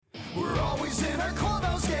boys in our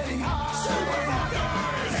clubhouse getting high. Super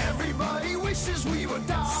fuckers! Everybody wishes we would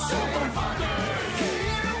die. Super fuckers!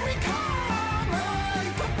 Here we come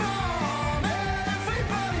like a bomb.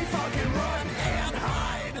 Everybody fucking run and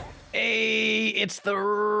hide. Hey, it's the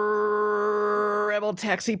Rebel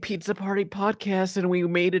Taxi Pizza Party podcast, and we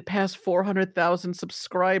made it past 400,000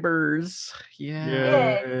 subscribers.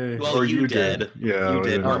 Yeah. Yay. Well, Or you did. Yeah, You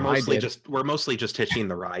did. yeah. We're mostly just hitching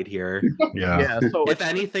the ride here. Yeah. So If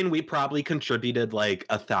anything, we probably contributed like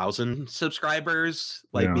 1,000 subscribers,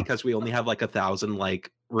 like Yeah. because we only have like 1,000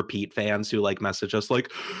 like repeat fans who like message us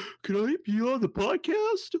like, "Can I be on the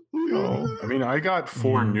podcast?" Oh, I mean, I got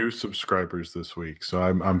 4 new subscribers this week, so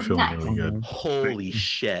I'm feeling really good. Holy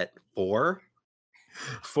shit! 4?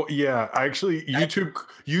 Yeah, actually,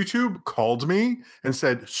 YouTube called me and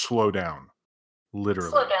said, "Slow down."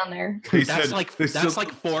 Literally, Slow down there. They That's said, like they that's said-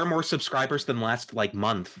 like 4 more subscribers than last like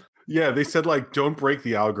month. Yeah, they said like, "Don't break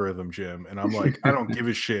the algorithm, Jim," and I'm like, "I don't give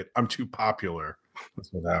a shit. I'm too popular." That's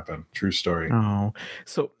what happened. True story. Oh,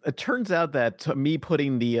 so it turns out that me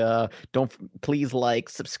putting the please like,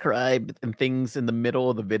 subscribe, and things in the middle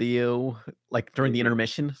of the video, like during the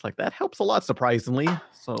intermission, like that helps a lot, surprisingly.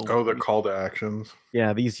 So, Oh, the call to actions.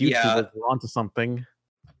 yeah, these YouTubers are onto something.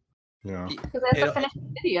 Yeah. Because I have to finish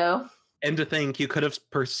the video. And to think you could have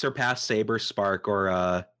surpassed Saber Spark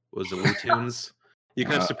or was it Wootoons? You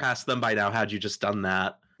could have surpassed them by now had you just done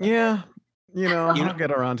that. Yeah, I'll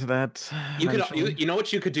get around to that. You could eventually. you know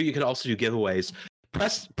what you could do? You could also do giveaways.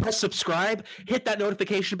 Press subscribe, hit that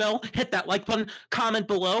notification bell, hit that like button, comment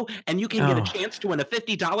below, and you can get a chance to win a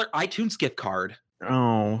 $50 iTunes gift card.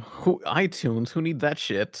 Oh, iTunes? Who needs that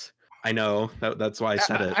shit? I know. That's why I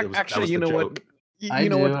said it. Actually, you know what? I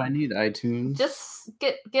need iTunes. Just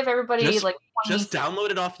give everybody Just- like 20 Just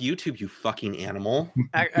download it off YouTube, you fucking animal.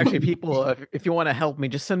 Actually, people, if you want to help me,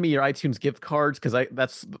 just send me your iTunes gift cards, because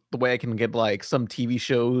that's the way I can get like some TV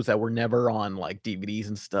shows that were never on like DVDs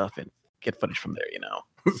and stuff, and get footage from there.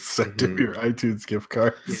 Send him your iTunes gift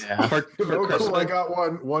cards. Yeah. For Oh, cool. Christmas, I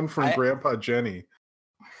got one from Grandpa Jenny.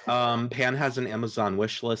 Pan has an Amazon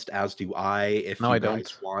wish list, as do I. If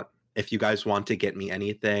you guys want to get me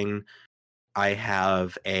anything, I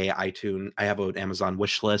have an Amazon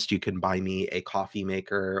wish list. You can buy me a coffee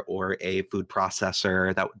maker or a food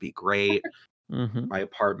processor. That would be great. My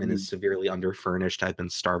apartment is severely underfurnished. I've been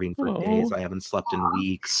starving for days. I haven't slept in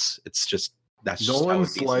weeks. It's just that's just how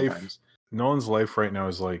it be sometimes. Nolan's life right now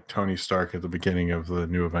is like Tony Stark at the beginning of the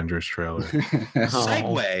new Avengers trailer.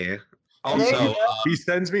 Segue. Also, he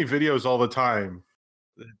sends me videos all the time.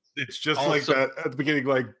 It's just like that at the beginning,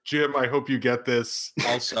 like, Jim, I hope you get this.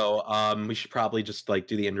 Also, we should probably just like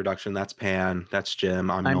do the introduction. That's Pan. That's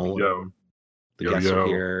Jim. I'm Nolan. Yo. The guests are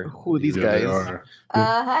here. Who are these guys?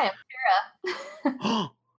 Hi, I'm Sarah.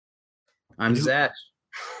 I'm Zach.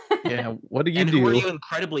 Yeah, what do you And do? who are you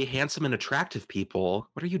incredibly handsome and attractive people?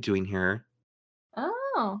 What are you doing here?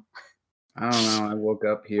 Oh. I don't know. I woke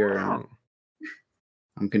up here and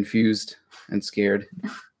I'm confused and scared.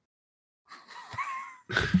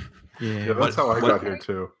 Yeah, that's how I got here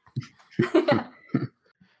too.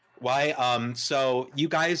 Why? So you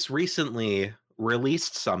guys recently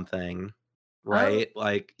released something, right?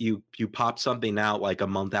 Like you popped something out like a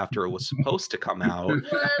month after it was supposed to come out.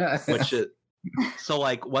 So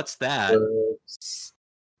like, what's that?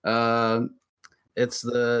 It's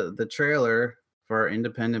the trailer for our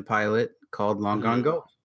independent pilot called Long Gone Gulch.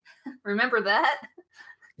 Remember that?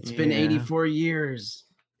 It's been 84 years.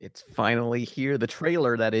 It's finally here. The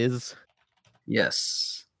trailer, that is.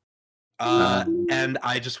 Yes. And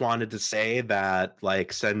I just wanted to say that,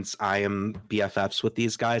 like, since I am BFFs with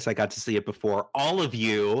these guys, I got to see it before all of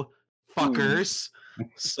you fuckers.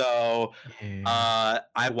 So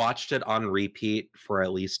I watched it on repeat for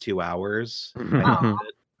at least 2 hours. I loved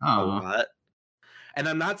it a lot. And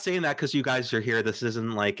I'm not saying that because you guys are here. This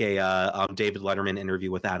isn't like a David Letterman interview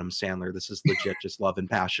with Adam Sandler. This is legit just love and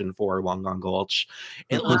passion for Long Gone Gulch.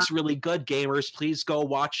 It looks really good, gamers. Please go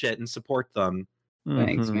watch it and support them.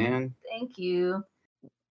 Thanks, man. Thank you.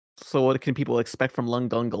 So what can people expect from Long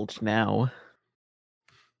Gone Gulch now?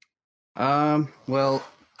 Well,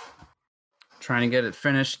 trying to get it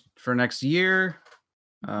finished for next year.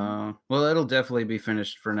 Well, it'll definitely be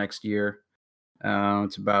finished for next year.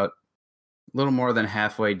 It's about a little more than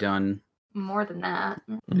halfway done. More than that.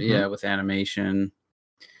 Yeah, with animation.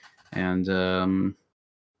 And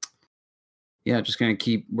just gonna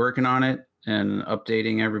keep working on it and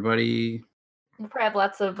updating everybody. We'll probably have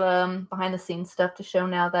lots of behind the scenes stuff to show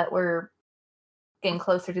now that we're getting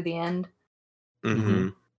closer to the end.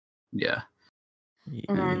 Yeah.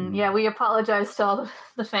 And then, we apologize to all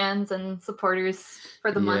the fans and supporters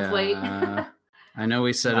for the month wait. I know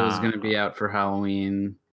we said it was going to Nah. be out for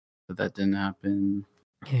Halloween, but that didn't happen.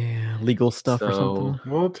 Yeah, legal stuff or So-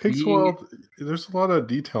 something. Well, it takes a Ye- while. There's a lot of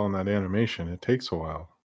detail in that animation. It takes a while,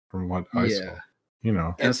 from what I saw. Yeah. You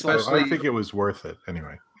know, And So I especially, think it was worth it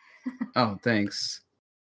anyway. oh, thanks.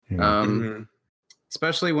 You know? Mhm.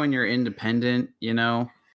 Especially when you're independent, you know,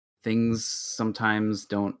 things sometimes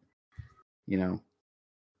don't, you know,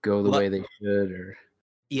 go the Let- way they should. Or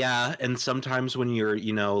Yeah, and sometimes when you're,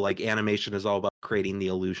 like animation is all about creating the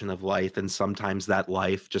illusion of life, and sometimes that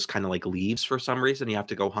life just kind of like leaves for some reason. You have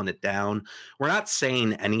to go hunt it down. We're not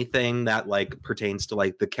saying anything that like pertains to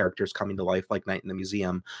like the characters coming to life like Night in the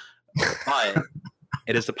Museum, but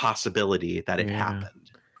it is a possibility that it Yeah.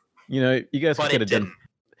 happened. You guys can But get it it done. didn't.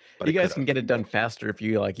 But You it guys could've. can get it done faster if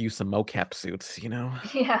you like use some mocap suits.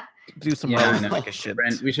 Yeah. Do some Yeah, I Rise know. like a shit.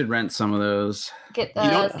 we should rent some of those. Get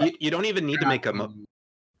You don't even need to make a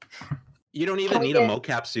you don't even Can we need a get-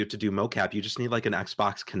 mocap suit to do mocap. You just need like an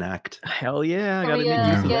Xbox Connect. Hell yeah! I Can gotta we make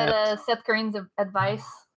use of get that. Seth Green's advice?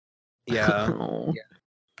 Yeah. Oh.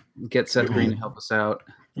 Get Seth Green to help us out.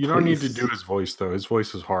 You don't need to Please. do his voice though. His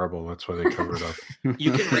voice is horrible. That's why they cover it up.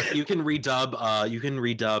 You can redub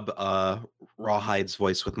Rawhide's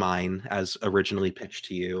voice with mine as originally pitched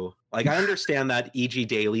to you. Like I understand that E.G.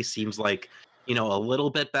 Daily seems like a little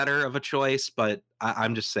bit better of a choice, but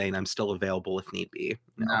I'm just saying I'm still available if need be.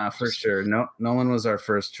 Nah, for sure. No, Nolan was our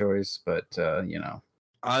first choice, but you know,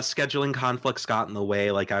 Scheduling conflicts got in the way.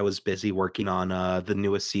 Like I was busy working on the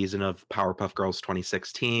newest season of Powerpuff Girls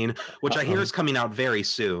 2016, which I hear is coming out very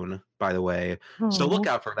soon, by the way. So look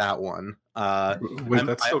out for that one. Wait,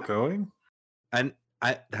 that's still going? And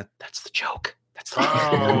that's the joke. That's the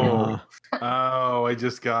Oh, oh, I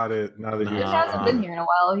just got it. Now that He you. just hasn't been here in a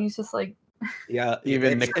while. He's just like, Yeah,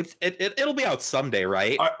 Even it'll be out someday,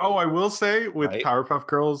 right? I will say with Right. Powerpuff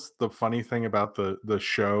Girls, the funny thing about the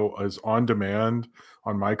show is on demand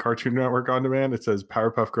on my Cartoon Network on demand. It says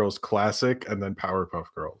Powerpuff Girls Classic and then Powerpuff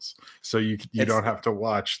Girls, so you It's- don't have to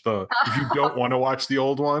watch the if you don't want to watch the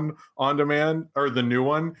old one on demand or the new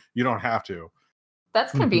one, you don't have to.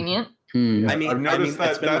 that's convenient. hmm. I mean, I've noticed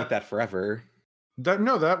it's been that- like that forever.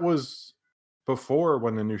 That was before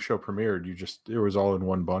when the new show premiered. It was all in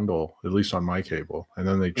one bundle, at least on my cable, and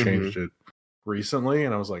then they changed it recently,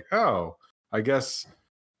 and I was like, oh, I guess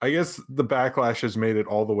the backlash has made it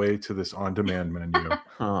all the way to this on-demand menu.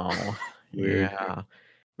 Oh, Weird. yeah.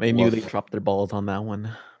 They knew they Woof. dropped their balls on that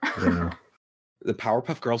one. Yeah. The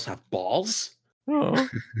Powerpuff Girls have balls? Oh,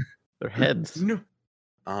 their heads. No.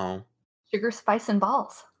 Oh. Sugar, spice, and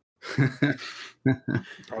balls.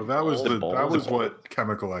 Oh, that was The that balls. was what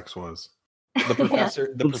Chemical X was. The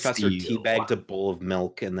professor Some professor steel. teabagged a bowl of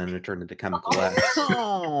milk and then it turned into chemical X.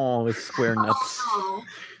 Oh, with square nuts.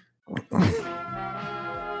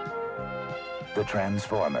 The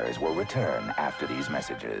Transformers will return after these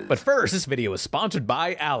messages. But first, this video is sponsored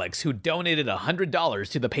by Alex, who donated $100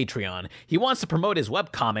 to the Patreon. He wants to promote his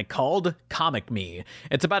webcomic called Comic Me.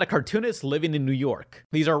 It's about a cartoonist living in New York.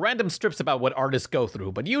 These are random strips about what artists go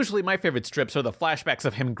through, but usually my favorite strips are the flashbacks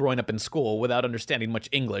of him growing up in school without understanding much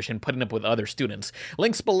English and putting up with other students.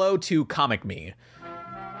 Links below to Comic Me.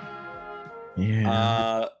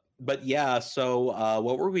 Yeah. But yeah, so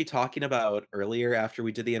what were we talking about earlier after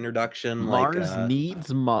we did the introduction? Mars like,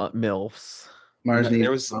 needs MILFs. Mars there needs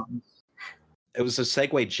was- bombs. it was a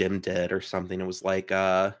segue Jim did or something. It was like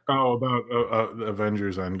Oh, about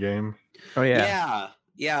Avengers Endgame. Oh yeah.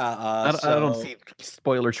 yeah. I don't so- see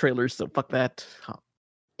spoiler trailers, so fuck that.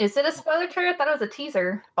 Is it a spoiler trailer? I thought it was a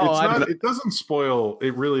teaser. Oh, It doesn't spoil.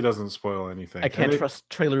 It really doesn't spoil anything. I can't And trust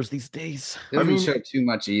trailers these days. It doesn't I mean- show too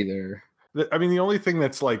much either. I mean, the only thing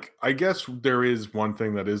that's like, I guess there is one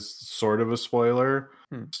thing that is sort of a spoiler.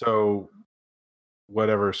 Hmm. So,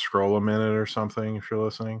 whatever, scroll a minute or something if you're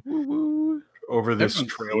listening Woo-woo. over this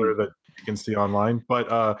Everyone's trailer seen that you can see online.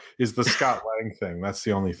 But is the Scott Lang thing? That's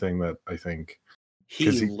the only thing that I think. he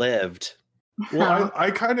 'cause he- lived. Well,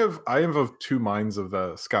 I am of two minds of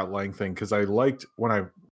the Scott Lang thing because I liked when I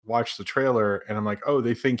watched the trailer and I'm like, oh,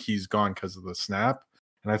 they think he's gone because of the snap,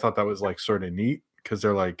 and I thought that was like sort of neat because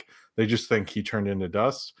they're like they just think he turned into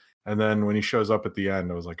dust, and then when he shows up at the end,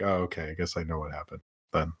 I was like, oh, okay, I guess I know what happened.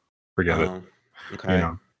 Then forget it. Oh, okay. You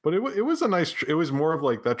know? But it was a nice. It was more of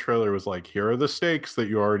like that trailer was like, here are the stakes that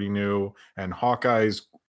you already knew, and Hawkeye's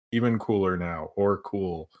even cooler now or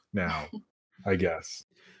cool now, I guess.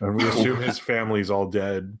 And we assume his family's all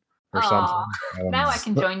dead or Aw, something. Now I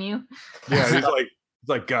can join you. Yeah, he's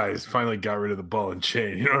like, guys, finally got rid of the ball and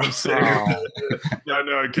chain. You know what I'm saying?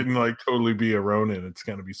 Now I can like totally be a Ronin. It's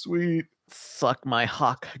gonna be sweet. Suck my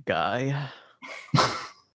hawk guy.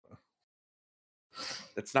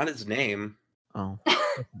 That's not his name. Oh.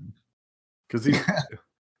 because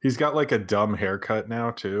he's got like a dumb haircut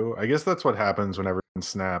now too. I guess that's what happens when everyone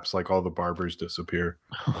snaps. Like all the barbers disappear.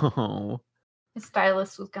 Oh. His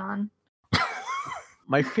stylist was gone.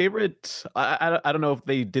 My favorite, I don't know if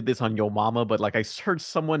they did this on Yo Mama, but like I heard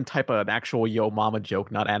someone type an actual Yo Mama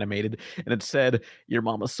joke, not animated, and it said, "Your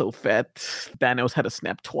mama's so fat, Thanos had to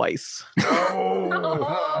snap twice."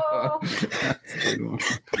 Oh. That's a good one.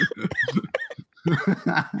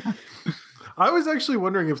 I was actually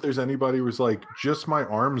wondering if there's anybody who was like, just my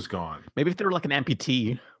arm's gone. Maybe if they were like an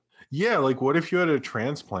amputee. Yeah, like what if you had a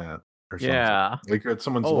transplant or something? Yeah. Like you had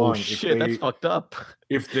someone's Oh lung. shit, that's fucked up.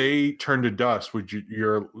 If they turn to dust, would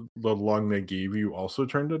the lung they gave you also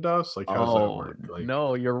turn to dust? Like how does that work? Like,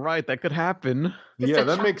 No, you're right. That could happen. Just yeah, a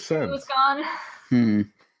that chunk makes of it was sense. gone. Hmm.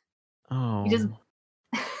 Oh. You just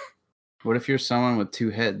What if you're someone with two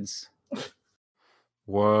heads?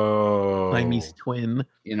 Whoa. Siamese twin.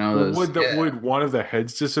 You know, Well, those, would one of the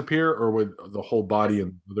heads disappear, or would the whole body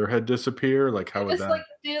and the other head disappear? Like how would just that? like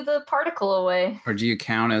do the particle away. or do you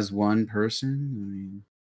count as one person?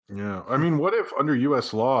 Yeah, I mean, what if under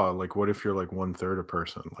U.S. law, like, what if you're like 1/3 a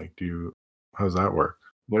person? Like, how does that work?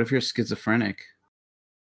 What if you're schizophrenic?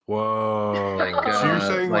 Whoa! Like, so you're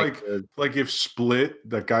saying like the- if Split,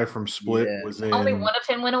 that guy from Split, Yeah. was in? Only one of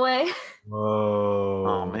him went away. Whoa!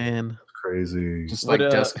 Oh man. crazy! just What,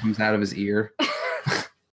 like dust comes out of his ear.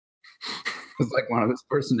 It's like one of his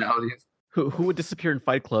personalities. Who would disappear in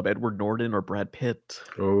Fight Club? Edward Norton or Brad Pitt?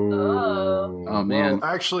 Oh, Oh, man. Well,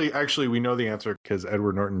 actually, we know the answer because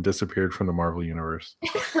Edward Norton disappeared from the Marvel universe.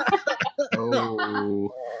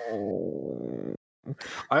 Oh,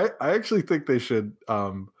 I actually think they should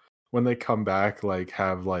when they come back, like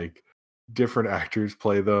have like different actors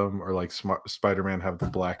play them, or like Spider-Man have the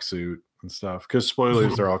black suit and stuff. Because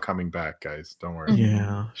spoilers, they're all coming back, guys. Don't worry.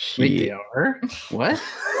 Yeah. wait, they Shit. are? What?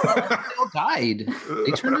 They all died.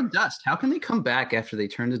 They turned to dust. How can they come back after they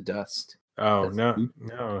turn to dust? Oh That's no, creepy.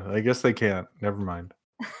 no. I guess they can't. Never mind.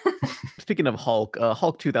 Speaking of Hulk,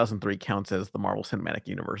 Hulk 2003 counts as the Marvel Cinematic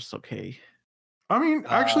Universe. Okay. I mean,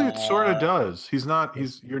 actually, it sort of does.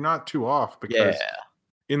 You're not too off because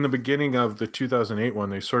in the beginning of the 2008 one,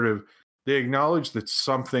 they acknowledge that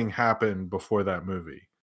something happened before that movie.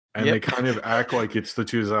 And Yep. they kind of act like it's the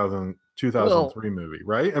 2003 movie,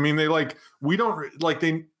 right? I mean,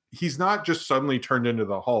 he's not just suddenly turned into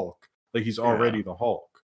the Hulk. Like he's already the Hulk.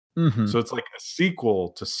 Mhm. So it's like a sequel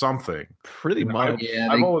to something. Pretty And much. Yeah,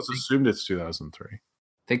 I've always assumed it's 2003.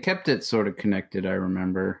 they kept it sort of connected, I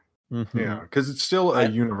remember. Mhm. Yeah, because it's still a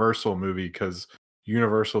Universal movie because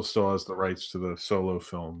Universal still has the rights to the solo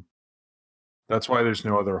film. That's why there's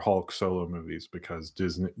no other Hulk solo movies because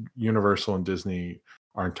Universal and Disney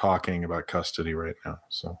aren't talking about custody right now.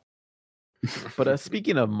 So But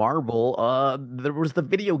speaking of Marvel, there was the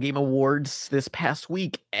Video Game Awards this past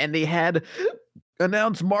week, and they had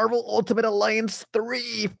announced Marvel Ultimate Alliance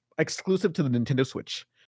 3 exclusive to the Nintendo Switch.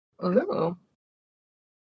 Ooh.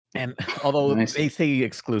 And although Nice. they say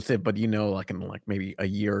exclusive, but like in like maybe a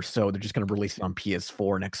year or so, they're just going to release it on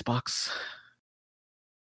PS4 and Xbox.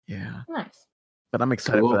 Yeah, Nice. but I'm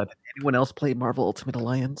excited Cool. for that. Did anyone else play Marvel Ultimate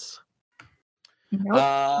Alliance? Nope.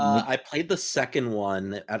 I played the second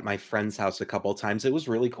one at my friend's house a couple of times. It was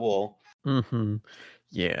really cool. Mm-hmm.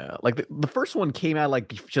 Yeah, like the first one came out like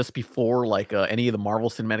just before like any of the Marvel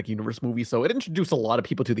Cinematic Universe movies, so it introduced a lot of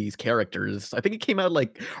people to these characters. I think it came out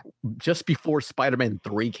like just before Spider-Man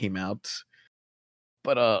 3 came out.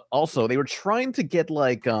 But also they were trying to get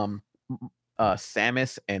like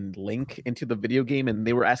Samus and Link into the video game, and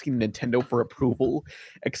they were asking Nintendo for approval,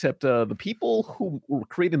 except the people who were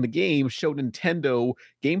creating the game showed Nintendo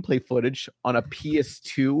gameplay footage on a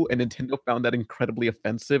PS2, and Nintendo found that incredibly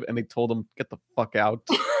offensive, and they told them, get the fuck out.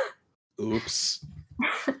 Oops.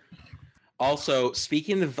 Also,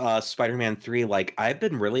 speaking of Spider-Man 3, like I've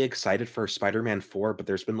been really excited for Spider-Man 4, but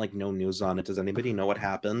there's been like no news on it. Does anybody know what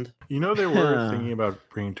happened? they were thinking about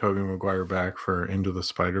bringing Tobey Maguire back for Into the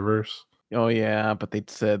Spider-Verse. Oh yeah, but they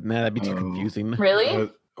said, nah, that'd be too Oh. confusing. Really?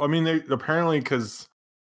 I mean, they apparently because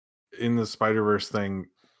in the Spider-Verse thing,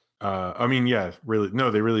 I mean, yeah, really, no,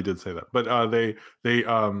 they really did say that, but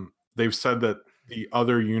they've said that the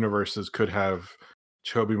other universes could have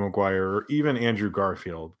Tobey Maguire or even Andrew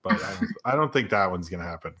Garfield, but I don't think that one's gonna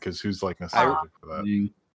happen because who's like nostalgic for that?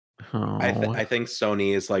 Oh. I think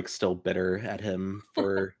Sony is like still bitter at him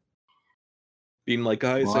for being like,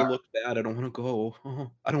 guys, I What? look bad. I don't want to go. Oh,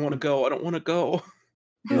 I don't want to go. I don't want to go.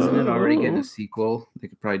 Isn't it already getting a sequel? They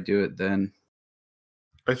could probably do it then.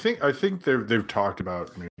 I think they've talked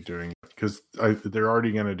about maybe doing it because they're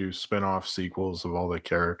already gonna do spin-off sequels of all the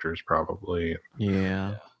characters, probably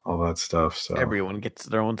Yeah, all that stuff. So everyone gets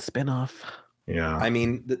their own spin-off. Yeah. I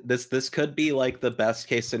mean, this could be like the best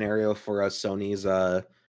case scenario for Sony's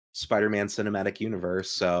Spider-Man cinematic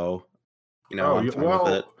universe. So, you know, I'm fine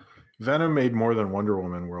with it. Venom made more than Wonder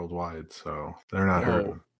Woman worldwide, so they're not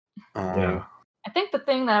hurting. Yeah. I think the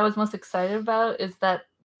thing that I was most excited about is that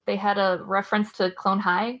they had a reference to Clone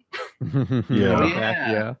High.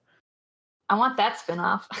 Yeah. I want that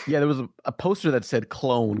spin-off. Yeah, there was a poster that said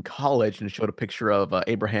Clone College and it showed a picture of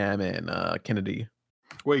Abraham and Kennedy.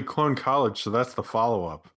 Wait, Clone College, so that's the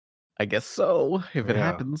follow-up. I guess so, if it Yeah.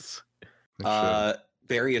 happens.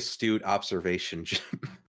 Very astute observation, Jim.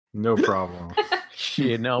 No problem.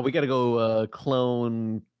 Shit, no, we gotta go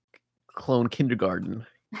clone kindergarten.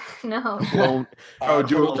 No. Clone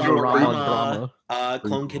do Clone a drama. Clone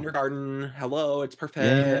Prequel. Kindergarten. Hello, it's perfect.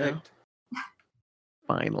 Yeah.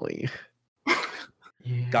 Finally.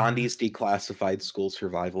 Yeah. Gandhi's Declassified School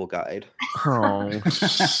Survival Guide. Oh.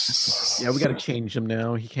 Yeah, we gotta change him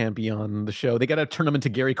now. He can't be on the show. They gotta turn him into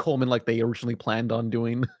Gary Coleman like they originally planned on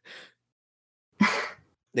doing.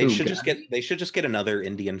 They Ooh, should just get another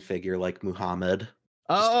Indian figure like Muhammad,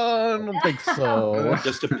 Oh, I don't think so.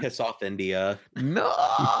 just to piss off India.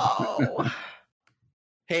 No.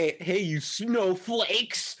 Hey, you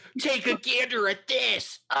snowflakes! Take a gander at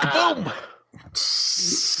this. Boom.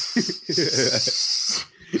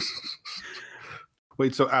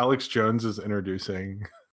 Wait, so Alex Jones is introducing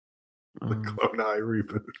the Clone High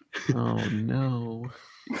reboot. Oh no.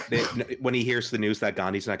 When he hears the news that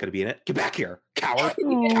Gandhi's not going to be in it, get back here, coward!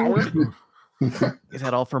 Coward. Coward! Is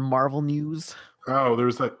that all for Marvel news? Oh,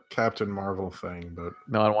 there's that Captain Marvel thing, but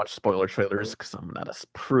No, I don't watch spoiler trailers because I'm not a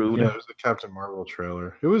prude. yeah, there's a Captain Marvel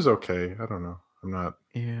trailer. It was okay. I don't know. I'm not.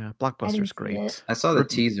 Yeah, I Blockbuster's didn't see great. it. I saw the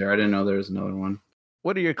teaser. I didn't know there was another one.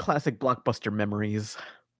 What are your classic Blockbuster memories?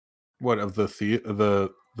 What of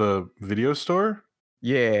the video store?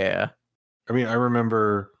 Yeah. I mean, I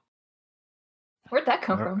remember. Where'd that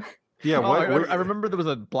come from? Yeah, Oh, what? I remember there was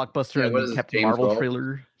a Blockbuster Yeah, in what the is it, Captain James Marvel Bond?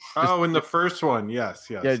 trailer. Oh, in the first one, yes.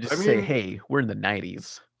 Yeah, just I mean, say, hey, we're in the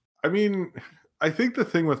 90s. I mean, I think the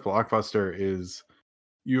thing with Blockbuster is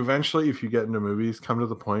you eventually, if you get into movies, come to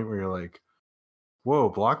the point where you're like,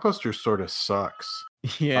 whoa, Blockbuster sort of sucks.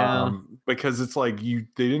 Yeah. Because it's like they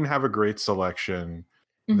didn't have a great selection.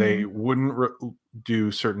 Mm-hmm. They wouldn't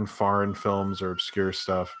do certain foreign films or obscure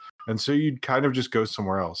stuff. And so you'd kind of just go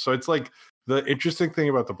somewhere else. So it's like the interesting thing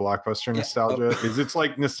about the Blockbuster nostalgia is it's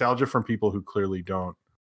like nostalgia from people who clearly don't.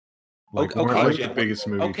 Like, Okay, weren't, like Jim. the biggest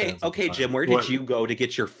movie Okay, fans at the time. Jim. Where did What? you go to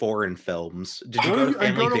get your foreign films? Did you go to I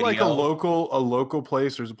Family go to like a Video? local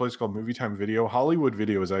place. There's a place called Movie Time Video. Hollywood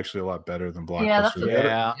Video is actually a lot better than Blockbuster. Yeah, that's They had a-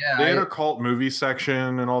 Yeah. Yeah, they had a cult movie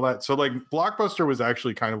section and all that. So like Blockbuster was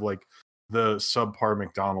actually kind of like the subpar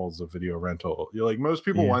McDonald's of video rental. You're like most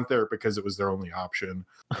people Yeah. went there because it was their only option.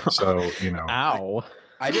 So Ow.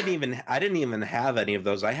 I didn't even have any of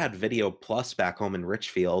those. I had Video Plus back home in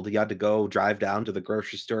Richfield. You had to go drive down to the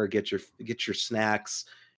grocery store, get your snacks,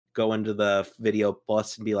 go into the Video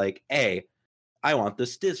Plus and be like, "Hey, I want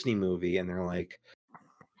this Disney movie." And they're like,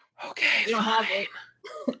 "Okay, We don't have fine."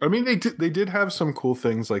 it. I mean they did have some cool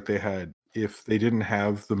things. Like they had, if they didn't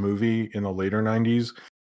have the movie in the later 90s,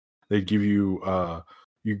 they'd give you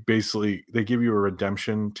they give you a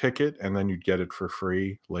redemption ticket and then you'd get it for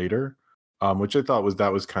free later. Which I thought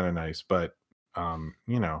was kind of nice, but I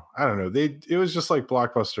don't know. It was just like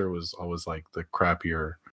Blockbuster was always like the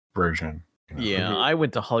crappier version. Yeah, I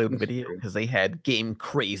went to Hollywood Video because they had Game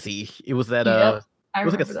Crazy. It was that Yep, I it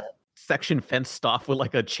was like remember a that. section fenced off with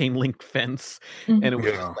like a chain link fence, and it was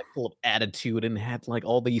Yeah. just like full of attitude and had like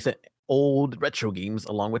all these old retro games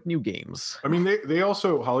along with new games. I mean, they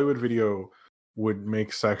also Hollywood Video would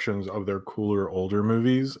make sections of their cooler older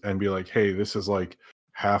movies and be like, "Hey, this is like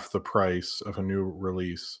half the price of a new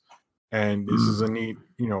release, and this is a neat,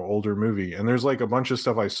 older movie." And there's like a bunch of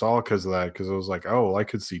stuff I saw because of that. Because I was like, "Oh, I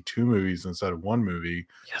could see two movies instead of one movie."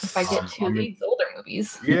 If I get two of these older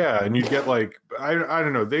movies. Yeah, and you'd get like I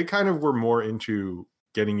don't know. They kind of were more into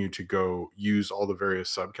getting you to go use all the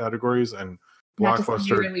various subcategories, and Not just when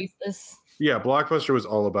you Blockbuster. release this. Yeah, Blockbuster was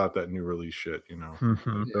all about that new release shit.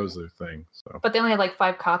 Mhm. That was their thing. So But they only had like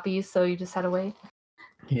 5 copies, so you just had to wait.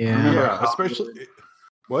 Yeah. yeah, especially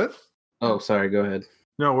what? Oh, sorry. Go ahead.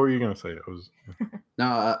 No, what were you gonna say? It was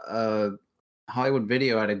No, Hollywood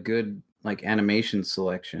Video had a good like animation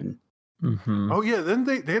selection. Mhm. oh yeah. Then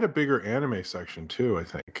they had a bigger anime section too. I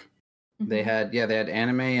think. They had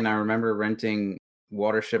anime, and I remember renting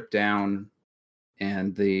Watership Down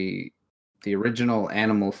and the original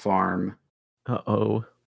Animal Farm. Uh-oh.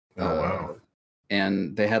 Oh wow.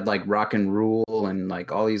 and they had like Rock and Rule and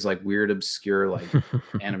like all these like weird, obscure like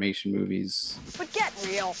animation movies. But get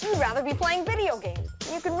real. You'd rather be playing video games.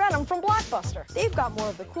 You can rent them from Blockbuster. They've got more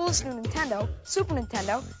of the coolest new Nintendo, Super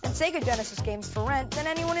Nintendo, and Sega Genesis games for rent than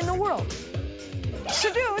anyone in the world.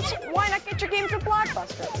 So dudes, why not get your games at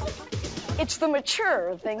Blockbuster? It's the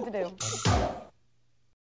mature thing to do.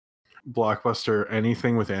 Blockbuster,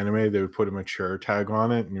 anything with anime, they would put a mature tag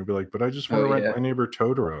on it, and you'd be like, "But I just want to rent My Neighbor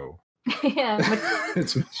Totoro." Yeah.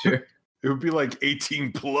 It's mature. It would be like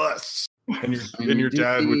 18 plus, and I mean, your you do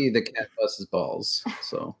dad would. see the cat busts balls.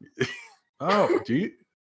 So Oh, do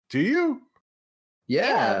you?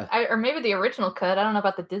 yeah, Or maybe the original cut. I don't know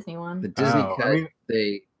about the Disney one. the Disney Oh, I cut,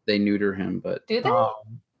 mean- they neuter him, but Do they? Oh.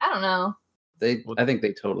 I don't know. I think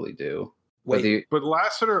they totally do. Wait, But the, But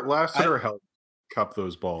Lassiter helped cup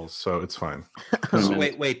those balls, so it's fine.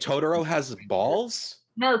 wait. Totoro has balls?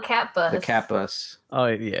 No, Cat Bus. the cat bus. Oh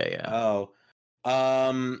yeah. Oh,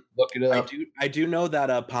 Look it up. I do know that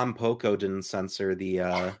Pompoko didn't censor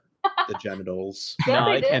the genitals. Yeah, No,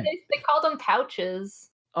 they I did. can't- They called them pouches.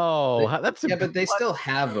 Oh, that's Yeah, but they still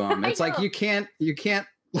have them. I It's like know. you can't you can't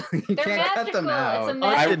They're cut them magical. out. It's a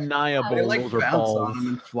magic- undeniable. They like Those are bounce balls. on them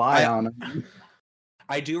and fly I- on them.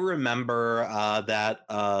 I do remember that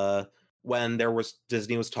when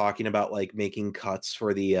Disney was talking about like making cuts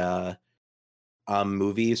for the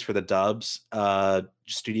movies for the dubs,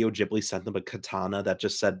 Studio Ghibli sent them a katana that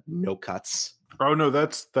just said no cuts. Oh no,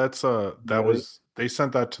 that Really? was they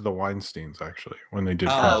sent that to the Weinsteins actually when they did.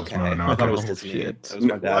 Oh, Princess okay. Mononoke. I thought it was Oh, Disney. shit. That was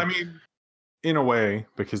my Well, I bad. mean, in a way,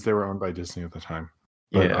 because they were owned by Disney at the time.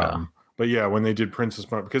 But, Yeah. but yeah, when they did Princess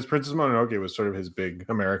Mononoke, because Princess Mononoke was sort of his big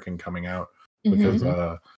American coming out, Mhm.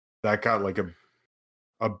 because that got like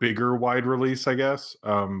a bigger wide release, I guess.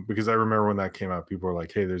 Because I remember when that came out, people were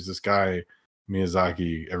like, "Hey, there's this guy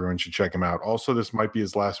Miyazaki. Everyone should check him out." Also, this might be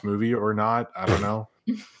his last movie or not. I don't know.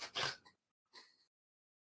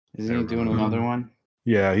 Isn't he doing another one?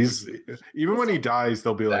 Yeah, he's even when he dies,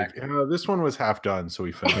 they'll be like, Exactly. "This one was half done, so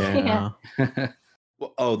we finished." it." Yeah.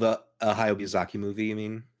 Oh, the Hayao Miyazaki movie. You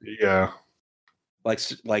mean Yeah. like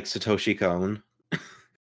Satoshi Kon?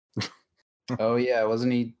 Oh yeah,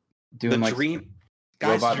 wasn't he doing The like Dream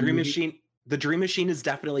guys, robot the Dream movie? Machine. The Dream Machine is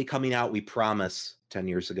definitely coming out. We promise. 10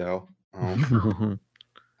 years ago. Oh.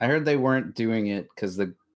 I heard they weren't doing it because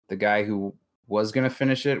the guy who was gonna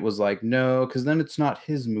finish it was like, no, because then it's not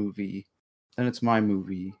his movie. Then it's my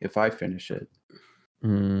movie if I finish it.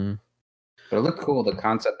 Mm, But it looked cool. The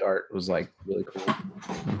concept art was like really cool.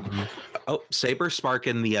 mhm. Oh, Saber Spark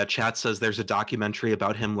in the chat says there's a documentary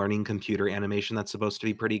about him learning computer animation that's supposed to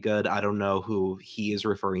be pretty good. I don't know who he is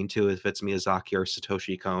referring to, if it's Miyazaki or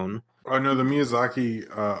Satoshi Kon. Oh no, the Miyazaki.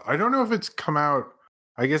 I don't know if it's come out.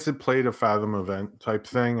 I guess it played a Fathom event type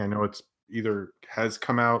thing. I know it's either has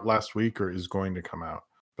come out last week or is going to come out,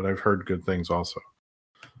 but I've heard good things also.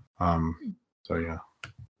 So yeah.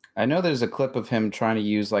 I know there's a clip of him trying to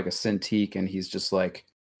use like a Cintiq, and he's just like,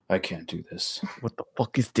 I can't do this. What the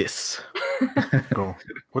fuck is this? Go.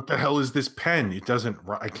 What the hell is this pen? It doesn't.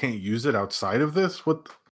 I can't use it outside of this. What?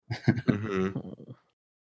 Mhm.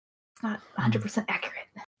 It's not 100% accurate.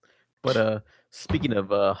 But speaking of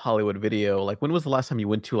Hollywood Video, like when was the last time you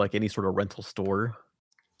went to like any sort of rental store?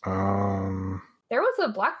 There was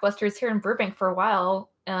a Blockbusters here in Burbank for a while.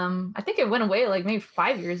 I think it went away like maybe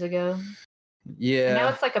 5 years ago. And now Yeah,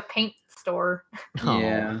 it's like a paint store.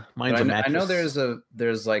 yeah. Mine's But a I know mattress.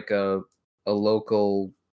 there's like a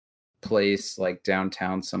local place like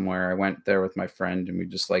downtown somewhere. I went there with my friend, and we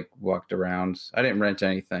just like walked around. I didn't rent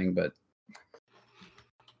anything, but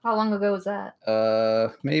How long ago was that?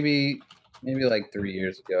 maybe like 3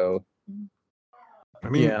 years ago. I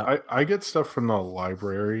mean, Yeah. I get stuff from the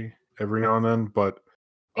library every now and then, but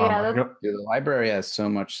Yeah, you know, Dude, the library has so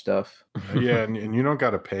much stuff. yeah, and you don't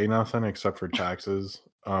got to pay nothing except for taxes.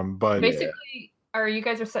 But Basically, or you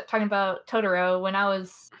guys are talking about Totoro. When I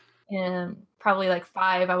was probably like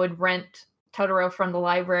 5, I would rent Totoro from the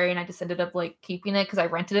library, and I just ended up like keeping it because I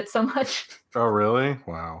rented it so much. oh really?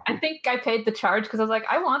 Wow. I think I paid the charge because I was like,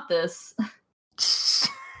 I want this.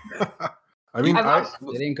 I mean, I've I, watched-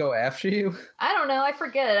 They didn't go after you. I don't know. I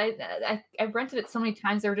forget. I rented it so many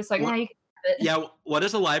times. They were just like, What- no, you can have it. Yeah, what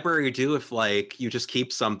does a library do if like you just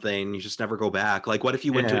keep something, you just never go back? Like, what if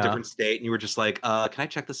you went to a Yeah. different state and you were just like, can I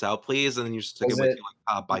check this out, please? And then you just took Was it with it- you,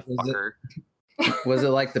 like, bye, was it- fucker. Was it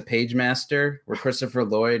like the Page Master, where Christopher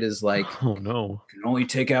Lloyd is like, Oh no. can only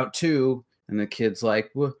take out 2, and the kid's like,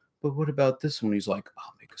 well, but what about this one? He's like,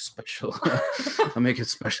 I'll make a special. I'll make it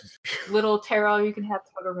special. Little Taro, you can have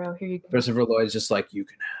Totoro. Here you go. Christopher Lloyd's just like, you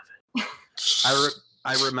can have it.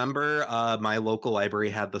 I remember my local library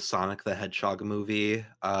had the Sonic the Hedgehog movie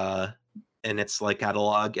in its like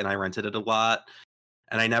catalog, and I rented it a lot.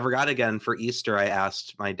 And I never got it again. For Easter, I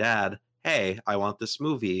asked my dad, "Hey, I want this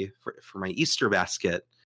movie for my Easter basket."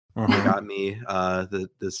 He got me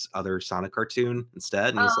this other Sonic cartoon instead,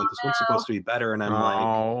 and he's like, "This one's supposed to be better." And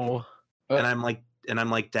I'm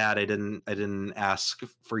like, "Dad, I didn't ask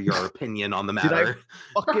for your opinion on the Did I matter."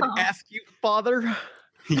 fucking ask you, father?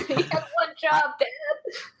 You have one job,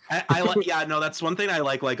 Dad. I like, yeah, no, that's one thing I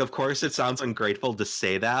like. Like, of course, it sounds ungrateful to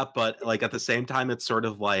say that, but like at the same time, it's sort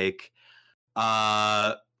of like,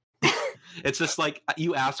 it's just like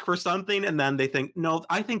you ask for something, and then they think, "No,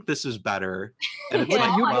 I think this is better." And it's What like,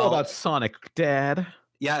 do you know well, about Sonic, Dad?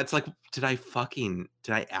 yeah, it's like, did I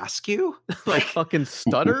ask you? Like, Fucking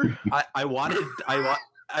stutter?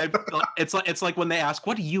 it's like when they ask,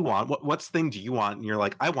 "What do you want? What's thing do you want?" And you're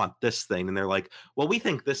like, "I want this thing," and they're like, "Well, we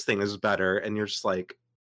think this thing is better," and you're just like,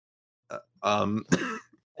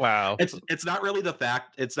 Wow. It's not really the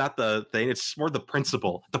fact. It's not the thing. It's just more the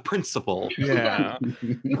principle. The principle. Yeah.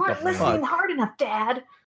 You weren't listening hard enough, Dad.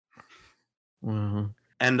 Mhm.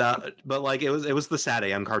 And but like it was the Sad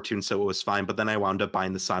AM cartoon, so it was fine. But then I wound up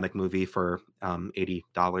buying the Sonic movie for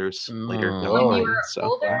 $80 later. Oh. When you were So-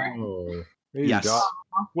 older. Oh, Yes.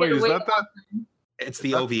 Wait, is that? It's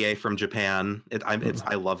the OVA from Japan.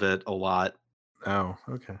 I love it a lot. Oh,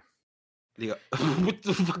 okay. What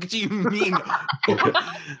the fuck do you mean?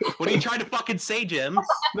 What are you trying to fucking say, Jim?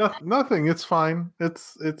 No, nothing. It's fine.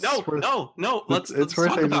 It's No, worth, no. Let's it's worth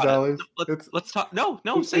talk about $80. it. Let's talk. No,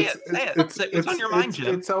 say it. It's on your mind,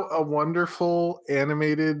 Jim. It's a wonderful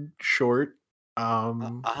animated short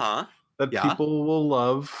that Yeah. people will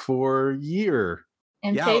love for a year.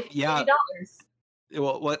 And Yeah, save yeah. $30.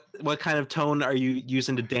 Well, what kind of tone are you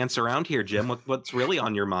using to dance around here, Jim? What's really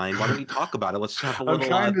on your mind? Why don't you talk about it? Let's have a I'm little.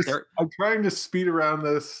 trying to speed around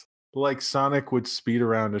this like Sonic would speed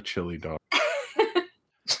around a chili dog.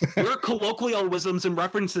 Your colloquialisms and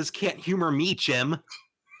references can't humor me, Jim.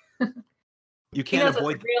 You He can't knows what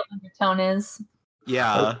avoid. the real undertone is.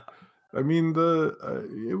 Yeah. I mean,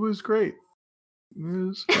 it was great. It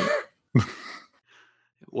was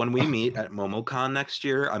When we meet at MomoCon next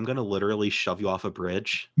year, I'm gonna literally shove you off a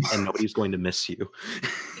bridge, and nobody's going to miss you.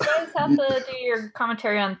 You guys have to do your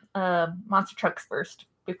commentary on monster trucks first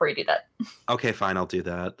before you do that. Okay, fine, I'll do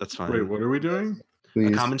that. That's fine. Wait, what are we doing? A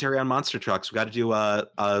Please. commentary on monster trucks. We got to do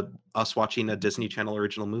us watching a Disney Channel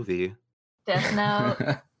original movie. Death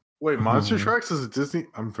Note. Wait, Monster Trucks is a Disney?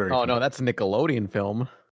 I'm very. Oh no, that's a Nickelodeon film.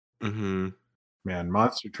 Mm-hmm. Man,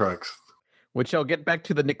 Monster Trucks. Which I'll get back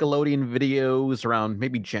to the Nickelodeon videos around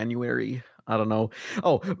maybe January. I don't know.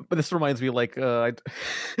 Oh, but this reminds me, like, I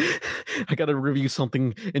gotta review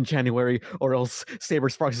something in January, or else Saber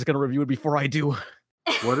Sparks is gonna review it before I do.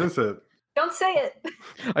 What is it? Don't say it.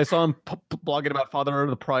 I saw him blogging about Father of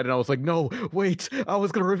the Pride, and I was like, no, wait, I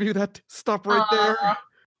was gonna review that. Stop right there.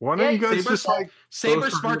 Why don't you guys just like Saber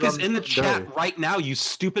post Spark it is on in the day? chat right now, you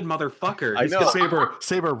stupid motherfucker. I He's know. gonna-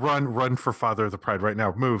 Saber, run for Father of the Pride right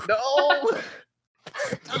now. Move. No. Go,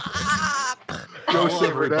 Hello,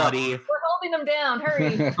 Saber, now. everybody. We're holding them down.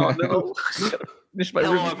 Hurry. Oh no. Finish my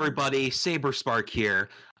Hello, review. everybody. Saber Spark here.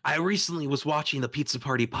 I recently was watching the Pizza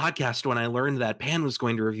Party podcast when I learned that Pan was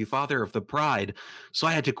going to review Father of the Pride, so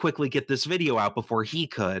I had to quickly get this video out before he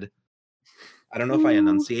could. I don't know if I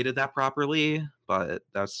enunciated that properly, but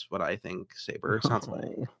that's what I think Saber sounds like.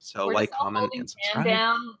 So, We're like, just all comment, holding and Pan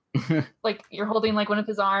subscribe. down. Like you're holding like one of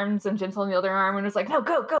his arms and Jen's holding the other arm, and it's like, no,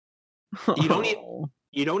 go. You don't need-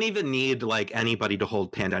 You don't even need like anybody to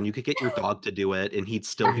hold Pan down. You could get your dog to do it, and he'd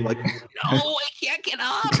still be like, "No, I can't get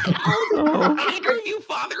up. No, I need to review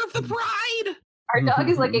Father of the Pride." Our dog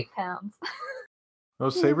is like 8 pounds. Oh,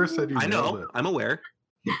 Saber said you I nailed know. it. I'm aware.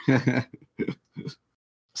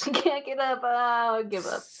 She can't get up. Oh, give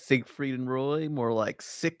up. Siegfried and Roy, more like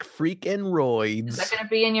Sick Freak and Roids. Is that going to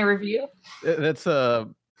be in your review? It's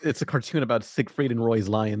a cartoon about Siegfried and Roy's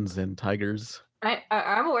lions and tigers.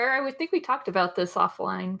 I'm aware. I would think we talked about this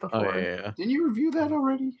offline before. Oh yeah. Didn't you review that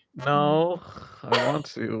already? No, I want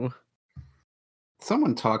to.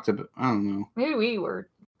 Someone talked about. I don't know. Maybe we were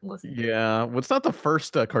listening. Yeah, well, it's not the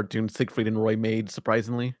first cartoon Siegfried and Roy made,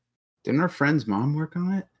 surprisingly. Didn't our friend's mom work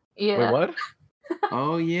on it? Yeah. Wait, what?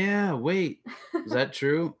 Oh yeah. Wait, is that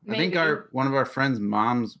true? I think Maybe. one of our friends'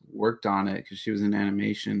 moms worked on it because she was in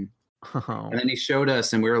animation, Oh. and then he showed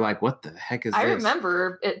us, and we were like, "What the heck is I this?"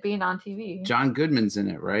 remember it being on TV. John Goodman's in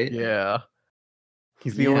it, right? Yeah.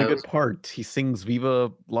 He's the Yeah, only it good was- part. He sings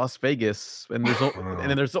 "Viva Las Vegas," and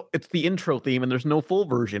it's the intro theme, and there's no full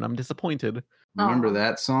version. I'm disappointed. Remember Oh.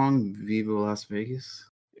 that song, "Viva Las Vegas"?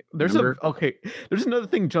 There's Remember? There's another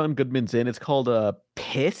thing John Goodman's in. It's called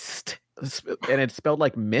Pissed, and it's spelled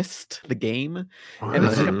like mist, the game. And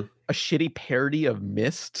it's Mhm. a shitty parody of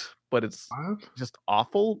Myst, but it's What? just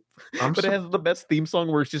awful. I'm But it has the best theme song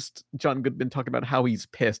where it's just John Goodman talking about how he's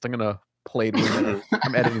pissed. I'm gonna play it.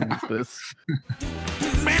 I'm editing this.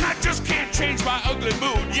 Man, I just can't change my ugly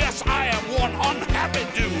mood. Yes, I am one unhappy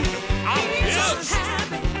dude. I'm pissed.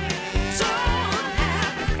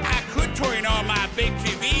 I could turn on my big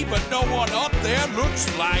TV, but no one up there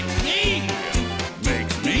looks like me.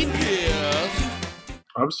 Makes me pissed.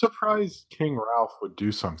 I'm surprised King Ralph would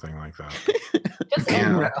do something like that. Just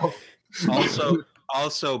Yeah.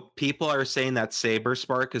 Also, people are saying that Saber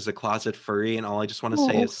Spark is a closet furry, and all I just want to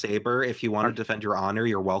say is, Saber, if you want to defend your honor,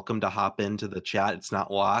 you're welcome to hop into the chat. It's not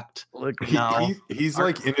locked. Look, He's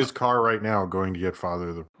like in his car right now going to get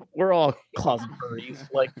Father the. we're all closet furries.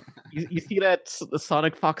 Like you see that the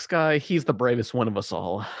Sonic Fox guy? He's the bravest one of us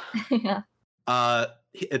all. yeah.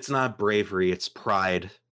 It's not bravery, it's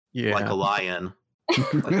pride. Yeah, Like a lion.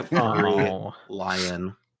 Like a furry Oh,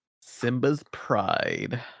 lion. Simba's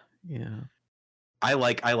pride. Yeah. I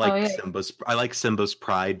like yeah. Simba's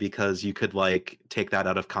pride because you could like take that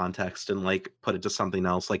out of context and like put it to something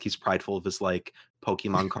else. Like he's prideful of his like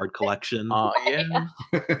Pokemon card collection. Oh yeah.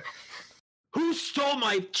 Who stole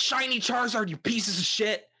my shiny Charizard, you pieces of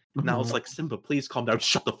shit? Now it's like, Simba, please calm down.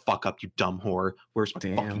 Shut the fuck up, you dumb whore. Where's my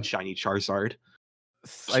fucking Damn. shiny Charizard?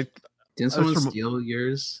 Didn't someone from- steal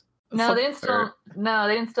yours? No, they didn't steal. Or- No,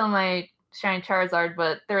 they didn't steal my shiny Charizard.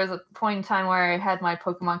 But there was a point in time where I had my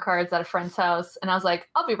Pokemon cards at a friend's house, and I was like,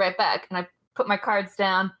 "I'll be right back." And I put my cards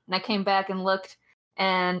down, and I came back and looked,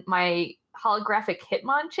 and my holographic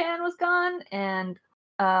Hitmonchan was gone. And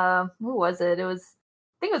who was it? I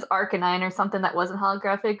think it was Arcanine or something that wasn't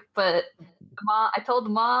holographic. But I told the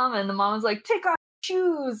mom, and the mom was like, "Take off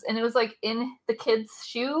your shoes," and it was like in the kid's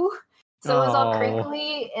shoe. So it was all Oh.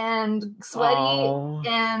 crinkly and sweaty, Oh.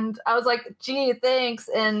 and I was like, "Gee, thanks,"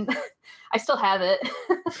 and I still have it.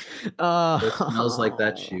 It smells like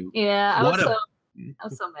that shoe. Yeah, I What was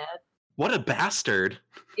a- so mad. What a bastard.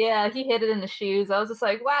 Yeah, he hid it in the shoes. I was just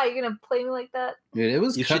like, "Wow, you're gonna play me like that?" Dude, it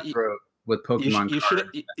was You should- cutthroat with Pokemon You cards.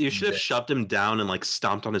 should have shoved him down and like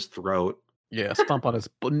stomped on his throat. Yeah, stomp on his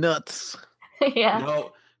nuts. Yeah.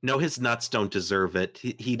 No, his nuts don't deserve it.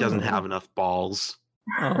 He doesn't Oh. have enough balls.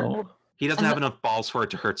 Oh. He doesn't And have enough balls for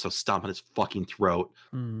it to hurt, so stomp on his fucking throat.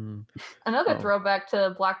 Hmm. Another Oh. throwback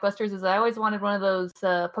to Blockbusters is I always wanted one of those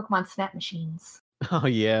Pokemon Snap machines. Oh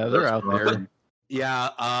yeah, they're out there. Awesome. Yeah,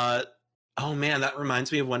 oh man, that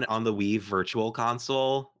reminds me of when on the Wii Virtual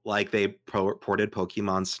Console, like they ported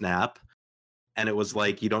Pokemon Snap, and it was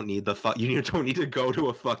like you don't need you don't need to go to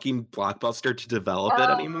a fucking Blockbuster to develop it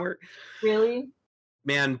Oh. anymore. Really?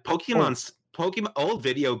 Man, Pokemon old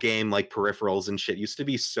video game like peripherals and shit used to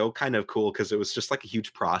be so kind of cool because it was just like a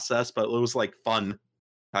huge process, but it was like fun,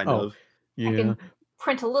 kind Oh. of. I Yeah. can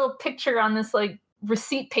print a little picture on this like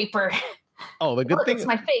receipt paper. Oh, the good Look, thing. it's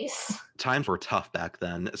my face. Times were tough back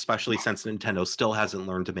then, especially since Nintendo still hasn't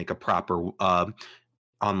learned to make a proper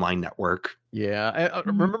online network. Yeah, I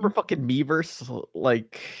remember fucking Miiverse.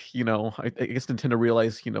 Like, I guess Nintendo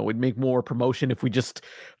realized, we'd make more promotion if we just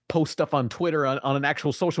post stuff on Twitter on an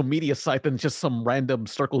actual social media site than just some random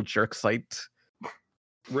circle jerk site.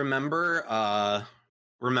 Remember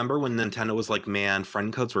when Nintendo was like, man,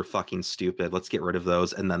 friend codes were fucking stupid. Let's get rid of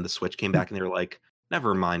those. And then the Switch came back and they were like,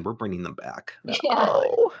 never mind, we're bringing them back. Yeah.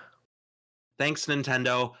 Oh. Thanks,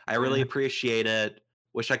 Nintendo. I really Yeah. appreciate it.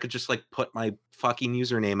 Wish I could just like put my fucking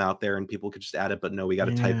username out there and people could just add it, but no, we got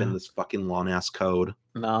to type in Yeah. this fucking long ass code.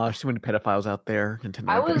 Nah, there's too many pedophiles out there. Nintendo.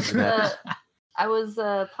 I ain't gonna was do that. I was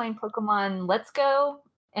playing Pokemon Let's Go,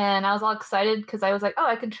 and I was all excited because I was like, "Oh,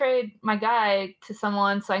 I could trade my guy to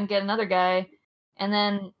someone, so I can get another guy." And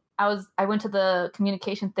then I went to the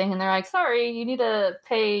communication thing, and they're like, "Sorry, you need to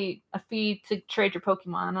pay a fee to trade your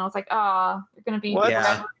Pokemon." And I was like, "Oh, you're gonna be What?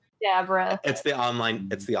 Yeah. Dabra." It's the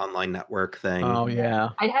online network thing. Oh yeah.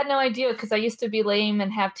 I had no idea because I used to be lame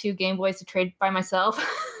and have 2 Game Boys to trade by myself.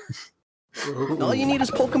 All you need is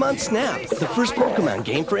Pokemon Snap, the first Pokemon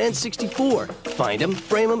game for N64. Find them,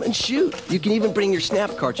 frame them, and shoot. You can even bring your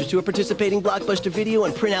Snap cartridge to a participating Blockbuster video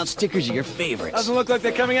and print out stickers of your favorites. Doesn't look like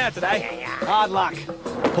they're coming out today. Hard luck.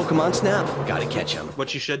 Pokemon Snap, gotta catch them.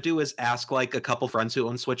 What you should do is ask like a couple friends who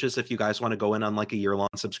own Switches if you guys want to go in on like a year-long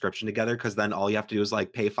subscription together, because then all you have to do is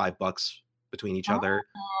like pay $5 between each other.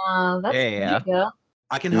 That's Yeah. there you go.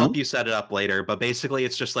 I can help you set it up later, but basically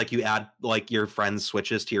it's just like you add like your friends'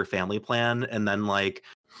 Switches to your family plan, and then like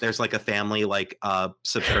there's like a family like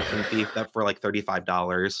subscription fee that for like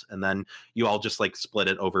 $35, and then you all just like split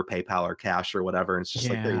it over PayPal or cash or whatever, and it's just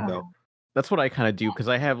like there you Yeah. go. That's what I kind of do because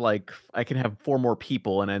I can have 4 more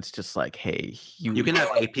people, and it's just like, hey, You can have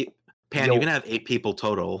 8 people. Pan, Yo. you can have 8 people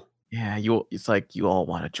total. Yeah, it's like you all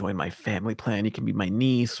want to join my family plan. You can be my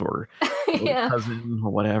niece or Yeah. cousin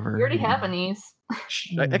or whatever. You already have a niece.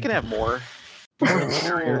 I can have more.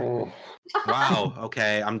 Wow.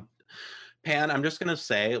 Okay. Pan. I'm just gonna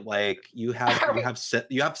say, like, you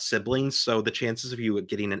have siblings, so the chances of you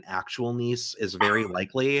getting an actual niece is very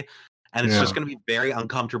likely, and it's just gonna be very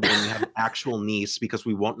uncomfortable when you have an actual niece because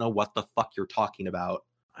we won't know what the fuck you're talking about.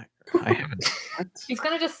 I haven't. He's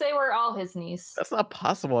gonna just say we're all his niece. That's not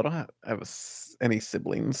possible. I don't have any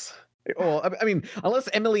siblings. Oh, I mean, unless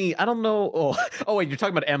Emily. I don't know. Oh, wait, you're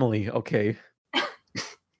talking about Emily. Okay.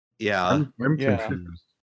 Yeah. I'm Yeah. confused.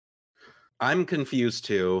 I'm confused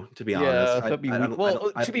too, to be Yeah, honest. that'd be weird.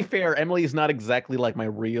 Well, to be fair, Emily's not exactly like my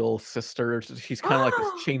real sister. She's kind of like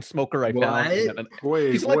this chain smoker I found.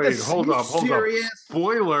 Wait, She's like wait, this- hold up. serious?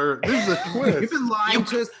 Spoiler, this is a twist. You've been lying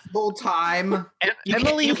to us the whole time.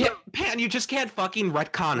 Emily, you can't, Pan, you just can't fucking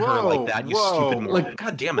retcon her like that, you stupid moron.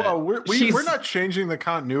 God damn it. Whoa, we're She's- not changing the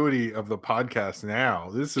continuity of the podcast now.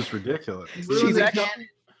 This is ridiculous. She's actually,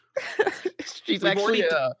 she's We've actually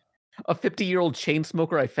already a 50-year-old chain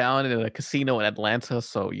smoker I found in a casino in Atlanta.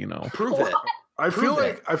 So Prove it. I feel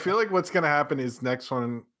Prove like what's gonna happen is next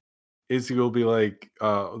one is he will be like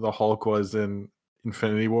the Hulk was in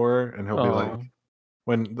Infinity War, and he'll be like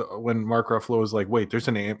when Mark Ruffalo was like, wait, there's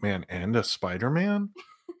an Ant-Man and a Spider-Man?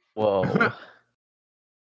 Whoa.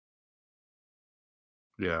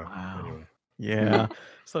 Yeah. Wow. Anyway. Yeah.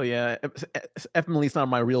 So yeah, Emily's not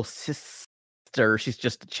my real sister. She's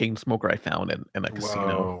just a chain smoker I found in a casino.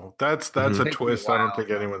 Wow. That's a Take me twist a I don't while.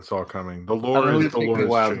 think anyone saw coming. The I lore don't is the think lore me a is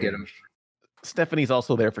while to get him. changed. Stephanie's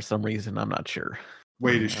also there for some reason. I'm not sure.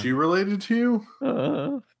 Wait, is she related to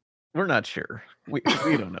you? We're not sure. We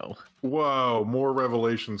don't know. Whoa, more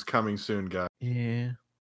revelations coming soon, guys. Yeah.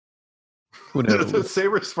 Who knows?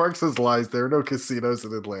 Saber Sparks says lies. There are no casinos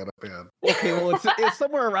in Atlanta, man. Okay, well, it's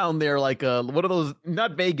somewhere around there, like one of those,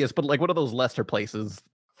 not Vegas, but like one of those lesser places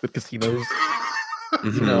with casinos.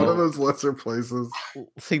 Mhm. know. One of those lesser places.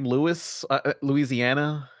 St. Louis,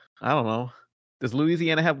 Louisiana. I don't know. Does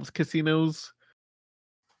Louisiana have casinos?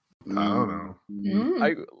 I don't know.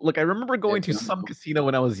 Mm. I remember going to some casino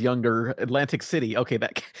when I was younger. Atlantic City. Okay,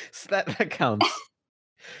 that counts.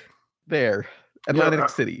 There, Atlantic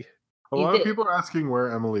City. A You lot of did- people are asking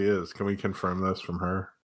where Emily is. Can we confirm this from her?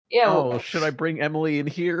 Yeah. Oh, should I bring Emily in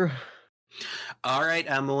here? All right,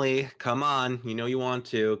 Emily, come on. You know you want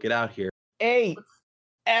to. Get out here. Hey,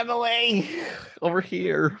 Emily, over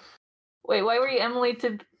here. Wait, why were you Emily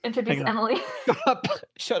to introduce Hang on. Emily? Shut up!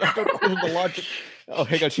 Shut up! Don't question the logic. Oh,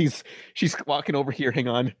 hang on. She's walking over here. Hang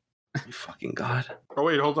on. You fucking god. Oh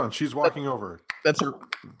wait, hold on. She's walking over. That's her.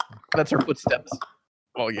 That's her footsteps.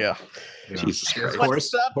 Oh yeah. Yeah. Jesus Christ.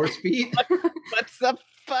 What's up? Horse feet. What's up,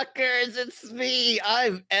 fuckers? It's me.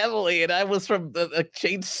 I'm Emily, and I was from the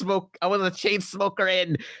chain smoke. I was a chain smoker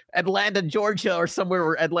in Atlanta, Georgia, or somewhere,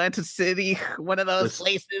 or Atlanta City, one of those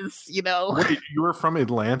places. You know, Wait, you were from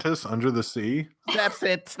Atlantis, under the sea? that's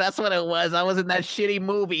it. That's what it was. I was in that shitty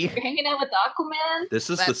movie. You're hanging out with Aquaman? This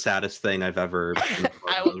is the saddest thing I've ever been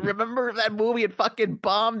I involved in. remember that movie. It fucking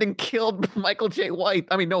bombed and killed Michael J. White.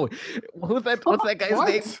 I mean, no, who's that? What's that guy's What?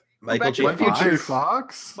 name? Michael J. Michael Michael J.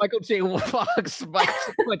 Fox. Fox? Michael J. Fox.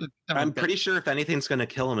 I'm pretty sure if anything's gonna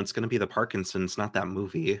kill him, it's gonna be the Parkinson's, not that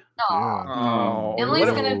movie. No. Oh, Emily's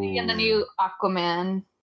what- gonna be in the new Aquaman.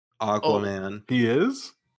 Aquaman. He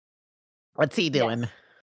is? What's he doing?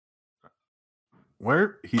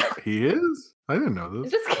 Where he is? I didn't know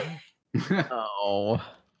this. Just Oh,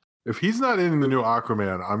 If he's not in the new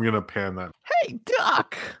Aquaman, I'm gonna pan that. hey,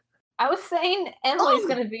 Doc. I was saying Emily's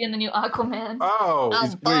gonna be in the new Aquaman. Oh, Oh,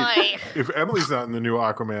 wait. boy. If Emily's not in the new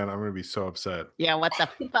Aquaman, I'm gonna be so upset. Yeah, what the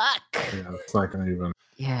fuck? Yeah, it's not gonna even.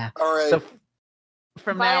 Yeah. All right. So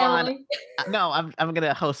from Bye, now on, Emily. no, I'm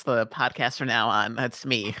gonna host the podcast from now on. That's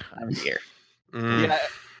me. I'm here. Mm. Yeah.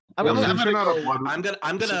 I'm Well, gonna, since you're not a blood-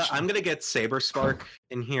 I'm gonna get Saber Spark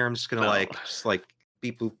in here. I'm just gonna No.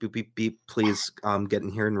 beep boop boop beep beep. Please get in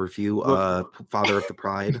here and review Look- Father of the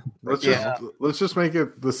Pride. let's Yeah. just make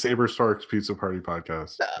it the Saber Sparks Pizza Party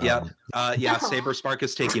podcast. Yeah. Yeah, Saber Spark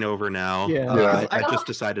is taking over now. Yeah. Yeah. I just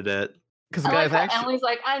decided it. because I like guys, how actually, Emily's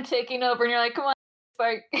like, I'm taking over, and you're like, come on,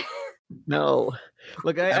 Spark. no.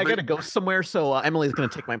 Look, I Every- gotta go somewhere, so Emily's gonna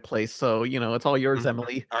take my place. So you know, it's all yours, Mhm.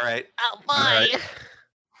 Emily. All right. Oh boy. right.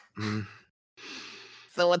 Mm.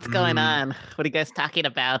 So what's going Mm. on? What are you guys talking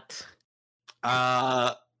about?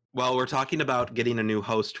 Well, we're talking about getting a new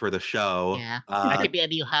host for the show. Yeah, Uh, I could be a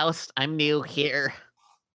new host. I'm new here.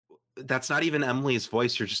 That's not even Emily's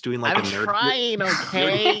voice. You're just doing like I'm a nerd. trying,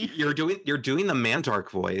 okay? You're doing the Mandark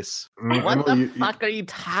voice. What Emily, the fuck are you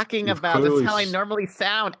talking you've about? That's clearly how I s- normally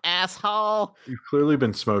sound, asshole. You've clearly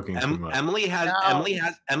been smoking too much. Emily has No.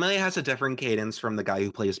 Emily has a different cadence from the guy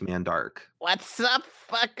who plays Mandark. What's up,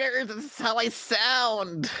 fuckers? This is how I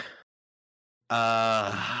sound.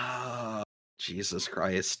 Jesus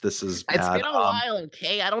Christ, this is It's bad. been a while,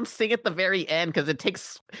 okay? I don't sing at the very end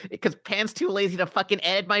because Pan's too lazy to fucking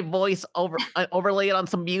edit my voice overlay it on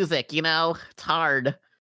some music, you know? It's hard.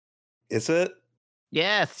 Is it?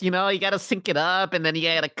 Yes, you gotta sync it up and then you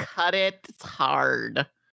gotta cut it. It's hard.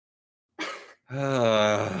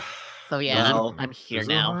 So yeah, Well, I'm here Is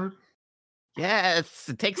it now. hard? Yes,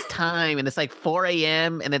 it takes time and it's like 4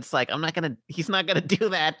 a.m. and it's like he's not gonna do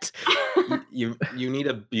that. you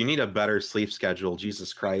need a better sleep schedule.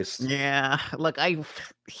 Jesus Christ. Yeah, look,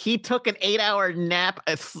 he took an 8-hour nap,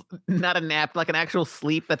 not a nap, like an actual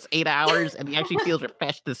sleep that's 8 hours, and he actually feels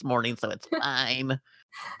refreshed this morning, so it's fine.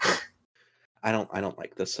 I don't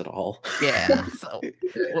like this at all. Yeah. So,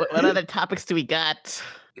 what other topics do we got?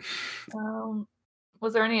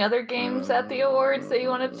 Was there any other games at the awards that you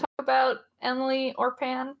wanted to talk about, Emily or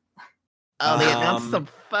Pan? Oh, they announced some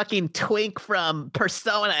fucking twink from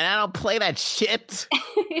Persona, and I don't play that shit.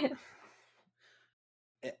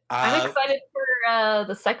 I'm excited for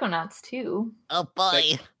the Psychonauts too. Oh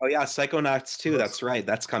boy! Oh yeah, Psychonauts 2. That's right.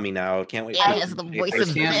 That's coming out. Can't wait. Yeah, for it has the it. voice I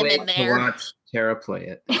of can't Vin wait in to there. watch Tara play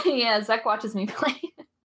it. Yeah, Zach watches me play.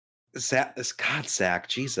 Zach,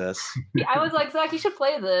 Jesus. Yeah, I was like, Zach, you should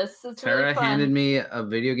play this. It's Tara really fun. handed me a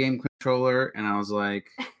video game controller, and I was like,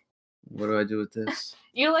 "What do I do with this?"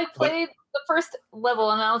 You like played the first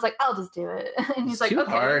level, and I was like, I'll just do it. And he's It's like, too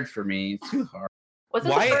okay. hard for me. It's too hard. Was it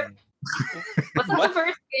Why? Was that the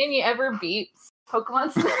first game you ever beat?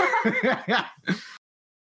 Pokemon Snap?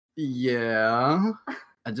 Yeah.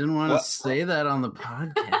 I didn't want to What? say that on the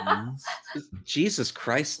podcast. Jesus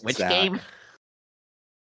Christ. Which Zach. game?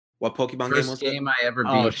 What Pokemon game First was game I ever beat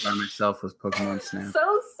Oh, by myself was Pokemon Snap.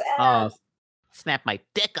 So sad. Oh, snap my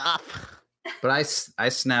dick off. But I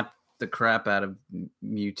snapped the crap out of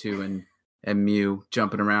Mewtwo and Mew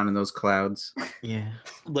jumping around in those clouds. Yeah.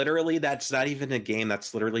 Literally, that's not even a game.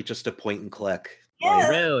 That's literally just a point and click. Yeah.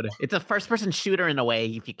 Rude. It's a first-person shooter in a way,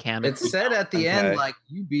 if you can. It said at the Okay. end, like,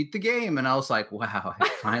 you beat the game. And I was like, wow, I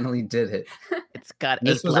finally did it. It's got And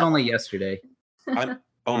this 8 was levels. only yesterday.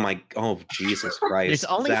 Oh Jesus Christ. There's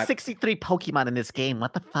only Zach, 63 Pokemon in this game.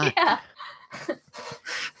 What the fuck? Yeah.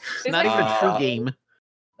 It's not even a true game.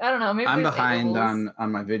 I don't know. Maybe I'm there's behind tables.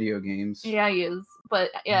 on my video games. Yeah, he is. But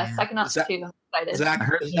yeah, Psychonauts Zach- 2. I'm excited. Zach, I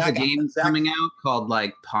heard there's a Zach, game Zach, coming out called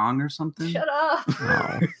like Pong or something. Shut up.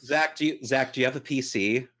 Zach, do you have a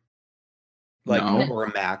PC? Like No. or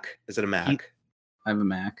a Mac? Is it a Mac? I have a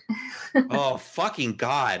Mac. Oh fucking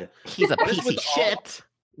God. He's a What is piece with of all- shit.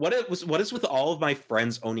 What is with all of my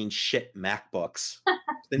friends owning shit MacBooks?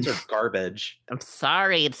 Things are garbage. I'm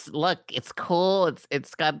sorry. It's cool.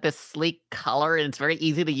 It's got this sleek color and it's very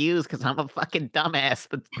easy to use because I'm a fucking dumbass.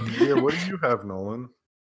 Yeah, what do you have, Nolan?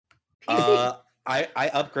 I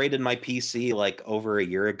upgraded my PC like over a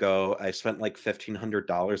year ago. I spent like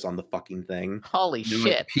 $1,500 on the fucking thing. Holy You know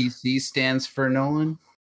what shit. PC stands for, Nolan?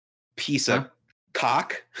 Piece Huh? of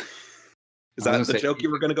cock. Is I that was the gonna say joke you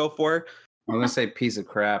were gonna go for? I'm gonna say piece of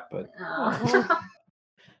crap, but Oh.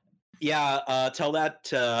 Yeah, tell that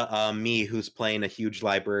to me, who's playing a huge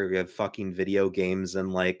library of fucking video games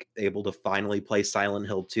and like able to finally play Silent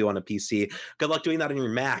Hill 2 on a PC. Good luck doing that on your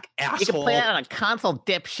Mac, You can asshole. play it on a console,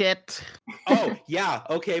 dipshit. Oh, yeah,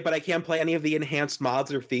 okay, but I can't play any of the enhanced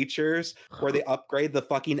mods or features where they upgrade the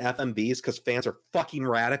fucking FMVs because fans are fucking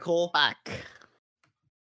radical. Fuck.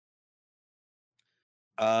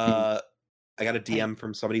 I got a DM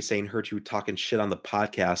from somebody saying heard you talking shit on the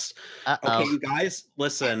podcast. Uh-oh. Okay, you guys,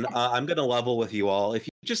 listen, I'm gonna level with you all. If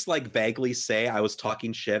you just like vaguely say I was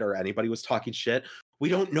talking shit or anybody was talking shit, we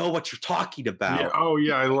don't know what you're talking about. Yeah, oh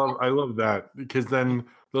yeah, I love that because then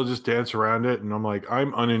they'll just dance around it, and I'm like,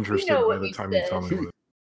 I'm uninterested know by what the you time you tell said. me.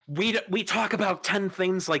 What We talk about 10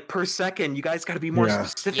 things like per second. You guys got to be more Yeah.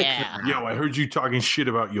 specific. Yeah. than that. Yo, I heard you talking shit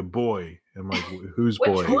about your boy. I'm like, whose Which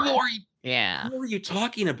boy? one? Yeah. Who are you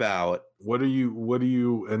talking about? What are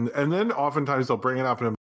you? And then oftentimes they'll bring it up and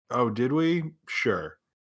I'm, oh, did we? Sure.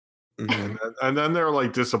 And then they're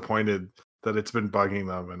like disappointed that it's been bugging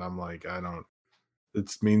them, and I'm like, I don't.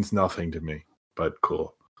 It means nothing to me, but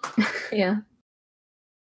cool. Yeah.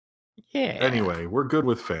 Yeah. Anyway, we're good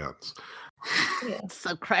with fans. Yeah.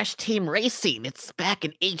 So Crash Team Racing, it's back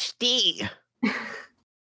in HD.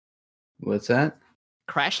 what's that?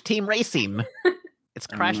 Crash Team Racing. It's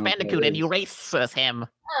I don't Crash know what that Bandicoot and is. you race as him.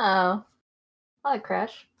 Oh. I like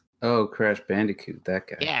Crash. Oh, Crash Bandicoot, that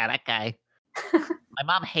guy. Yeah, that guy. My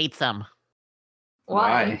mom hates him.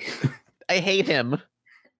 Why? I hate him.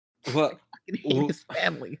 What? I hate his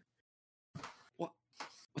family.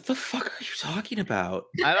 What the fuck are you talking about?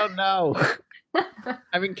 I don't know.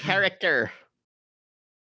 I'm in character.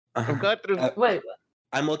 I'm going through. Wait.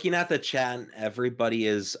 I'm looking at the chat and everybody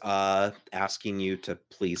is asking you to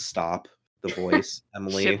please stop the voice,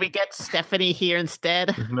 Emily. Should we get Stephanie here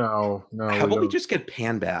instead? No. How about we don't. just get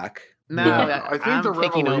Pan back? No, Yeah, I think I'm the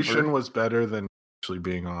taking revelation over. was better than actually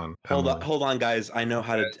being on. Emily. Hold on, guys. I know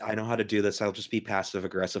how to do this. I'll just be passive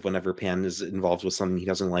aggressive whenever Pan is involved with something he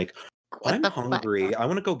doesn't like. What I'm the hungry. I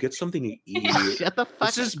want to go get something to eat. Shut the fuck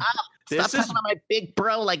This is- up. this Stop talking about my big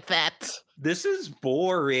bro like that. This is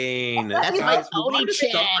boring. That's Guys, my move on to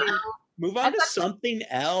Oni-chan. something- Move on to something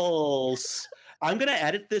else. I'm gonna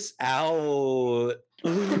edit this out.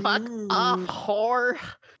 Fuck off, whore.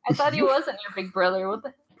 I thought he wasn't your big brother. What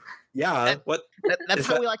the? Yeah. What? That's Is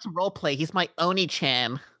how that- we like to roleplay. He's my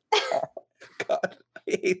Oni-chan. God, I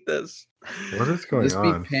hate this. What is going This be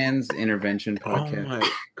on? Pan's intervention Oh podcast.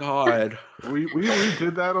 my god. We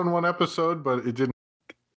did that on one episode, but it didn't.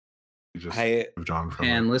 We just moved on from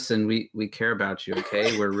Pan, it. listen, we care about you,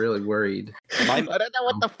 okay? We're really worried. I don't know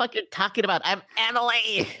what the fuck you're talking about. I'm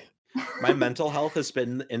Emily. My mental health has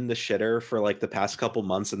been in the shitter for like the past couple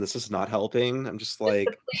months, and this is not helping. I'm just like,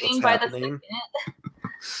 what's Depleting by the happening?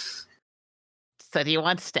 So do you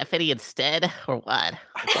want Stephanie instead, or what?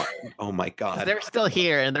 Oh my 'Cause god. they're still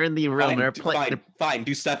here and they're in the room. Fine, They're do- playing. fine.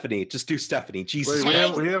 Do Stephanie. Just do Stephanie. Jesus. Wait,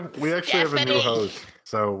 Christ. we actually have a new Stephanie. host,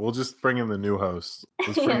 so we'll just bring in the new host.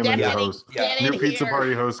 Let's bring in the new Stephanie, host. get New in pizza here.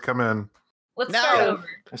 party host, come in. Let's No. start over.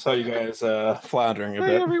 I saw you guys floundering a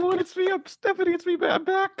Hey bit. everyone, it's me. I'm Stephanie. It's me. I'm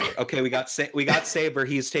back. Okay, we got Saber.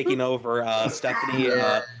 He's taking over. Stephanie.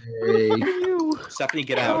 Hey. You. Stephanie,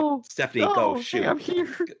 get No. out. Stephanie, No, go hey, shoot. I'm here.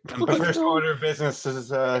 The first order of business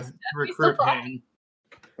is recruit Pan.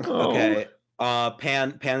 Oh. Okay.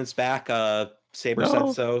 Pan's back. Saber No.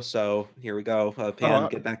 said so. So here we go. Pan,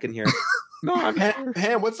 get back in here. No, I'm here.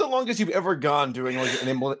 Pan, what's the longest you've ever gone doing like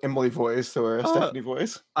an Emily voice or a Stephanie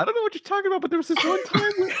voice? I don't know what you're talking about, but there was this one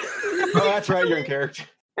time where Oh, that's right, you're in character.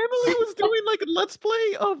 Emily was doing like a let's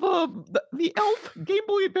play of the Elf Game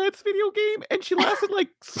Boy Advance video game, and she lasted like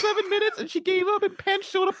 7 minutes, and she gave up, and Pan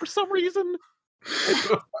showed up for some reason.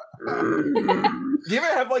 Do you ever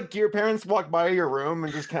have like your parents walk by your room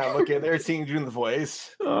and just kind of look in there, seeing you doing the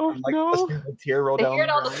voice? Oh And, like, no! listening to a tear roll They down. hear it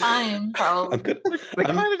all the road? time, probably. I'm good. They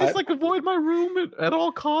kind of just like avoid my room at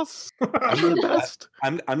all costs. I'm the best.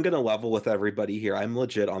 I'm gonna level with everybody here. I'm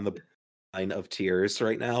legit on the line of tears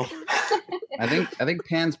right now. I think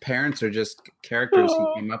Pan's parents are just characters he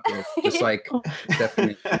came up with, just like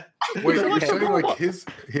Stephanie. Wait, They're you're like saying like robots.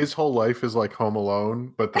 his whole life is like Home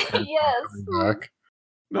Alone, but the parents Yes. aren't coming back.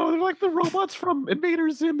 No, they're like the robots from Invader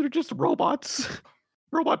Zim. They're just robots.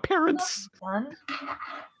 Robot parents. Son.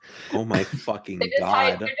 Oh my fucking They just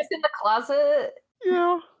hide. god. They're just in the closet.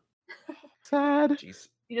 Yeah. Sad. Jeez.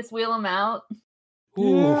 You just wheel them out.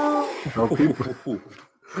 Yeah. No, people,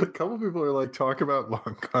 a couple people are like, talk about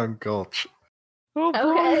Long Gone Gulch. Oh,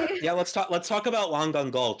 boy. Okay. Yeah, let's talk about Long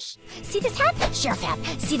Gun Gulch. See this hat? Sheriff hat.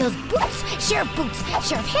 See those boots? Sheriff boots.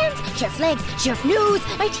 Sheriff hands. Sheriff legs. Sheriff nose.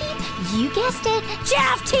 My teeth. You guessed it.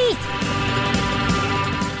 Sheriff teeth.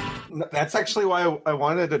 That's actually why I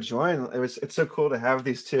wanted to join. It's so cool to have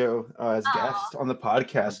these two as Aw. guests on the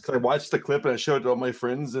podcast. Because I watched the clip and I showed it to all my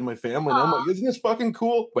friends and my family, and I'm like, "Isn't this fucking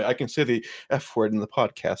cool?" Wait, I can say the F word in the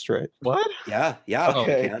podcast, right? What? Yeah, yeah.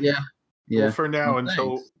 Okay. you can. Yeah, yeah. Well, for now, Oh,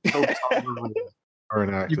 until tolerable are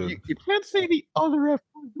enacted. You can't say the other F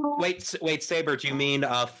word, though. Wait, Saber, do you mean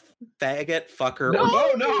faggot, fucker, No.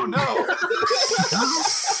 or No.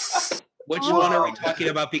 which one are we talking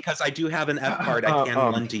about? Because I do have an F card I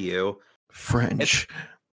can lend to you. French.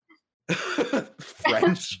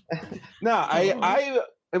 French. No, I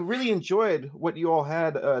really enjoyed what you all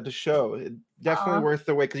had to show. It definitely Aw. worth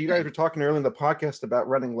the wait, because you guys were talking earlier in the podcast about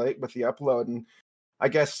running late with the upload, and I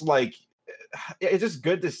guess like it's just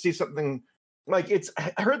good to see something like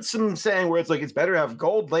I heard some saying where it's like it's better to have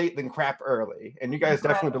gold late than crap early, and you guys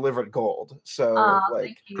definitely delivered gold. So like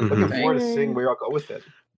Thank you. looking Mhm. forward to seeing where y'all go with it.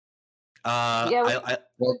 Yeah, we-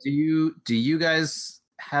 Well, do you guys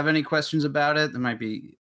have any questions about it? There might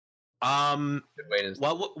be I a good way to.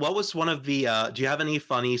 what was one of the do you have any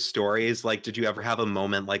funny stories? Like, did you ever have a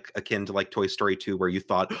moment like akin to like Toy Story 2 where you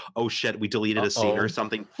thought, oh shit, we deleted a scene or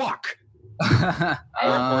something? Fuck. Or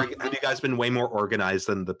have you guys been way more organized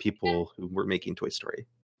than the people who were making Toy Story?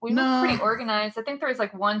 we were pretty organized. I think there was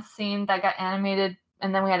like one scene that got animated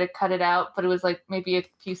and then we had to cut it out, but it was like maybe a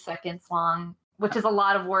few seconds long, which is a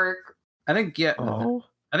lot of work. I think Oh.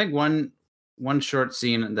 I think one short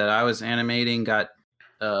scene that I was animating got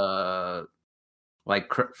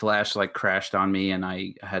Flash crashed on me, and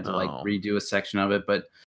I had to redo a section of it. But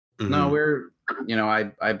no, we're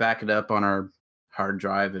I back it up on our hard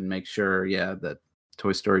drive and make sure that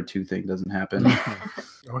Toy Story 2 thing doesn't happen.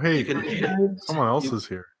 Oh hey, someone else is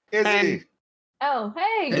here. Izzy. Oh,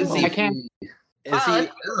 hey. Izzy. I can't. This is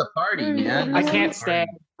a party, man. I can't stay.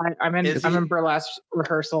 I'm in burlesque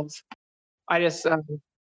rehearsals. I just realized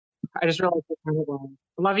what time it was.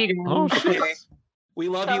 I love you guys. Oh shit. We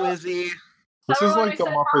love you, Izzy. This is like the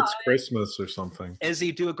Muppets Christmas or something.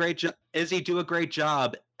 Izzy, do a great job. Izzy, do a great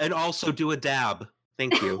job, and also do a dab.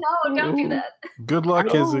 Thank you. No, don't do that. Good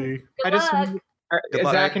luck, Izzy. Good luck. Good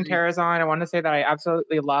luck. Zach and Tara's on. I want to say that I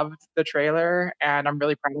absolutely loved the trailer, and I'm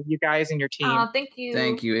really proud of you guys and your team. Oh, thank you.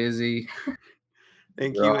 Thank you, Izzy.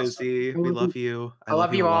 Thank You're you, awesome. Izzy. We love you. I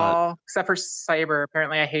love you a lot. all, except for Cyber.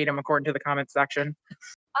 Apparently, I hate him according to the comment section.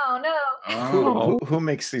 Oh no. Who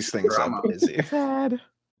makes these things up, Izzy? Sad.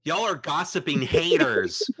 Y'all are gossiping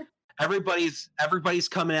haters. Everybody's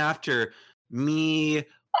coming after me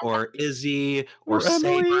or Izzy or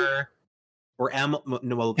Emily. Saber or Emily.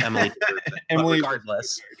 Emily. Emily.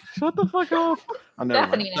 Regardless. Shut the fuck up. Oh, never mind.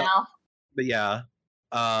 Stephanie now. But yeah.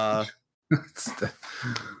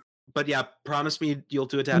 But yeah, promise me you'll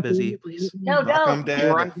do a dab, Izzy, please. No, I'm don't.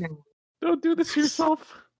 dead. Don't do this to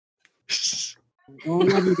yourself. I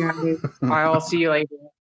love you guys. I'll see you later.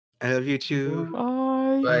 I love you too.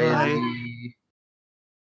 Bye. Bye.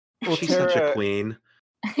 Well, She's such a queen.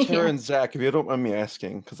 Tara and Zach, if you don't mind me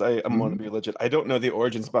asking, because I want to be legit, I don't know the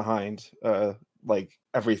origins behind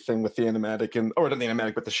everything with the animatic or not the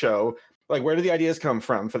animatic, but the show. Like, where do the ideas come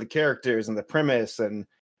from for the characters and the premise and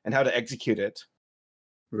how to execute it?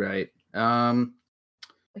 Right. Well,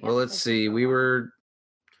 let's see. We were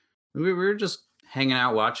just hanging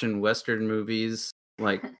out watching Western movies,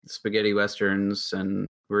 like spaghetti westerns, and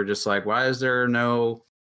we were just like, why is there no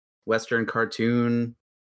Western cartoon?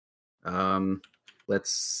 What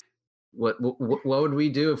would we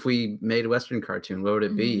do if we made a Western cartoon? What would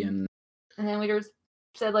it be? And then we just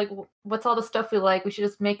said, like, what's all the stuff we like? We should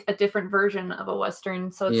just make a different version of a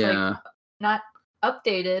Western. So it's like not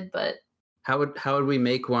updated, but how would we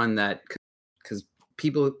make one that, because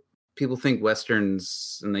people think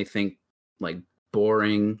Westerns and they think like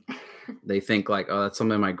boring. They think like, oh, that's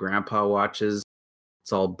something my grandpa watches.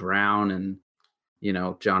 It's all brown and,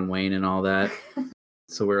 John Wayne and all that.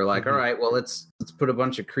 So we were like, all right, well, let's put a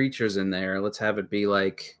bunch of creatures in there. Let's have it be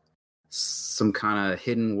like some kind of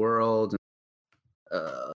hidden world.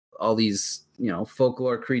 All these,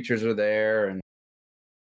 folklore creatures are there, and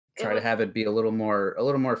try to have it be a little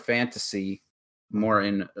more fantasy, more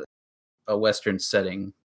in a Western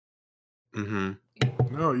setting. Mm-hmm.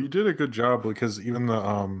 No, you did a good job because even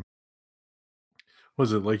the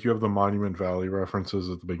was it like you have the Monument Valley references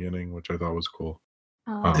at the beginning, which I thought was cool.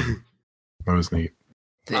 That was neat.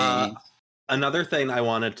 Another thing I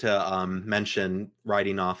wanted to mention,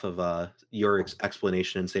 riding off of your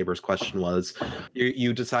explanation and Saber's question, was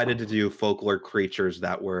you decided to do folklore creatures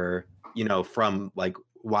that were, from like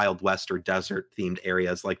Wild West or desert themed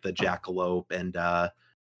areas, like the jackalope and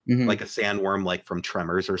like a sandworm, like from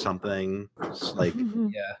Tremors or something. Just like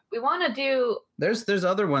yeah, we want to do. There's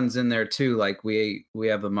other ones in there too. Like we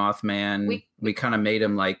have the Mothman. We kind of made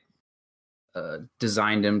him like.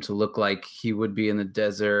 Designed him to look like he would be in the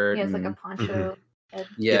desert. He has like a poncho.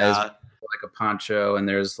 Yeah, like a poncho, and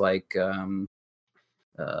there's like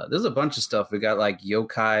there's a bunch of stuff. We got like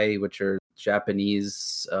yokai, which are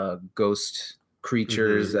Japanese ghost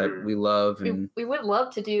creatures that we love, and we would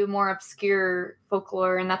love to do more obscure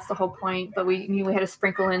folklore, and that's the whole point. But we knew we had to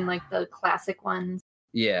sprinkle in like the classic ones.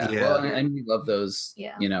 Yeah. Well, and we love those.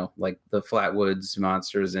 Yeah, like the Flatwoods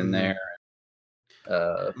monsters in there.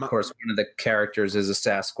 Of course, one of the characters is a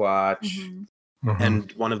Sasquatch,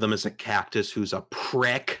 and one of them is a cactus who's a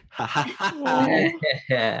prick.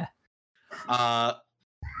 Yeah.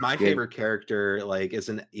 My favorite character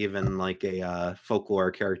isn't even like a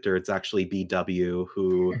folklore character. It's actually BW,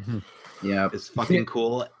 who is fucking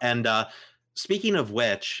cool. And speaking of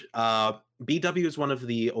which, BW is one of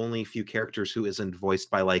the only few characters who isn't voiced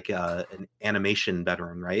by like an animation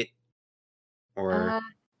veteran, right? Or I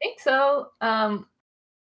think so.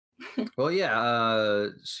 Well, yeah,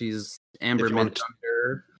 she's Amber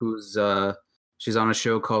Midthunder, who's she's on a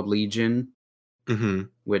show called Legion,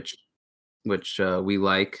 which we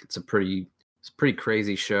like. It's a pretty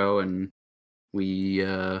crazy show, and we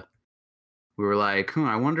were like,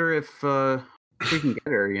 I wonder if we can get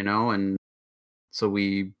her, and so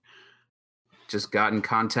we just got in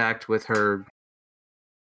contact with her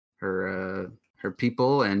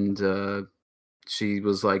people, and she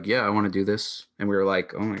was like, "Yeah, I want to do this," and we were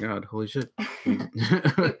like, "Oh my god, holy shit!"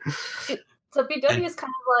 So BW is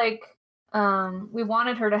kind of like we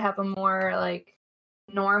wanted her to have a more like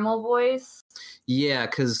normal voice. Yeah,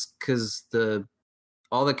 because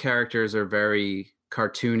all the characters are very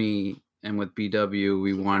cartoony, and with BW,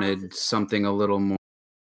 we wanted something a little more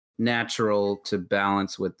natural to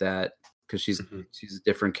balance with that, because she's a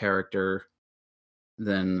different character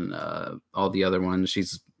than all the other ones.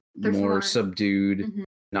 She's more subdued,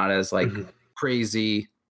 not as like crazy.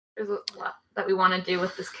 There's a lot that we want to do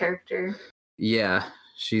with this character. Yeah,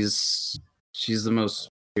 she's the most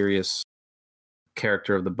serious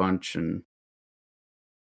character of the bunch, and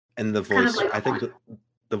the voice. Kind of like I think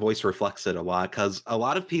the voice reflects it a lot, because a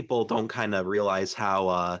lot of people don't kind of realize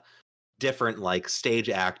how different like stage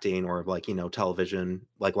acting or like television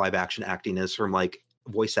like live action acting is from like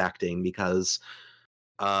voice acting, because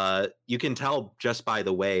you can tell just by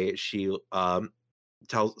the way she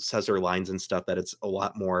says her lines and stuff that it's a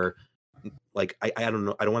lot more like I don't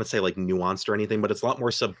know, I don't want to say like nuanced or anything, but it's a lot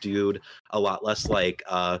more subdued, a lot less like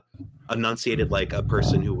enunciated like a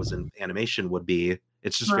person who was in animation would be.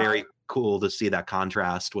 It's just very cool to see that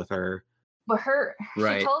contrast with her. But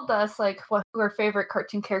she told us like who her favorite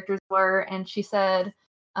cartoon characters were, and she said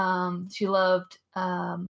she loved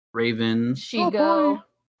Raven, Shigo,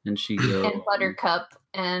 and Shigo, and Buttercup,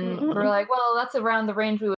 and we're like, well, that's around the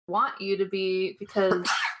range we would want you to be, because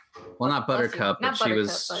well, not Buttercup, Not but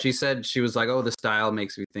Buttercup, she said she was like, oh, the style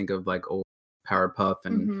makes me think of like old Powerpuff,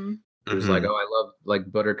 and she was like, oh, I love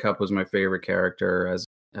like Buttercup was my favorite character as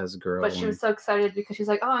a girl. But she was so excited because she's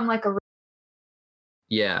like, oh, I'm like a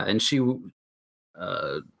yeah, and she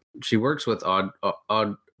works with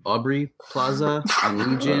Aubrey Plaza on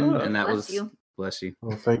Legion, and that was bless you.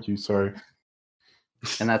 Oh, thank you. Sorry.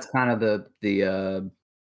 And that's kind of the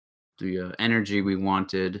energy we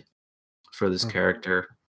wanted for this character.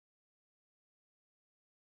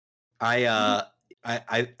 I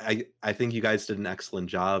think you guys did an excellent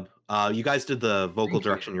job. You guys did the vocal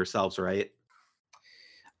direction yourselves, right?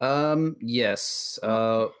 Yes.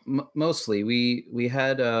 Mostly we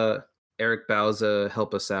had Eric Bauza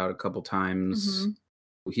help us out a couple times.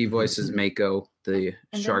 He voices Mako, the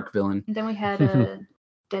shark villain. And then we had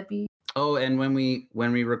Debbie. Oh, and when we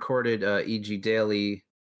recorded EG Daily,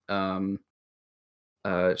 she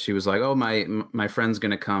was like, "Oh, my friend's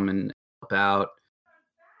gonna come and help out,"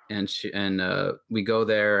 and we go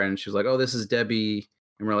there, and she was like, "Oh, this is Debbie,"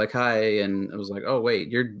 and we're like, "Hi," and I was like, "Oh, wait,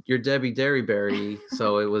 you're Debbie Derryberry,"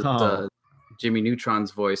 so it was Jimmy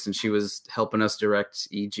Neutron's voice, and she was helping us direct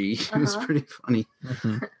EG. It was pretty funny.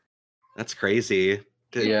 That's crazy.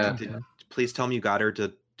 Yeah. Please tell me you got her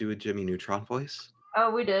to do a Jimmy Neutron voice.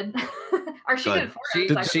 Oh, we did. Or she did for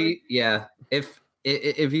us. Yeah.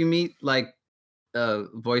 If you meet like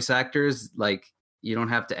voice actors, like you don't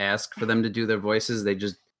have to ask for them to do their voices; they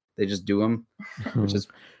just do them, which is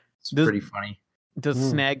pretty funny. Does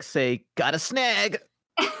Snag say "got a snag"?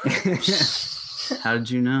 How did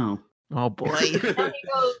you know? Oh boy!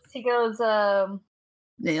 he goes.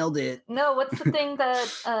 Nailed it. No, what's the thing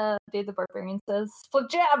that Dave the Barbarian says?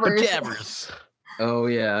 Flipjabbers. Flipjabbers. Oh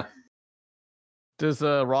yeah. Does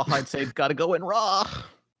Rawhide say "gotta go in raw"?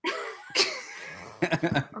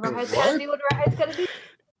 Rawhide's gotta do what Rawhide's gotta do.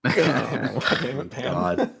 Oh,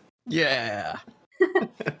 God. Yeah.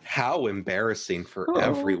 How embarrassing for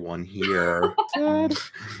everyone here.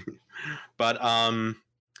 But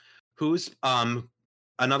who's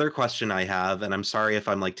another question I have, and I'm sorry if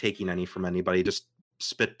I'm like taking any from anybody, just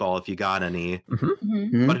spitball if you got any.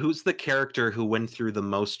 But who's the character who went through the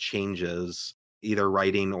most changes, either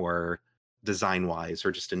writing or design wise,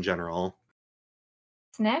 or just in general?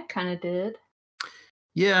 Snag kind of did.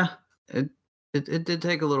 Yeah, it did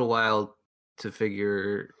take a little while to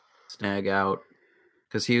figure Snag out,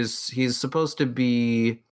 because he's supposed to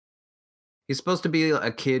be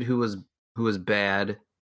a kid who was bad,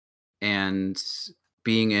 and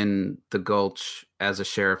being in the Gulch as a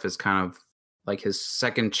sheriff is kind of like his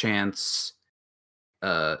second chance,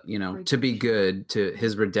 to be good, to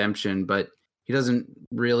his redemption, but he doesn't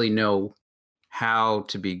really know how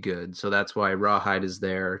to be good. So that's why Rawhide is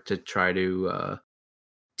there to try to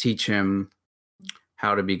teach him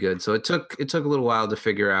how to be good. So it took a little while to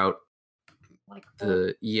figure out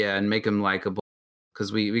and make him likable,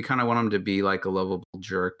 because we kind of want him to be like a lovable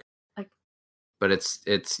jerk. But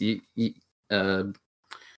you don't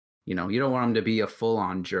want him to be a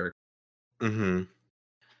full-on jerk. I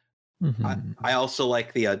also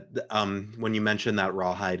like the when you mentioned that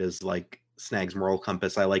Rawhide is like Snag's moral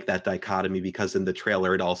compass, I like that dichotomy, because in the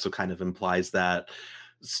trailer it also kind of implies that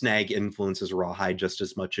Snag influences Rawhide just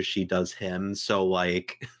as much as she does him. So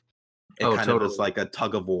like it Oh, kind of totally. is like a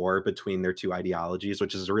tug of war between their two ideologies,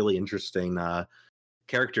 which is a really interesting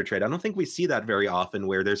character trait. I don't think we see that very often,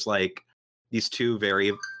 where there's like these two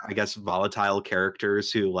very, I guess, volatile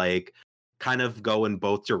characters who like kind of go in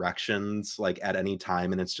both directions like at any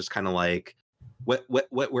time, and it's just kind of like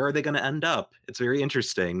where are they going to end up? It's very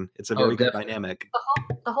interesting. It's a very good dynamic.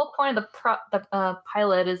 The whole point of the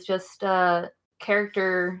pilot is just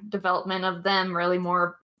character development of them, really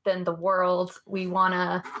more than the world. We want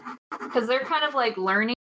to, because they're kind of like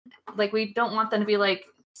learning. Like we don't want them to be like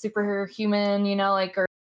superhuman, you know, like or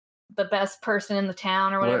the best person in the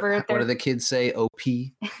town or whatever. What do the kids say? OP.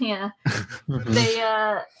 Yeah,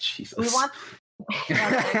 they we want.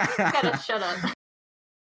 Gotta shut up.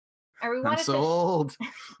 Or we I'm wanted so to, old.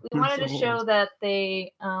 We wanted to show that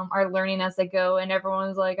they are learning as they go, and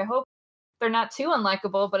everyone's like, I hope they're not too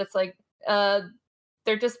unlikable, but it's like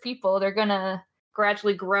they're just people. They're gonna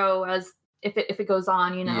gradually grow as if it goes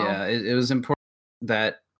on, you know. Yeah, it was important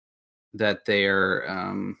that they're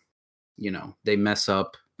you know, they mess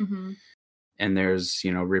up, Mm-hmm. and there's,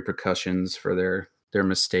 you know, repercussions for their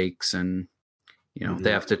mistakes, and you know,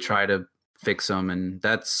 they have to try to fix them, and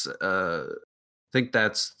that's I think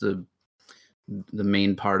that's the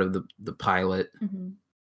main part of the pilot. Mm-hmm.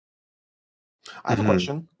 I have a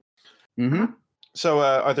question. Mm-hmm. So,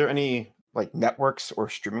 are there any like networks or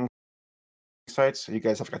streaming sites? You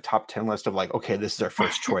guys have like a top 10 list of like, okay, this is our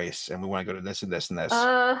first choice, and we want to go to this and this and this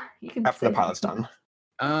You can after the say- pilot's done.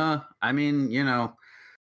 I mean, you know,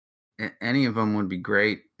 any of them would be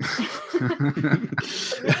great. You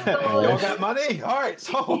all got money? All right,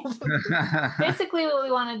 so Basically, what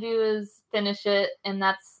we want to do is finish it, and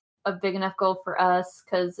that's a big enough goal for us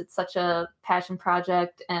because it's such a passion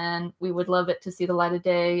project, and we would love it to see the light of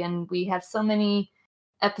day. And we have so many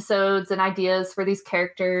episodes and ideas for these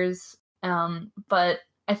characters. But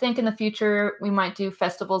I think in the future we might do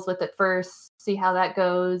festivals with it first, see how that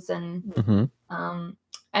goes, and Mhm.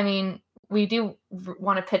 I mean, we do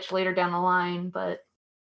want to pitch later down the line, but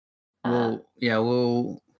Well, yeah,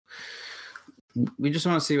 we just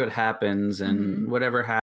want to see what happens, and whatever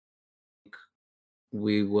happens,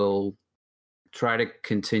 we will try to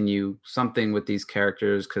continue something with these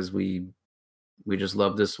characters because we just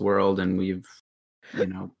love this world, and we've, you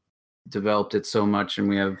know, developed it so much, and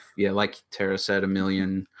we have, yeah, like Tara said, a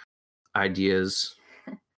million ideas.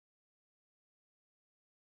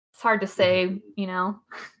 it's hard to say, you know.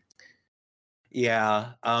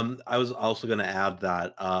 Yeah. I was also going to add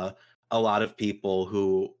that a lot of people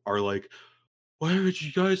who are like, why haven't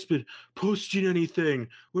you guys been posting anything?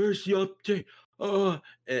 Where's the update?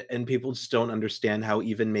 And people just don't understand how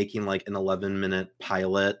even making like an 11-minute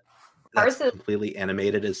pilot that's completely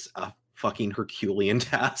animated is a fucking Herculean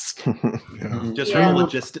task. Just from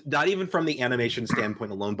the not even from the animation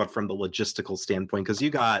standpoint alone, but from the logistical standpoint, because you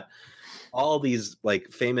got all these like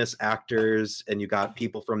famous actors and you got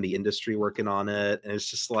people from the industry working on it, and it's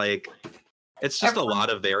just like a lot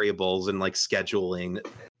of variables and like scheduling.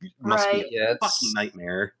 It must be a fucking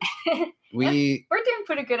nightmare. We're doing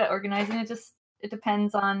pretty good at organizing it. It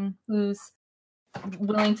depends on who's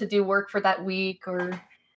willing to do work for that week, or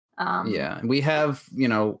Yeah, we have, you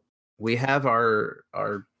know, we have our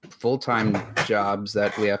full-time jobs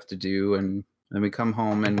that we have to do, and then we come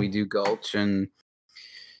home and we do Gulch, and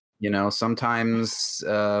you know, sometimes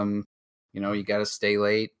you know, you got to stay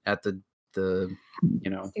late at the you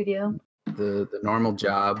know, studio, the normal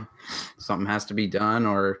job. Something has to be done,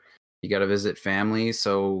 or you got to visit family,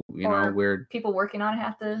 so you know, we're people working on it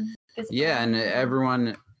have to visit. yeah, and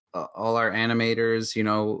everyone, all our animators, you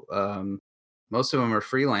know, most of them are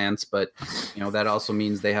freelance, but you know, that also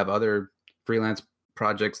means they have other freelance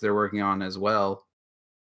projects they're working on as well.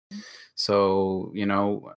 So, you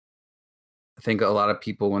know, I think a lot of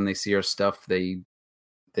people, when they see our stuff, they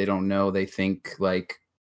don't know. They think like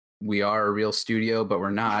we are a real studio, but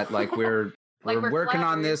we're not. Like we're we're working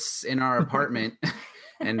on this in our apartment,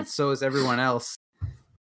 and so is everyone else.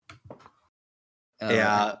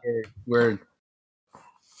 Yeah, we're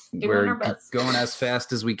our best. going as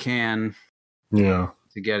fast as we can. Yeah,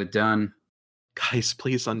 to get it done. Guys,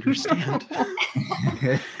 please understand.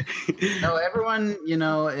 No, everyone, you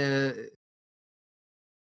know,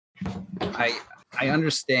 I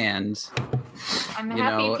understand. I'm you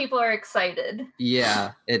happy know, people are excited.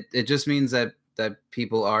 Yeah, it just means that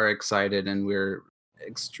people are excited, and we're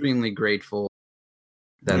extremely grateful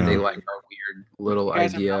that they like our weird little You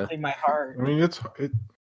guys idea. are melting my heart. I mean,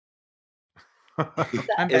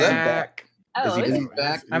 I'm Is he back. Oh, is he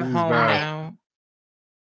back? I'm home now.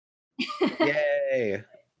 Yay!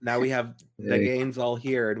 Now we have the games all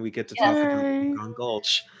here, and we get to talk about on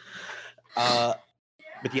Gulch.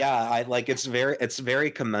 But yeah, I like it's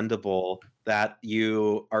very commendable that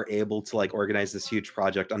you are able to like organize this huge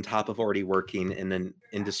project on top of already working in an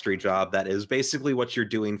industry job that is basically what you're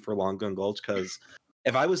doing for Long Gun Gulch. Because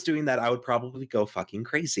if I was doing that, I would probably go fucking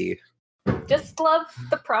crazy. Just love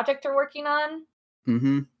the project you're working on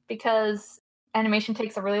Mm-hmm. because animation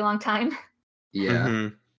takes a really long time. Yeah.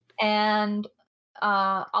 Mhm. And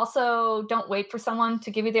also don't wait for someone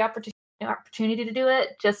to give you the opportunity to do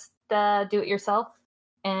it. Just do it yourself.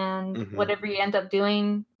 And Mhm. whatever you end up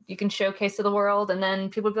doing, you can showcase to the world. And then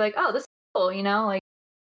people will be like, oh, this is cool, you know, like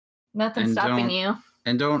nothing's And stopping don't- you.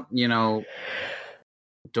 And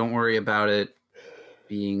don't worry about it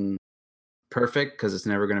being perfect because it's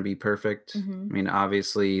never going to be perfect. Mhm. I mean,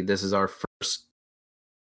 obviously, this is our first,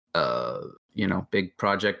 big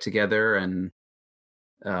project together, and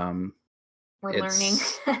We're learning.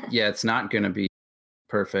 yeah, it's not going to be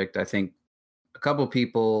perfect. I think a couple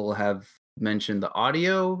people have mentioned the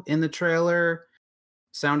audio in the trailer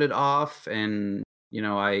sounded off, and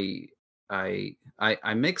I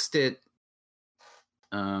mixed it.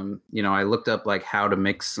 I looked up like how to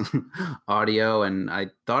mix audio, and I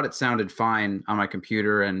thought it sounded fine on my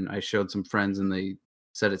computer, and I showed some friends, and they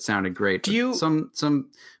said it sounded great. Do you-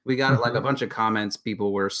 We got like a bunch of comments.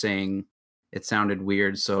 People were saying it sounded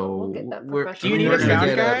weird, so Do you need a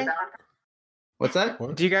sound guy? What's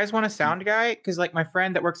that? Do you guys want a sound guy? Because like my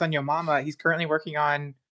friend that works on Yo Mama, he's currently working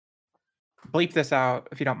on. Bleep this out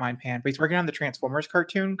if you don't mind, Pan. But he's working on the Transformers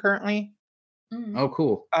cartoon currently. Oh,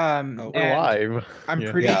 cool. And live. I'm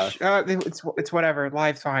Yeah. pretty Yeah. sure it's whatever.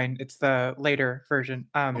 Live's fine. It's the later version.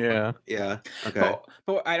 Yeah. Yeah. Okay.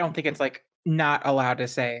 But I don't think it's like not allowed to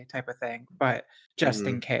say type of thing. But just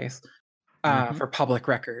in case, for public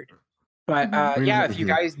record. But yeah, if you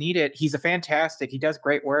guys need it, he's a fantastic. He does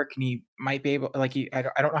great work, and he might be able. Like, I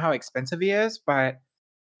don't know how expensive he is, but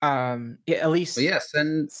at least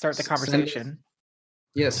start the conversation.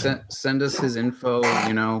 Send us his info.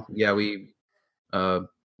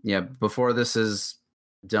 Before this is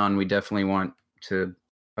done, we definitely want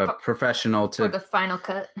a professional For to the final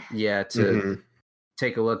cut. to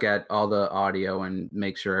take a look at all the audio and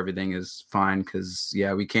make sure everything is fine. Because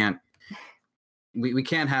we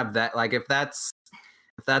can't have that. Like if that's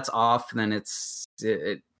off, then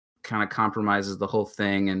it kind of compromises the whole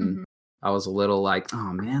thing. And I was a little like,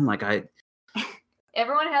 oh man, like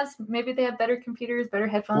Everyone has, maybe they have better computers, better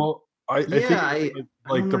headphones. Well, I think I like don't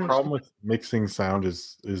the understand. problem with mixing sound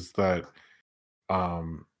is that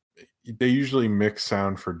they usually mix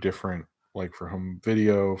sound for different, like for home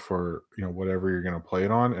video, for whatever you're going to play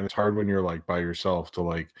it on, and it's hard when you're like by yourself to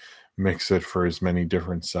like mix it for as many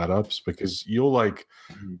different setups, because you'll like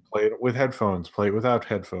play it with headphones, play it without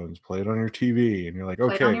headphones, play it on your TV, and you're like,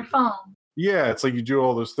 Play it on okay, your phone. yeah, it's like you do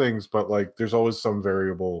all those things, but like there's always some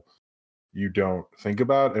variable you don't think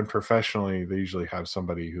about. And professionally, they usually have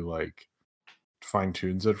somebody who like fine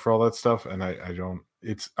tunes it for all that stuff. And I don't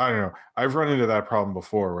know. I've run into that problem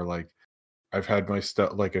before where like I've had my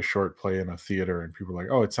stuff like a short play in a theater, and people are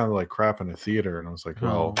like, oh, it sounded like crap in a theater. And I was like,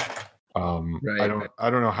 well, I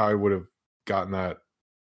don't know how I would have gotten that,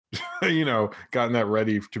 gotten that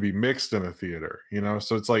ready to be mixed in a theater,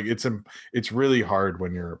 So it's like, it's really hard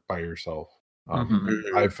when you're by yourself.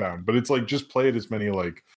 I've found, but it's like, just play it as many,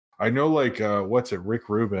 like, I know, like, Rick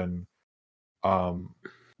Rubin,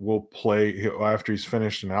 will play after he's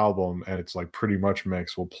finished an album and it's like pretty much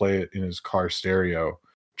mixed, we'll play it in his car stereo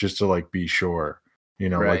just to like be sure,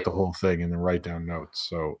 like the whole thing, and then write down notes.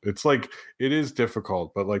 So it's like, it is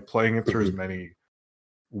difficult, but like playing it through as many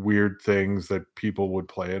weird things that people would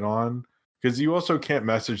play it on, because you also can't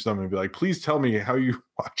message them and be like, please tell me how you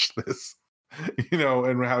watch this, and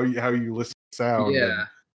how you listen to sound. Yeah. And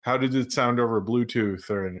how did it sound over Bluetooth,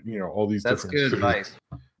 or all these That's different good advice.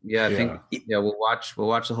 Yeah, I think Yeah. we'll watch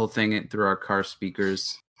the whole thing through our car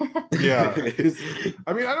speakers. Yeah.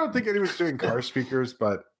 I mean, I don't think anyone's doing car speakers,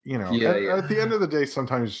 but at the end of the day,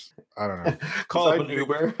 sometimes I don't know. Call up an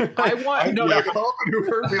Uber. I want call up an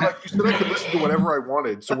Uber and be like, you said I could listen to whatever I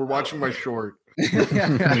wanted, so we're watching my short. We should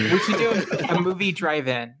do a movie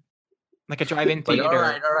drive-in, like a drive-in Like, theater.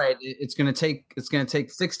 all right. It's gonna take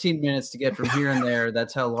 16 minutes to get from here and there.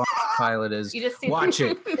 That's how long the pilot is. You just see Watch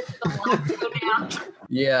it. the lights go down.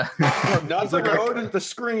 Yeah. Not the road, the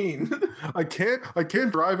screen. I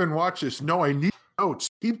can't drive and watch this. No, I need notes.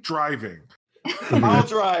 Keep driving. I'll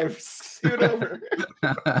drive. Scoot over.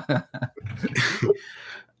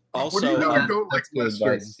 Also, that's good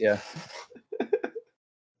advice. Yeah.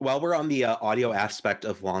 While we're on the audio aspect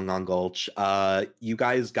of Long Gun Gulch, you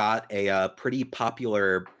guys got a pretty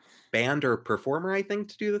popular band or performer, I think,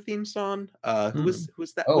 to do the theme song. Who was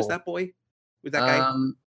that? Was that boy? Was that guy?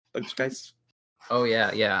 Those guys? Oh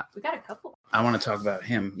yeah. We got a couple. I want to talk about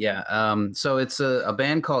him. Yeah. So it's a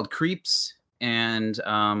band called Creeps, and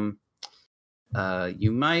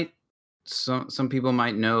you might some people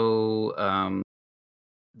might know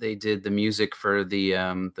they did the music for the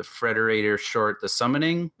Frederator short, The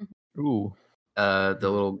Summoning. Ooh. The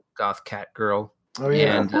little goth cat girl. Oh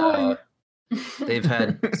yeah. And they've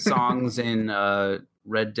had songs in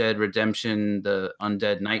Red Dead Redemption, The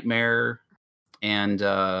Undead Nightmare, and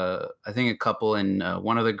I think a couple in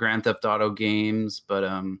one of the Grand Theft Auto games. But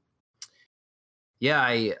He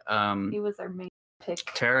was our main pick.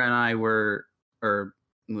 Tara and I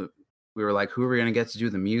we were like, who are we gonna get to do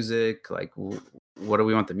the music? Like, what do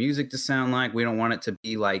we want the music to sound like? We don't want it to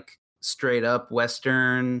be like straight up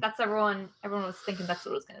Western. That's everyone was thinking that's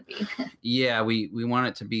what it was going to be. Yeah, we want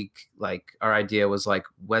it to be like, our idea was like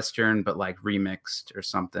Western but like remixed or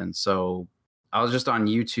something. So I was just on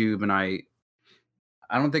YouTube, and I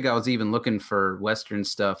don't think I was even looking for Western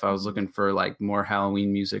stuff. I was looking for like more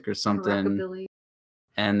Halloween music or something. Rockabilly.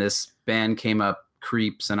 And this band came up,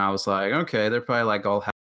 Creeps, and I was like, okay, they're probably like all.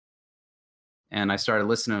 And I started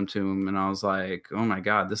listening to them, and I was like, oh my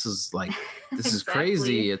god, this is Exactly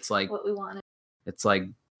crazy. It's like what we wanted. It's like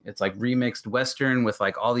remixed Western with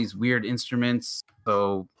like all these weird instruments.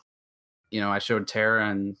 So, I showed Tara,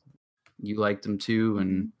 and you liked them too.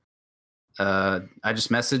 And I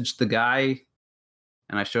just messaged the guy,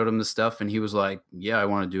 and I showed him the stuff, and he was like, yeah, I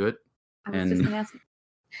want to do it. I was just gonna ask.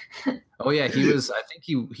 Oh yeah, I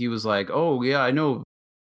think he was like, oh yeah, I know.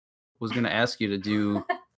 Was gonna ask you to do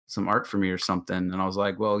some art for me or something. And I was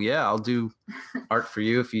like, well, yeah, I'll do art for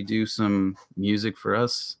you if you do some music for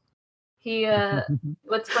us. He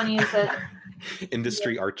what's funny is that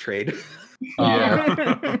industry art trade.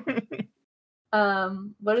 Yeah.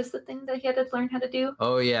 What is the thing that he had to learn how to do?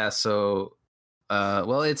 Oh yeah, so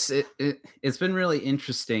well, it's been really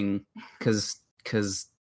interesting because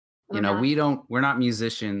we're not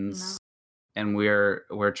musicians, and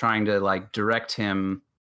we're trying to like direct him.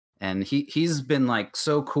 And he's been like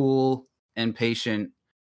so cool and patient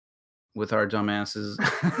with our dumbasses.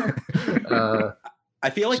 I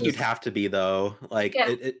feel like you'd have to be though, like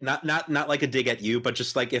not like a dig at you, but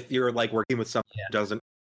just like if you're like working with someone who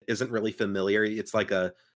isn't really familiar, it's like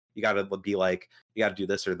you got to be like, you got to do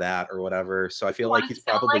this or that or whatever. So I feel like he's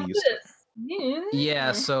probably used to.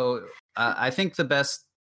 Yeah. So I think the best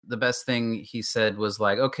thing he said was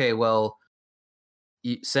like, okay, well,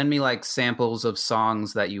 you send me like samples of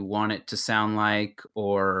songs that you want it to sound like,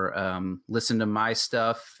 or listen to my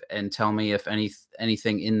stuff and tell me if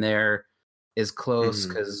anything in there is close.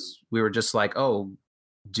 Because we were just like, oh,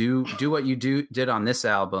 do what you did on this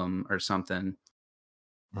album or something.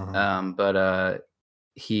 But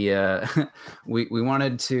he we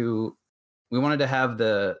wanted to have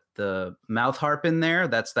the mouth harp in there.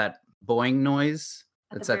 That's that boing noise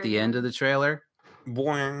that's at the end of the trailer.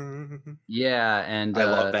 Boing. Yeah, and I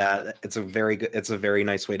love that. It's a very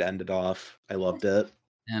nice way to end it off. I loved it.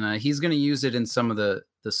 And he's gonna use it in some of the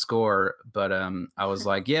score, but I was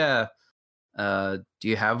like, yeah, do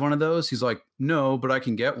you have one of those? He's like, no, but I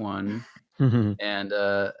can get one. And then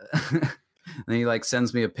he like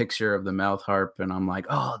sends me a picture of the mouth harp, and I'm like,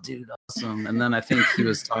 oh dude, awesome. And then I think he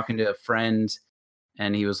was talking to a friend,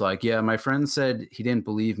 and he was like, yeah, my friend said he didn't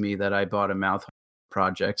believe me that I bought a mouth harp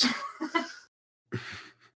project.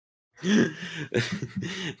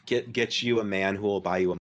 Get you a man who will buy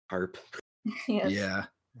you a harp. Yes. Yeah,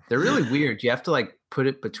 they're really weird. You have to like put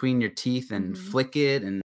it between your teeth and flick it,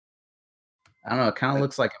 and I don't know. It kind of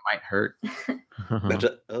looks like it might hurt.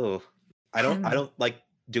 I don't like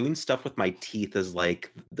doing stuff with my teeth. Is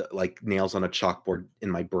like nails on a chalkboard in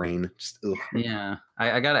my brain. Just, ugh. Yeah,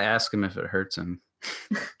 I gotta ask him if it hurts him.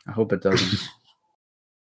 I hope it doesn't.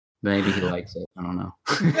 Maybe he likes it. I don't know.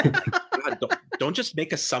 God, don't just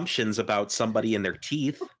make assumptions about somebody and their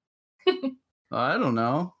teeth. I don't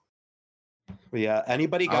know. Yeah.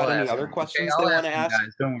 Anybody got any other questions they want to ask?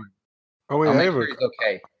 Guys, don't worry. Oh wait,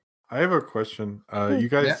 okay. I have a question. You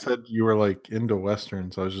guys said you were like into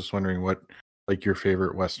westerns. I was just wondering what like your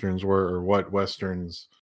favorite westerns were, or what westerns.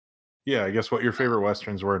 Yeah, I guess what your favorite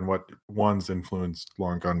westerns were, and what ones influenced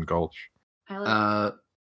Long Gun Gulch. Go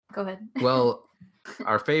ahead. Well,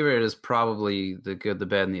 our favorite is probably The Good, the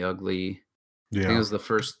Bad, and the Ugly. Yeah. I think it was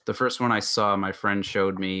the first one I saw. My friend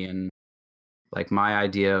showed me, and like my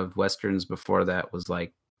idea of westerns before that was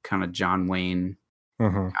like kind of John Wayne,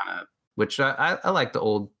 kind of, which I like the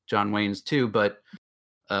old John Waynes too, but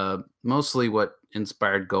mostly what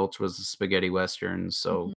inspired Gulch was the spaghetti westerns.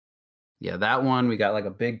 So yeah, that one, we got like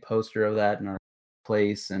a big poster of that in our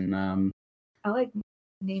place, and I like My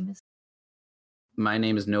Name is My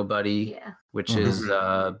Name is Nobody, which is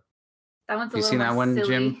that That one's a You little seen that more one, silly.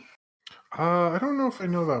 Jim? I don't know if I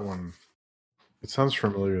know that one. It sounds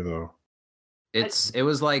familiar though. It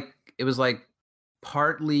was like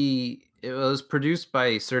partly it was produced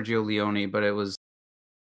by Sergio Leone, but it was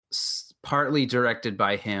partly directed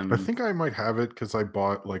by him. I think I might have it because I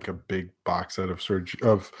bought like a big box set of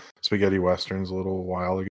spaghetti westerns a little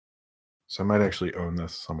while ago, so I might actually own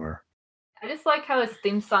this somewhere. I just like how his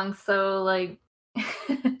theme song's so like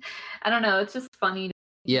I don't know, it's just funny.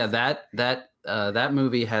 Yeah, that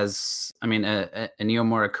movie has. I mean, Ennio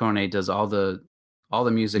Morricone does all the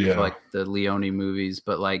music for like the Leone movies,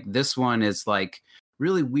 but like this one is like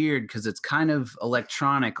really weird because it's kind of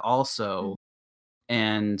electronic also.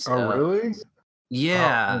 And really?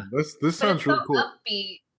 Yeah. This sounds really cool.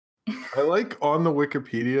 Upbeat. I like on the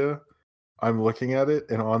Wikipedia, I'm looking at it,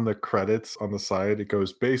 and on the credits on the side, it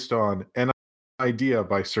goes based on an idea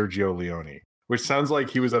by Sergio Leone, which sounds like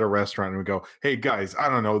he was at a restaurant and would go, "Hey guys, I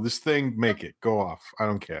don't know this thing, make it go off. I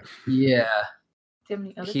don't care." Yeah.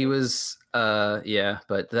 He was yeah,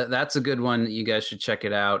 but that's a good one. You guys should check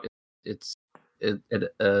it out. It's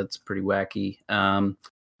pretty wacky.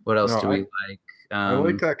 What else do we like? I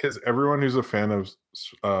like that because everyone who's a fan of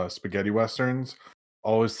spaghetti westerns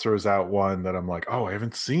always throws out one that I'm like, oh, I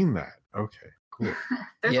haven't seen that. Okay, cool.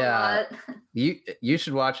 Yeah, you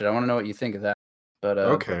should watch it. I want to know what you think of that. But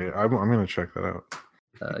okay, I'm gonna check that out.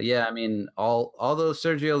 Yeah, I mean, all those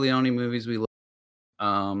Sergio Leone movies we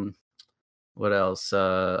love. What else?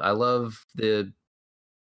 I love we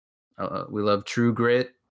love True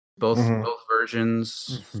Grit, both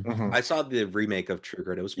versions. I saw the remake of True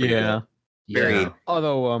Grit. It was pretty Yeah. good. Very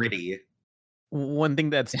Although pretty. one thing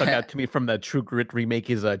that stuck out to me from the True Grit remake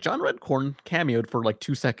is John Redcorn cameoed for like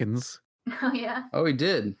 2 seconds. Oh yeah. Oh, he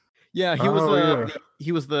did. Yeah,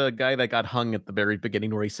 he was the guy that got hung at the very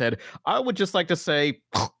beginning where he said, "I would just like to say."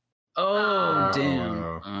 Oh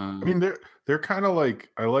damn! I mean, they're kind of like,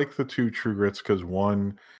 I like the two True Grits because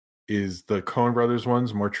one is the Coen Brothers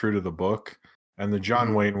one's more true to the book, and the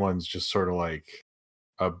John Wayne one's just sort of like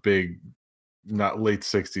a big, not late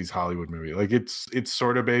 60s Hollywood movie. Like it's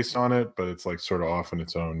sort of based on it, but it's like sort of off in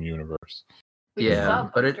its own universe. But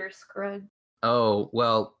it. Scruggs. Oh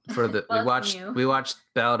well, for the Well, we watched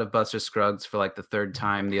Ballad of Buster Scruggs for like the third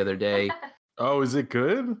time the other day. Oh, is it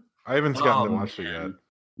good? I haven't gotten to watch it yet.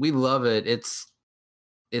 We love it. It's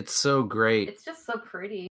so great. It's just so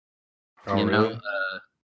pretty. Oh, you really? know,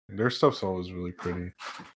 their stuff's always really pretty.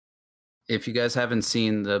 If you guys haven't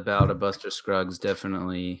seen the Ballad of Buster Scruggs,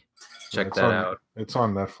 definitely check that out. It's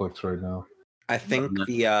on Netflix right now. I think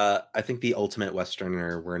the ultimate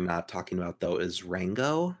westerner we're not talking about though is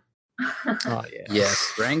Rango. Oh yeah.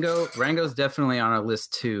 Yes, Rango's definitely on our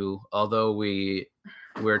list too. Although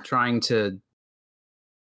we're trying to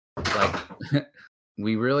like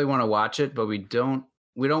we really want to watch it, but we don't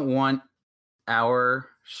want our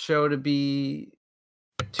show to be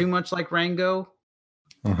too much like Rango.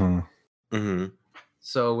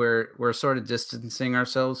 So we're sort of distancing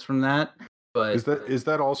ourselves from that. But is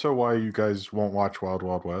that also why you guys won't watch Wild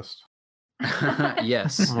Wild West?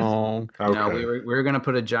 Yes. Oh, okay. No, we were gonna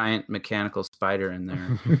put a giant mechanical spider in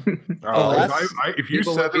there. If you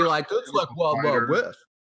People said would be there was like, a "It's like Wild spider- Wild West."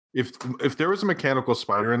 If there was a mechanical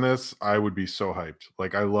spider in this, I would be so hyped.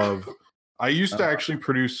 Like I used to actually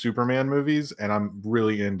produce Superman movies, and I'm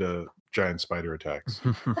really into giant spider attacks.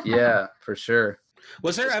 Yeah, for sure.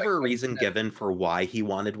 Was there ever a reason given for why he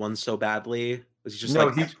wanted one so badly? Was he just No,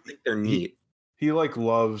 like, I think they're neat? He like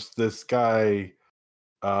loves this guy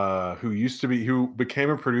who became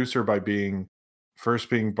a producer by being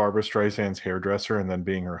Barbara Streisand's hairdresser and then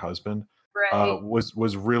being her husband. Right.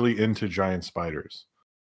 Was really into giant spiders.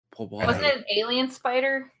 Wasn't it an alien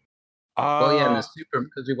spider? Well, yeah, in the super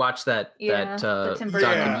because we watched that the Tim Burton.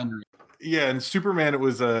 documentary. Yeah, in Superman it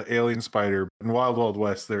was a alien spider. In Wild Wild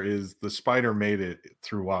West, there is the spider made it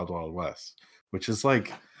through Wild Wild West, which is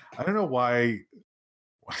like, I don't know why.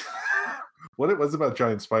 What it was about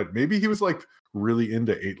giant spider? Maybe he was like really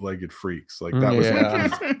into 8-legged freaks. Like that was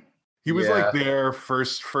like he was like there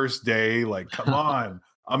first day. Like, come on,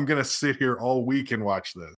 I'm gonna sit here all week and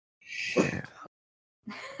watch this.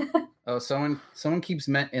 Oh, someone keeps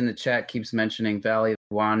in the chat keeps mentioning Valley of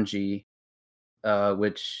Gwangi,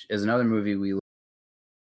 which is another movie we.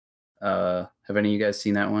 Have any of you guys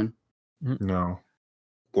seen that one? No.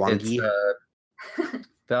 Gwangi.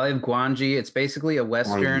 Valley of Gwangi. It's basically a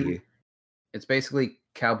western. Gwangi. It's basically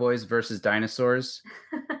cowboys versus dinosaurs,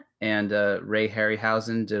 and Ray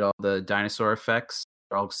Harryhausen did all the dinosaur effects.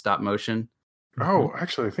 They're all stop motion. Oh,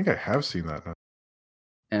 actually, I think I have seen that now.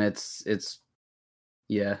 And it's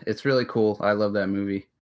really cool. I love that movie.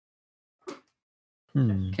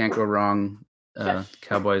 Can't go wrong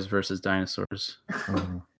Cowboys versus Dinosaurs.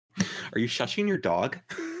 Are you shushing your dog?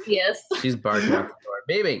 Yes. She's barking out the door.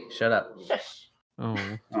 Baby, shut up. Oh.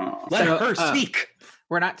 Let So, her speak.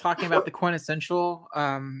 We're not talking about the quintessential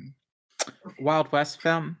Wild West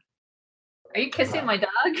film. Are you kissing my dog?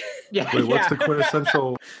 Yeah. Wait, what's yeah. the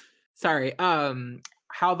quintessential? Sorry.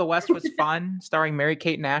 How the West Was Fun, starring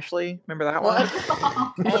Mary-Kate and Ashley. Remember that one?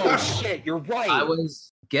 Oh shit, you're right. I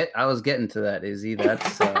was getting to that, Izzy.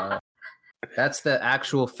 That's the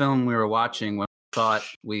actual film we were watching when we thought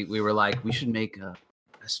we were like, we should make a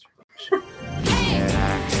Western.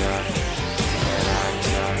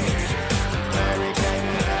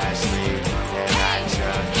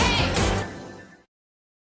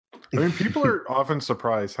 I mean, people are often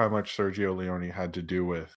surprised how much Sergio Leone had to do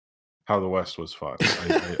with How the West Was Fun.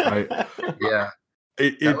 Yeah,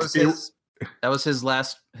 That was his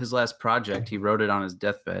last project. He wrote it on his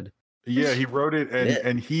deathbed. Yeah, he wrote it,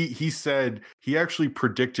 and he said he actually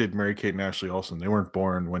predicted Mary-Kate and Ashley Olsen. They weren't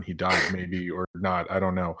born when he died, maybe or not, I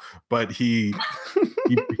don't know. But he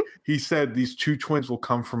said these two twins will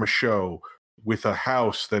come from a show with a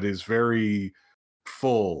house that is very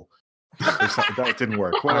full. That didn't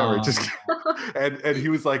work. Whatever. Just and he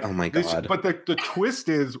was like, "Oh my god!" But the twist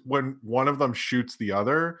is when one of them shoots the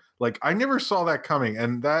other. Like I never saw that coming,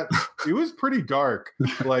 and that it was pretty dark.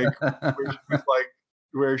 Like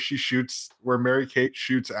where Mary-Kate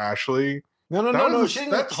shoots Ashley. No. She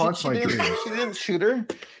That haunts my dreams. She didn't shoot her.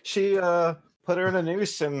 She put her in a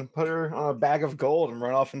noose and put her on a bag of gold and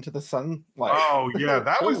run off into the sunlight. Oh yeah,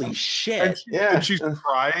 that was holy shit. And she's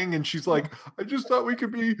crying and she's like, I just thought we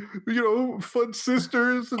could be, fun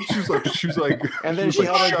sisters. And she's like, and then she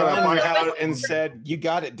held her gun out and said, "You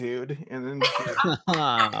got it, dude." And then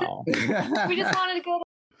We just wanted to go.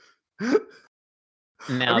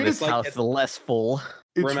 Now this house is less full.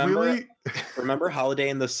 Remember Holiday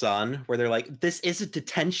in the Sun, where they're like, "This isn't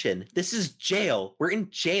detention. This is jail. We're in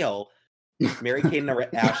jail." Mary-Kate and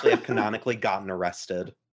Ashley have canonically gotten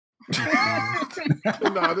arrested.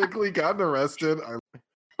 Canonically gotten arrested.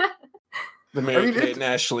 The Mary-Kate and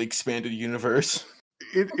Ashley expanded universe.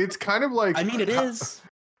 It's kind of like, I mean, it is.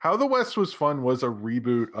 How the West Was Fun was a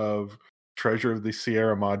reboot of Treasure of the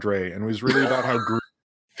Sierra Madre, and was really about how Groot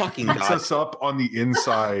fucking beats us up on the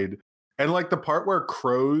inside, and like the part where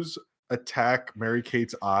crows attack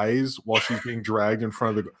Mary-Kate's eyes while she's being dragged in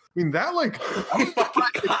front of the. I mean, that like,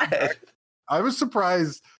 I was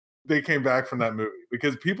surprised they came back from that movie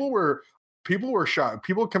because people were shocked.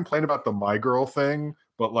 People complained about the My Girl thing,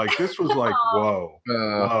 but like this was like, whoa.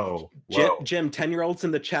 Jim, 10-year-olds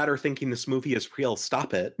in the chat are thinking this movie is real.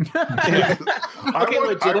 Stop it.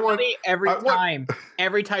 Legitimately,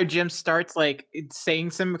 every time Jim starts like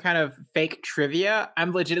saying some kind of fake trivia,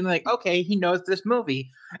 I'm legitimately like, okay, he knows this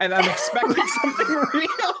movie, and I'm expecting something real.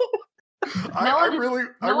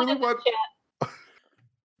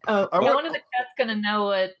 No one in the chat's gonna know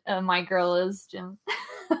what My Girl is, Jim.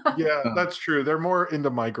 Yeah, that's true. They're more into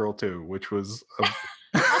My Girl too, which was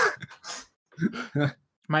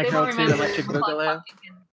My Girl 2, Electric Boogaloo.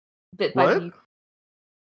 Bit by what? bit.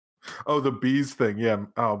 Oh, the bees thing. Yeah.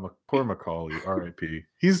 Oh, poor Macaulay. R.I.P.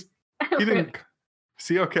 He didn't. Is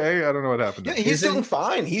he okay? I don't know what happened. Yeah, he's doing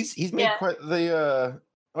fine. He's made quite the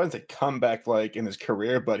I wouldn't say comeback like in his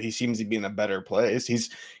career, but he seems to be in a better place. He's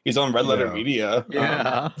on Red Letter Media.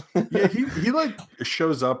 Yeah. Yeah, he like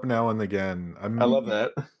shows up now and again. I love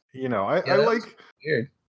that. I like. Weird.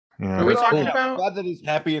 Yeah. Are we talking about? Glad that he's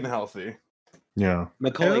happy and healthy. Yeah.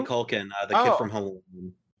 Macaulay Culkin, the kid from Home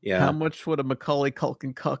Alone. Yeah. How much would a Macaulay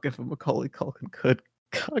Culkin cuck if a Macaulay Culkin could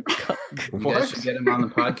cuck? You guys should get him on the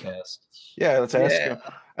podcast. Yeah, let's ask him.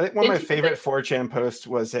 I think one of my favorite 4chan posts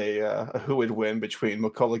was a who would win between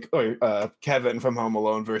Macaulay or Kevin from Home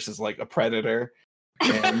Alone versus like a Predator,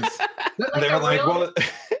 and they're like, well,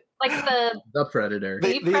 like the Predator,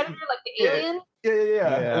 the Predator, like the alien.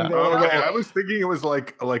 Yeah. Okay, I was thinking it was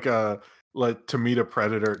like to meet a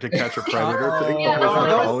predator, to catch a predator thing.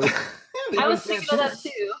 Yeah, with I was thinking of that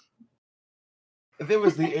too. If it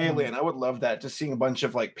was the alien, I would love that. Just seeing a bunch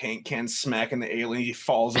of like paint cans smacking the alien, he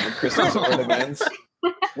falls over Christmas ornaments.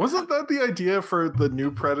 Wasn't that the idea for the new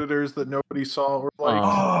Predators that nobody saw? Or like,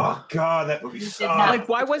 oh god, that movie sucked. Like,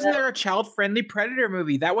 why wasn't there a child-friendly Predator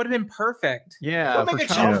movie? That would have been perfect. Yeah, make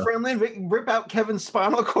a child-friendly and rip out Kevin's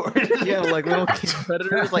spinal cord. Yeah, like little kid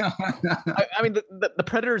predators. Like, I mean, the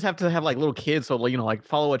predators have to have like little kids, so like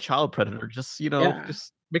follow a child predator. Just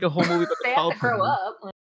just make a whole movie about they a have child to grow predator. up.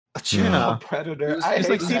 A child predator. It's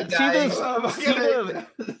like see the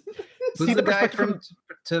Who's the guy from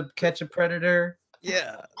To Catch a Predator?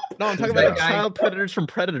 Yeah. No, I'm talking That about guy- child predators from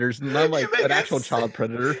Predators, not like an actual child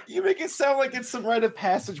predator. You make it sound like it's some rite of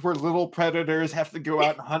passage where little predators have to go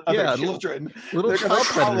out and hunt other Yeah, children. little They're gonna child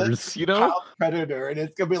call it predators, you know? Child predator, and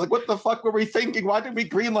it's gonna be like, what the fuck were we thinking? Why did we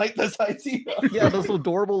greenlight this idea? Yeah, those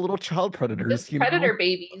adorable little child predators. Just predator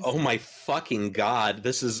babies. Oh my fucking god,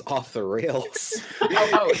 this is off the rails.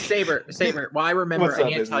 Oh, Saber. Well, I remember. What's I up,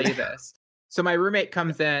 need to tell Izzy? you this. So my roommate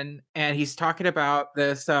comes in and he's talking about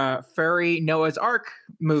this furry Noah's Ark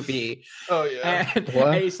movie. Oh yeah. And, What?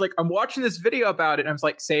 and he's like, I'm watching this video about it. And I was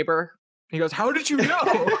like, Saber. He goes, how did you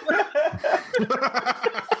know?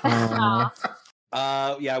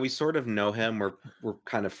 Yeah, we sort of know him. We're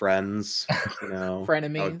kind of friends, you know.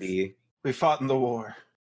 Frenemies. That would be We fought in the war.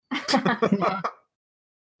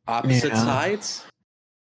 opposite Yeah. sides.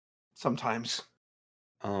 Sometimes.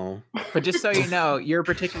 Oh, But just so you know, your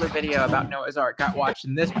particular video about Noah's Ark got watched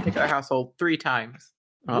in this particular household 3 times.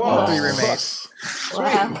 Whoa. 3 roommates.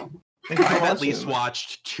 Wow. I've at least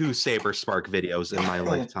watched 2 Saber Spark videos in my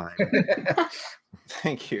lifetime.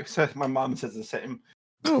 Thank you. So my mom says the same.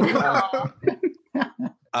 Aw. Can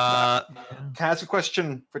I ask a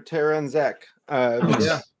question for Tara and Zach?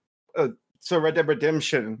 Yeah. So Red Dead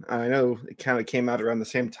Redemption, I know it kind of came out around the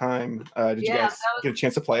same time. Did you Yeah, guys that was- get a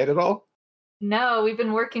chance to play it at all? No, we've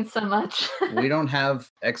been working so much. We don't have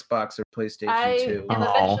Xbox or PlayStation I 2. am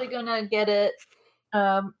Aw. eventually gonna get it.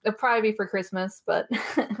 It'll probably be for Christmas, but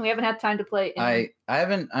we haven't had time to play it. I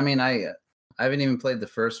haven't even played the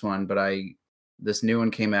first one, but this new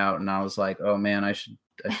one came out and I was like, oh man, I should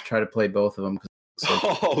try to play both of them.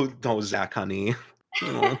 Oh no, Zach, honey.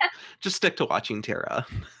 No, just stick to watching Terra.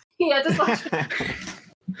 Yeah, just watch.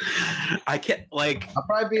 I can't like. I'll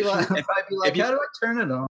probably be like, if you- how do I turn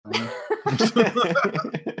it on?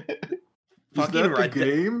 Fucking Red Dead.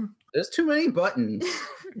 game? There's too many buttons.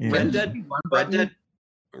 Yeah. Red Dead. One Red button? Dead.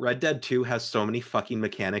 Red Dead 2 has so many fucking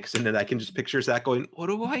mechanics in it. I can just picture Zach going, "What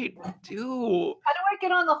do I do? How do I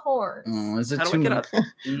get on the horse? Oh, is it How do I too get much? out?"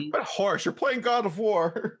 What horse? You're playing God of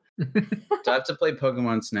War. Do I have to play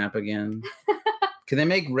Pokemon Snap again? Can they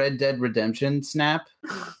make Red Dead Redemption Snap?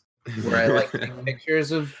 Where I like take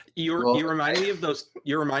pictures of You remind me of those.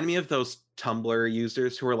 You remind me of those Tumblr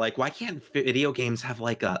users who are like, "Why can't video games have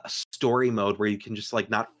like a story mode where you can just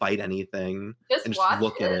like not fight anything Just and just watch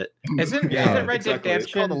look at it?" Isn't Yeah, Red Dead exactly.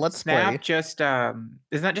 It's called a Redemption Let's Snap Play. just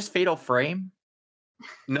isn't that just Fatal Frame?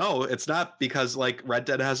 No, it's not, because like Red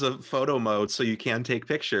Dead has a photo mode, so you can take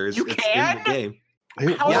pictures. You it's can? in the game.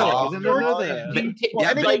 How Yeah, long? I didn't know that. Do you ta- Well,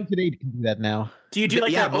 Yeah, any but- game today can do that now. Do you do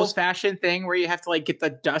like Yeah, that most- old fashioned thing where you have to like get the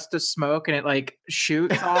dust of smoke and it like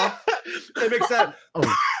shoots off? It makes that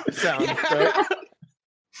sound. Yeah.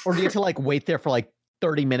 Or do you have to like wait there for like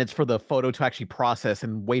 30 minutes for the photo to actually process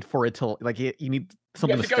and wait for it to like you need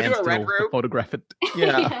something have to to go to stand a red still to room? photograph it.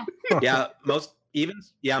 Yeah.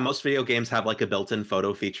 Yeah, most video games have like a built-in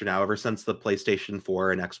photo feature now. Ever since the PlayStation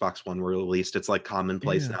 4 and Xbox One were released, it's like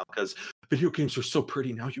commonplace Yeah. now because video games are so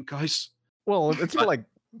pretty now, you guys. Well, it's for But- like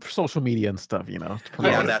social media and stuff, you know. to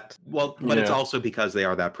promote Yeah, it. that well, but it's Yeah. also because they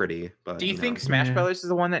are that pretty. But Do you think know. Smash Yeah. Brothers is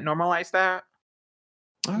the one that normalized that?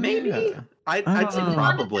 maybe? Yeah. I'd say Oh.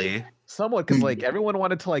 probably. Somewhat, because like everyone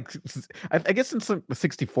wanted to like, I guess since the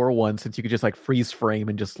 64 one, since you could just like freeze frame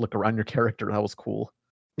and just look around your character, that was cool.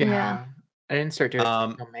 Yeah. I didn't start doing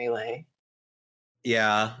Um, Melee.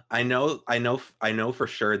 Yeah, I know for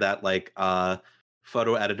sure that like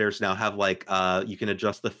photo editors now have like you can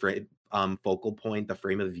adjust the frame focal point, the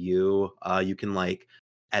frame of view. You can like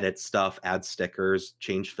edit stuff, add stickers,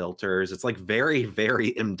 change filters. It's like very, very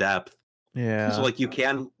in depth. Yeah. So like you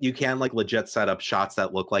can like legit set up shots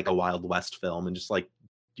that look like a Wild West film, and just like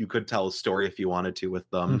you could tell a story if you wanted to with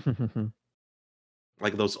them.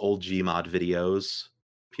 Like those old Gmod videos,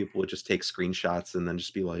 people would just take screenshots and then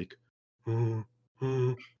just be like, "Oh,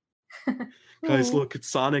 oh. Guys, look, it's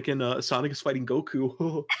Sonic, and Sonic is fighting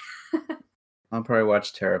Goku." I'll probably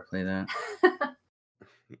watch Terra play that.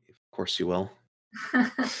 Of course you will.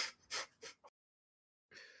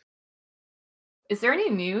 Is there any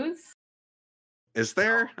news? Is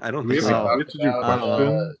there? I don't We think haven't so. get to do about,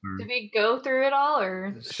 questions. Did we go through it all,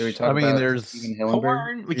 or? Should we talk I mean, about there's Steven Hillenburg?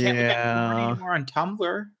 Porn. We can't look at porn Yeah. anymore on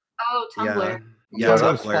Tumblr. Oh, Tumblr. Yeah, Yeah,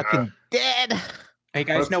 Tumblr's Tumblr. fucking dead. You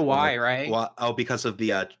guys know why, right? Well, oh, because of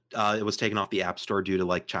the it was taken off the App Store due to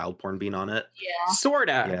like child porn being on it. Yeah.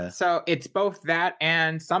 Sorta. Yeah. So it's both that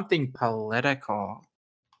and something political.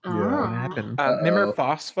 What Oh. happened? Remember Uh-oh.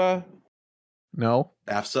 FOSFA? No.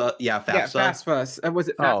 FAFSA, yeah, Yeah, FAFSA, FAFSA. Was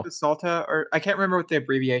it Oh. FAFSA SALTA? Or I can't remember what the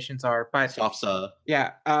abbreviations are, but FAFSA.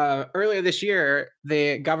 yeah, earlier this year,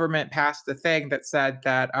 the government passed a thing that said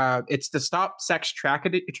that it's to stop sex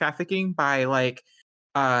trafficking by like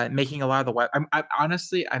making a lot of the web. I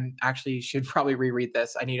honestly, I'm actually should probably reread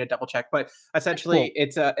this. I need to double check, but essentially,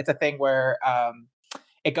 it's a thing where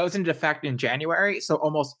it goes into effect in January. So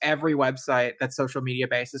almost every website that's social media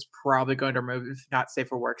based is probably going to remove not safe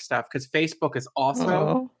for work stuff because Facebook is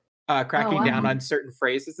also cracking down on certain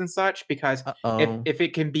phrases and such. Because if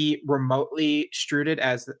it can be remotely struded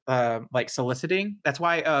as like soliciting, that's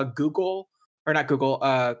why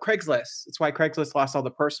Craigslist. It's why Craigslist lost all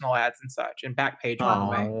the personal ads and such, and Backpage went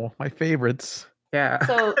away. My favorites. Yeah.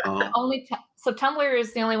 So so Tumblr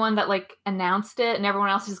is the only one that like announced it, and everyone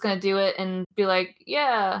else is going to do it and be like,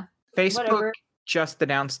 yeah, Facebook whatever. just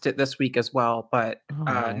announced it this week as well, but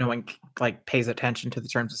no one like pays attention to the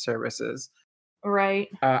terms of services. Right.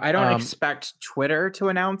 I don't expect Twitter to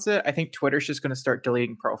announce it. I think Twitter's just going to start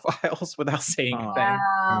deleting profiles without saying anything.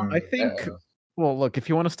 Wow. I think. Well, look, if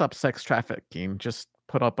you want to stop sex trafficking, just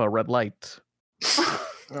put up a red light.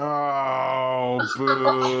 Oh,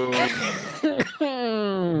 boo! Get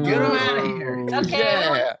him out of here.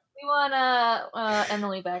 Okay, we want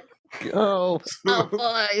Emily back. Oh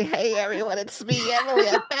boy! Hey everyone, it's me, Emily.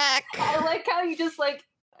 I'm back. I like how you just like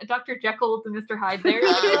Dr. Jekyll to Mr. Hyde there.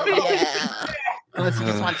 Unless you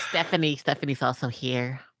just want Stephanie. Stephanie also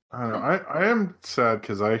here. I don't know. I am sad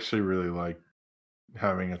because I actually really like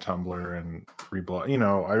having a Tumblr and reblog. You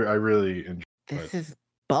know, I really enjoy it. This is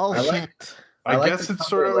bullshit. I guess it's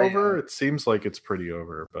sort of over. It seems like it's pretty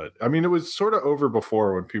over, but I mean, it was sort of over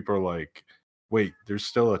before when people are like, "Wait, there's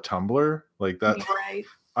still a Tumblr?" Like that. Right.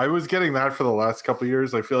 I was getting that for the last couple of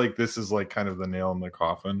years. I feel like this is like kind of the nail in the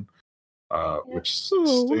coffin, which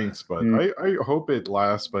stinks. But I hope it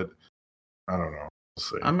lasts. But I don't know. We'll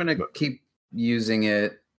see. I'm gonna keep using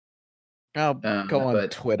it. I'll go on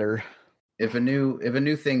Twitter. If a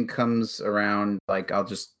new thing comes around, like I'll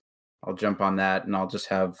jump on that, and I'll just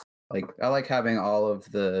have like I like having all of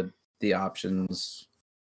the options.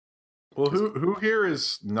 Well, who here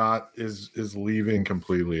is leaving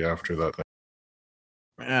completely after that thing?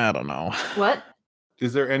 I don't know. What?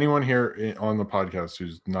 Is there anyone here on the podcast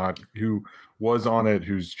who was on it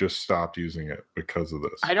who's just stopped using it because of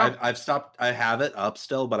this? I've stopped. I have it up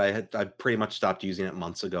still, but I pretty much stopped using it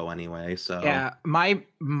months ago anyway. So yeah, my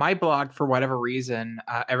blog for whatever reason,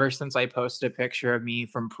 ever since I posted a picture of me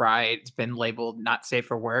from Pride, it's been labeled not safe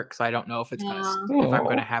for work. So I don't know if it's if I'm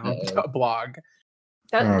gonna have a blog.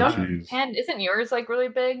 And isn't yours like really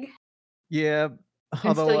big? Yeah,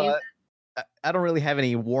 although I don't really have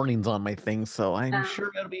any warnings on my thing, so I'm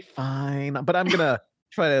sure it'll be fine. But I'm gonna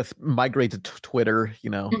try to migrate to Twitter.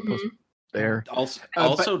 You know, post there.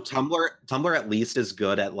 Also, Tumblr at least is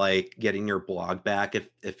good at like getting your blog back if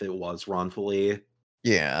it was wrongfully.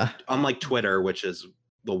 Yeah. Unlike Twitter, which is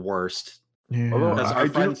the worst. Yeah.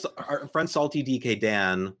 Because our friend Salty DK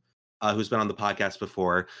Dan, who's been on the podcast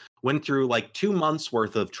before, went through like 2 months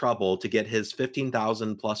worth of trouble to get his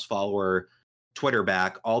 15,000 plus follower Twitter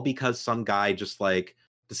back, all because some guy just like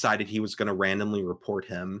decided he was going to randomly report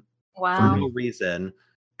him for no reason,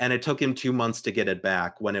 and it took him 2 months to get it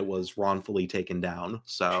back when it was wrongfully taken down.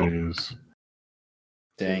 So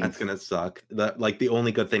dang, that's gonna suck. The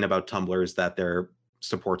only good thing about Tumblr is that their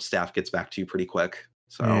support staff gets back to you pretty quick.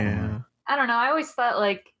 So I don't know. I always thought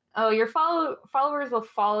like, oh, your followers will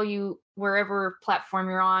follow you wherever platform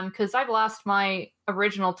you're on, because I've lost my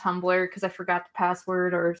original Tumblr because I forgot the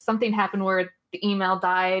password or something happened where the email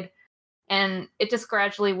died, and it just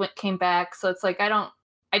gradually came back. So it's like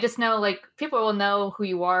I just know like people will know who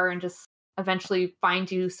you are and just eventually find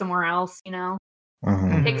you somewhere else, you know.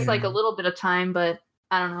 It takes like a little bit of time, but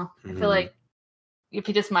I don't know. I feel like if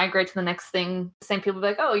you just migrate to the next thing, the same people will be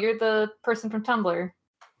like, oh, you're the person from Tumblr.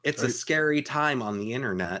 It's a scary time on the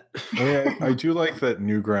internet. Yeah, I do like that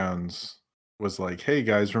Newgrounds was like, hey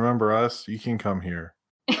guys, remember us? You can come here.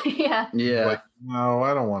 Yeah. Like, no,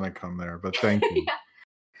 I don't want to come there, but thank you.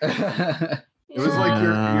 It was like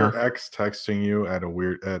your ex texting you at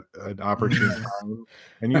an opportune time,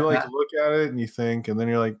 and you like look at it and you think, and then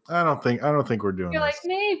you're like, I don't think we're doing You're this. like,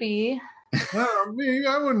 maybe.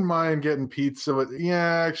 I wouldn't mind getting pizza, but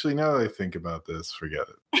yeah, actually, now that I think about this, forget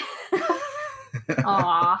it.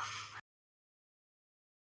 Aw.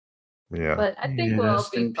 Yeah. But I think we'll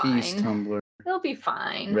Rest be in peace, fine. Tumblr. We'll be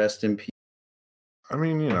fine. Rest in peace. I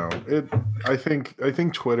mean, you know, I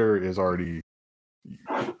think Twitter is already.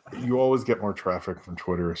 You always get more traffic from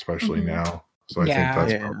Twitter, especially now. So I think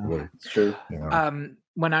that's probably true. You know.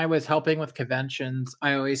 When I was helping with conventions,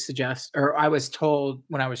 I always suggest, or I was told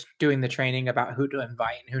when I was doing the training about who to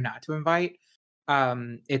invite and who not to invite.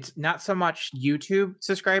 It's not so much YouTube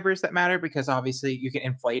subscribers that matter, because obviously you can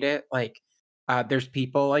inflate it. Like, there's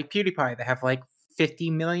people like PewDiePie that have like 50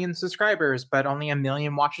 million subscribers, but only 1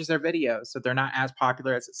 million watches their videos, so they're not as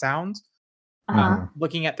popular as it sounds.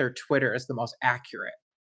 Looking at their Twitter is the most accurate.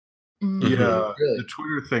 Yeah, the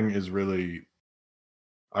Twitter thing is really.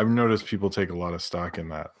 I've noticed people take a lot of stock in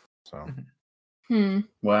that. So.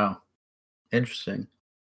 Wow, interesting.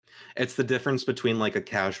 It's the difference between like a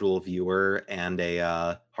casual viewer and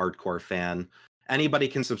a hardcore fan. Anybody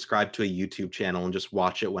can subscribe to a YouTube channel and just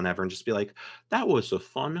watch it whenever and just be like, that was a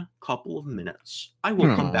fun couple of minutes. I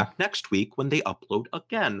will come back next week when they upload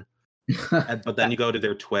again. But then you go to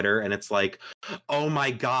their Twitter and it's like, oh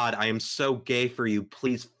my God, I am so gay for you.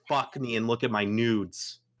 Please fuck me and look at my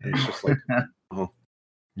nudes. And it's just like, oh.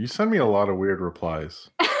 You send me a lot of weird replies.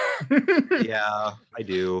 Yeah, I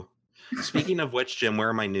do. Speaking of which, Jim, where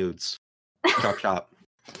are my nudes? Chop chop.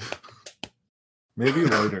 Maybe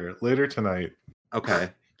later tonight. Okay.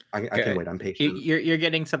 I can wait. I'm patient. You're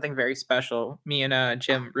getting something very special. Me and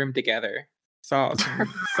Jim roomed together. Saw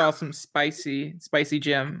some spicy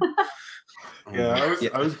Jim. Yeah,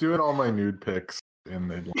 I was doing all my nude pics in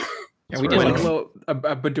the. Yeah, we did like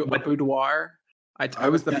a boudoir. I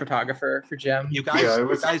was the photographer for Jim. You guys, I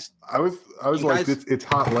was like, it's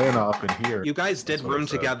hot Lana up in here. You guys did room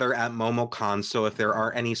together at MomoCon, so if there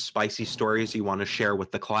are any spicy stories you want to share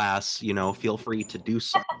with the class, feel free to do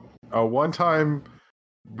so. One time,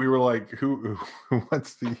 we were like, who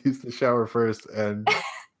wants to use the shower first? And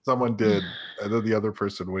someone did, and then the other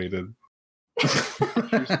person waited.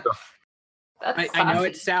 I know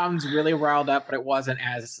it sounds really riled up, but it wasn't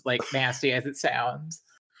as like nasty as it sounds.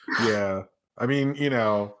 Yeah. I mean,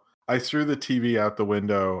 I threw the TV out the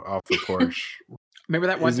window off the porch. Remember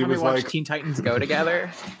that one time we watched Teen Titans Go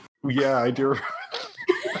together? Yeah, I do.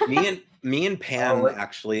 me and Pan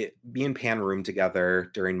roomed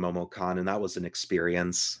together during MomoCon, and that was an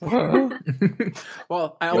experience. Well,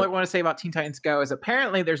 all I want to say about Teen Titans Go is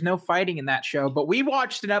apparently there's no fighting in that show, but we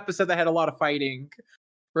watched an episode that had a lot of fighting.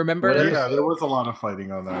 Remember? Yeah, there was a lot of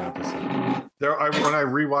fighting on that episode. When I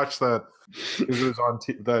rewatched that, it was on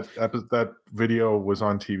that video was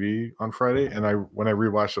on TV on Friday, and when I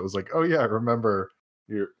rewatched it, I was like, oh yeah, I remember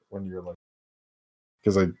when you're like,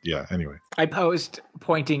 anyway. I posed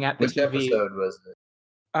pointing at the Which TV. episode was it?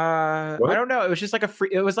 I don't know. It was just like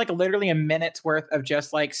it was like literally a minute's worth of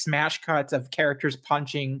just like smash cuts of characters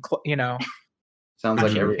punching, Sounds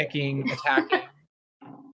like kicking, attacking.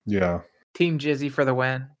 Yeah. Team Jizzy for the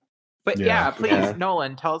win. But please,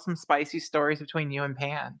 Nolan, tell us some spicy stories between you and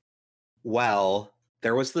Pan. Well,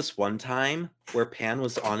 there was this one time where Pan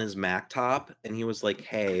was on his Mac top and he was like,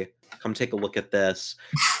 hey, come take a look at this.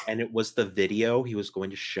 And it was the video he was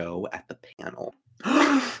going to show at the panel.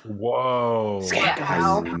 Whoa.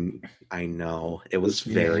 I know. It was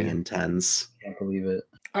very intense. Can't believe it.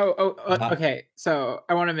 Okay. So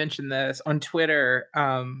I want to mention this on Twitter.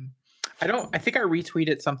 I think I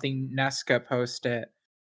retweeted something Nesca posted.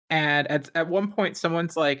 And at one point,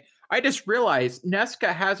 someone's like, I just realized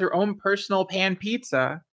Nesca has her own personal pan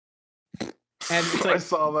pizza. And it's like, I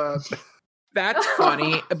saw that. That's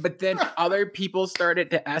funny. But then other people started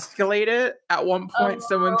to escalate it. At one point,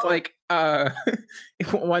 someone's like,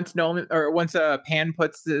 once Pan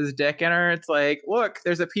puts his dick in her, it's like, look,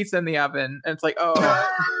 there's a pizza in the oven. And it's like, oh.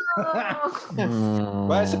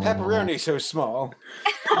 Why is the pepperoni so small?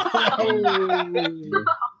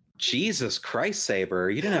 Jesus Christ,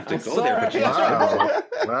 Saber. You didn't have to go there, but you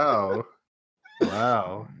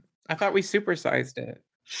Wow. I thought we supersized it.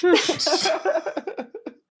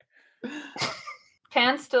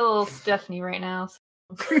 Pan's still Stephanie right now.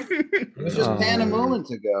 It was just Pan a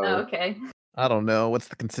moment ago. Oh, okay. I don't know. What's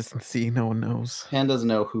the consistency? No one knows. Pan doesn't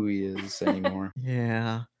know who he is anymore.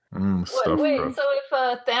 Yeah. Wait, so if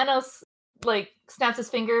Thanos snaps his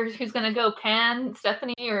finger, who's gonna go? Pan,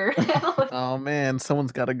 Stephanie, or? Oh man,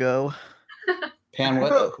 someone's got to go. Pan,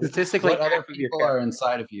 what statistically other people are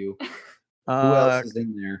inside of you? Who else is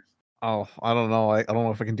in there? Oh, I don't know. I don't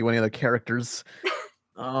know if I can do any other characters.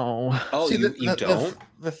 Oh, See, you don't?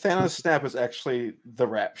 The Thanos snap is actually the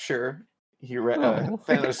rapture.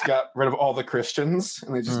 Thanos got rid of all the Christians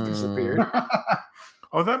and they just disappeared.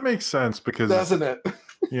 Oh, that makes sense because doesn't it?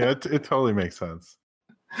 Yeah, it totally makes sense.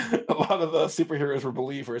 A lot of the superheroes were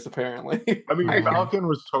believers, apparently. I mean, Falcon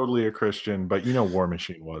was totally a Christian, but War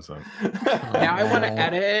Machine wasn't. Now I want to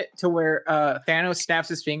edit it to where Thanos snaps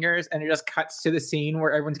his fingers and it just cuts to the scene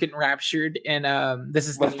where everyone's getting raptured and this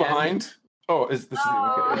is Left Behind. End. Oh, is this?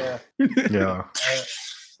 Okay, yeah.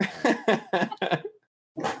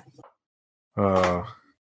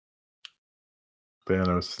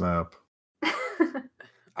 Thanos snap.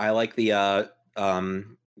 I like the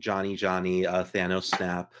Johnny Thanos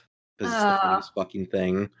snap. This is the funniest fucking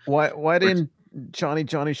thing. Why didn't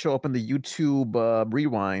Johnny show up in the YouTube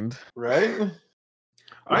rewind. Right?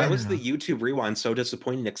 Why was the YouTube rewind so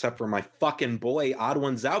disappointing except for my fucking boy Odd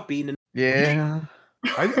Ones Out being Yeah.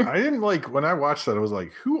 I didn't like when I watched that. I was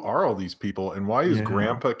like, who are all these people, and why is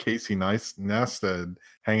Grandpa Casey Neistat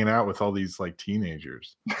hanging out with all these like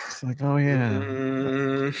teenagers? It's like, oh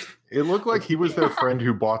yeah. It looked like he was their friend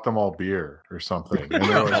who bought them all beer or something. And they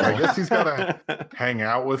were like, I guess he's got to hang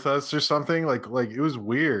out with us or something. Like it was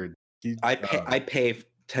weird. I pay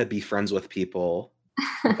to be friends with people.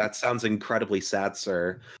 That sounds incredibly sad,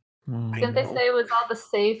 sir. Didn't they say it was all the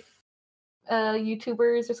safe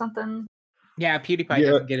YouTubers or something? Yeah, PewDiePie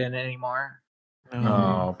doesn't get in anymore.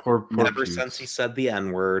 Oh, poor Ever Pete. since he said the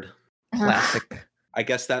N-word. Classic. I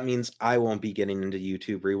guess that means I won't be getting into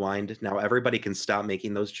YouTube Rewind. Now everybody can stop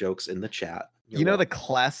making those jokes in the chat. You know, the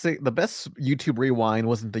best YouTube Rewind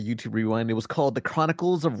wasn't the YouTube Rewind. It was called The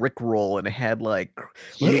Chronicles of Rick Roll, and it had like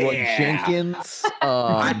Leroy Jenkins,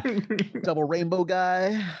 Double Rainbow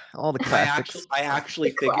Guy, all the classics. I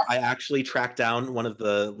actually tracked down one of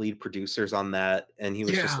the lead producers on that, and he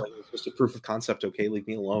was just like, "It's just a proof of concept. Okay, leave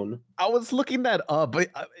me alone." I was looking that up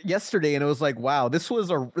yesterday, and it was like, wow, this was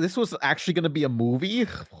actually going to be a movie.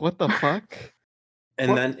 What the fuck?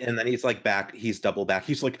 And then he's like back. He's double back.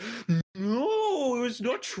 He's like, no, it was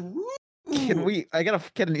not true. I gotta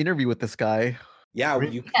get an interview with this guy. Yeah,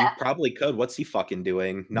 you probably could. What's he fucking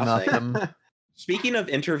doing? Nothing. Speaking of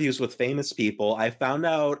interviews with famous people, I found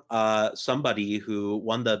out somebody who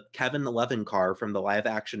won the Kevin Levin car from the live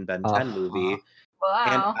action Ben 10 movie.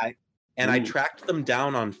 Wow. And I tracked them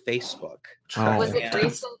down on Facebook. Was it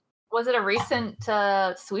recent? Was it a recent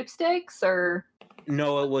sweepstakes or?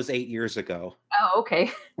 No, it was 8 years ago. Oh,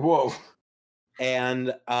 okay. Whoa.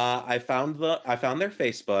 And I found their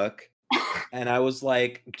Facebook, and I was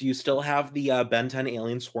like, "Do you still have the Ben 10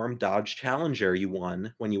 Alien Swarm Dodge Challenger you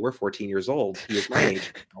won when you were 14 years old?" He is my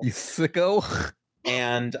age. You sicko.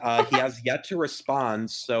 And he has yet to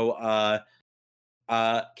respond. So,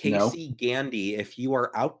 Casey Gandy, if you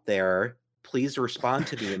are out there, please respond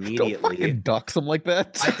to me immediately. Don't fucking dox him like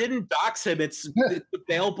that. I didn't dox him. It's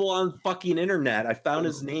available on fucking internet. I found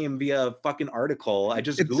his name via a fucking article. I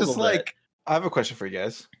just Googled it. I have a question for you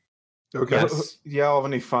guys. Okay. Yes. Y'all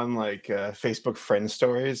have any fun Facebook friend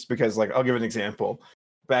stories? Because I'll give an example.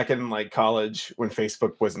 Back in college, when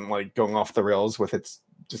Facebook wasn't going off the rails with its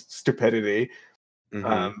just stupidity,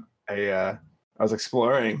 I was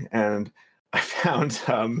exploring and I found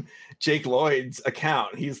Jake Lloyd's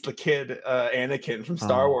account. He's the kid Anakin from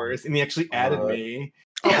Star Wars, and he actually added me.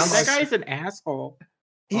 That guy's an asshole.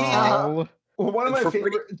 One of my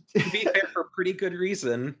favorite. To be fair, for pretty good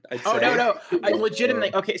reason. I'd say. No! I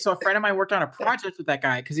legitimately okay. So a friend of mine worked on a project with that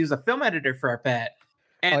guy because he was a film editor for our pet.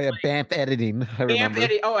 And BAMF editing. I remember.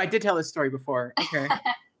 Oh, I did tell this story before. Okay.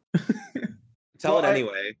 Tell it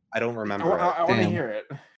anyway. I don't remember. I want to hear it.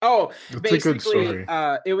 Oh, It's basically, a good story.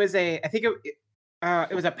 It was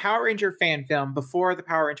it was a Power Ranger fan film before the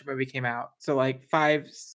Power Ranger movie came out. So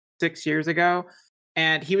 5-6 years ago.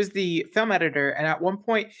 And he was the film editor. And at one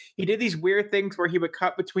point, he did these weird things where he would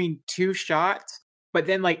cut between two shots, but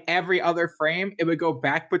then every other frame, it would go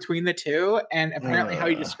back between the two. And apparently, how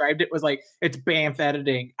he described it was it's BAMF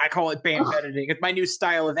editing. I call it BAMF editing. It's my new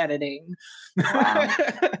style of editing. Wow.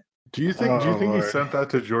 Do you think he sent that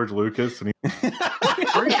to George Lucas? And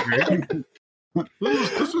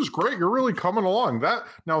this is great. You're really coming along.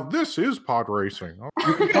 This is pod racing.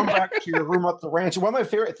 You can come back to your room at the ranch. One of my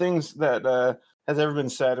favorite things that has ever been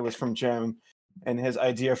said was from Jim and his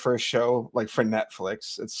idea for a show for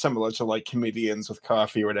Netflix. It's similar to Comedians with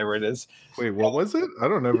Coffee or whatever it is. Wait, what was it? I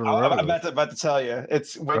don't ever remember. I'm about to tell you.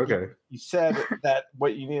 It's okay. You said that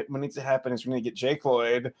what needs to happen is we need to get Jake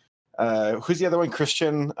Lloyd. Who's the other one?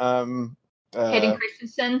 Christian. Hayden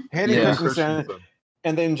Christensen. Christensen.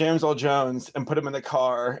 And then James Earl Jones, and put him in the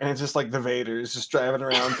car, and it's just the Vaders just driving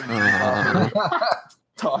around,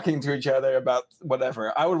 talking to each other about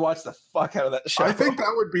whatever. I would watch the fuck out of that show. I think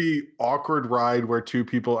that would be awkward ride where two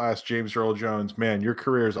people ask James Earl Jones, "Man, your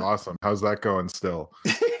career is awesome. How's that going still?"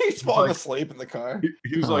 He's falling asleep in the car.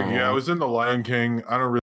 He was like, "Yeah, I was in The Lion King. I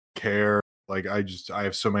don't really care. I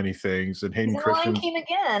have so many things." And Hayden Christensen, Lion King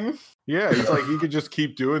again. yeah, he's like, he could just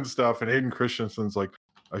keep doing stuff. And Hayden Christensen's like,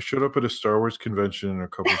 "I showed up at a Star Wars convention and a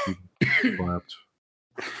couple people clapped."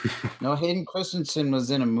 No, Hayden Christensen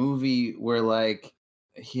was in a movie where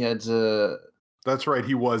he had to. That's right,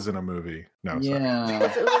 he was in a movie. No,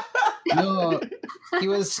 yeah, no, he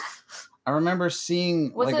was. I remember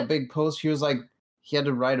seeing a big post. He was he had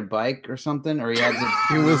to ride a bike or something, or he had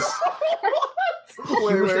to. He was.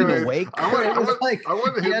 He was in a wake. I want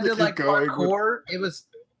him to keep going. Parkour. It was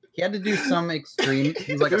He had to do some extreme.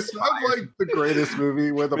 He was like This sounds like the greatest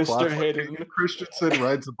movie where the Mr. plot Hayden. Christensen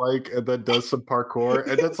rides a bike and then does some parkour,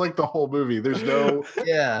 and that's like the whole movie. There's no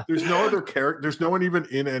other character. There's no one even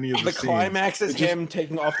in any of the The scenes. climax is It just- him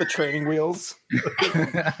taking off the training wheels.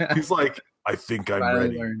 He's like, I think I'm Finally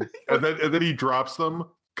ready, learned. and then he drops them.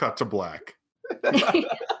 Cut to black.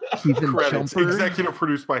 He's in Credits. Jumper. Executive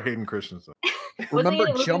produced by Hayden Christensen. Remember Wasn't he in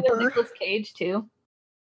a movie Jumper? with Nicolas Cage too?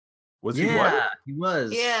 Was he what? he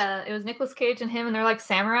was. Yeah, it was Nicolas Cage and him, and they're like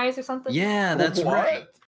samurais or something. Yeah, that's What? right.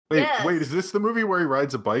 Wait, Yes. wait, is this the movie where he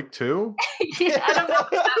rides a bike too? Yeah, I don't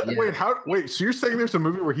know. Yeah. Wait, so you're saying there's a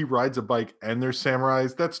movie where he rides a bike and there's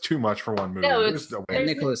samurais? That's too much for one movie. No, There's it's no way. there's-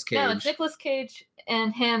 Nicolas No, Cage. it's Nicolas Cage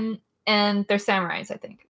and him, and they're samurais, I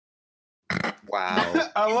think. Wow.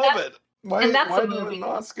 I love it. Why, And that's why a did it win movie. an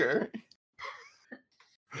Oscar?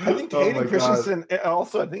 I think Oh Hayden my Christensen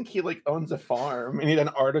also. I think he like owns a farm, and he had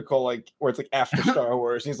an article like where it's like after Star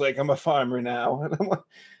Wars. And he's like, "I'm a farmer now." And I'm like,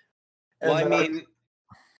 Well, I and then mean,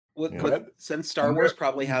 Yeah. since Star Wars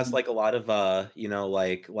probably has like a lot of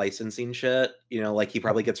like licensing shit, like he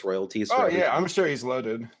probably gets royalties. For oh everything. yeah, I'm sure he's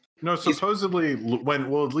loaded. No, supposedly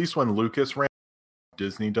at least when Lucas ran,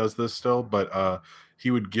 Disney does this still, but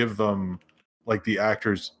he would give them like the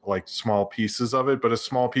actors like small pieces of it, but a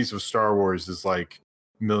small piece of Star Wars is like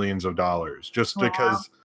millions of dollars just because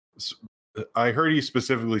I heard he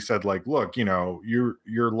specifically said like, look,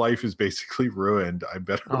 your life is basically ruined. I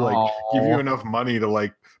better like give you enough money to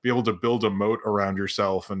like be able to build a moat around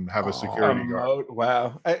yourself and have a security guard.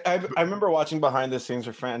 Wow, I remember watching behind the scenes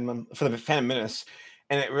for the Phantom Menace,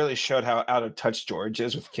 and it really showed how out of touch George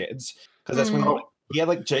is with kids, because that's when he had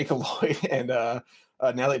like Jake Lloyd and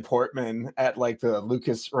Natalie Portman at like the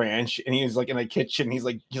Lucas Ranch, and he was like in a kitchen. He's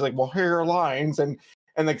like, well, here are lines, and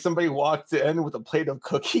like somebody walked in with a plate of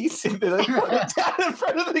cookies, and they like put it down in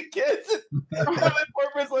front of the kids. And Natalie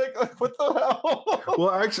Portman's like, what the hell?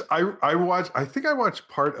 Well, actually, I think I watched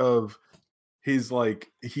part of his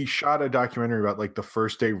like he shot a documentary about like the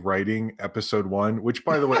first day writing episode 1, which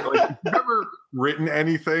by the way, like if you've never written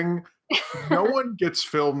anything, no one gets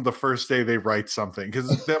filmed the first day they write something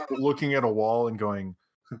because it's them looking at a wall and going,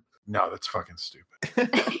 no, that's fucking stupid.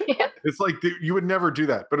 It's like you would never do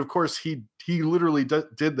that. But of course he literally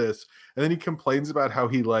did this, and then he complains about how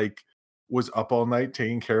he like was up all night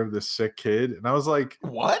taking care of this sick kid, and I was like,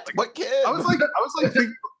 what kid? I was like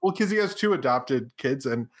thinking, well, because he has 2 adopted kids,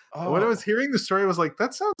 and when I was hearing the story, I was like,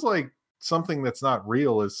 that sounds like something that's not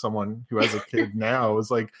real. As someone who has a kid now, is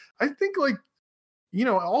like, I think like,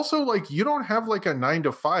 also like you don't have like a 9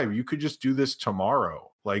 to 5. You could just do this tomorrow.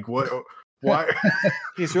 Like what? Why?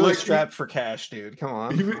 He's really like, strapped for cash, dude. Come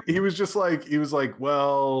on. He was just like,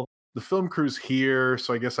 well, the film crew's here,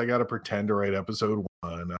 so I guess I got to pretend to write episode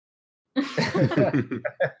 1.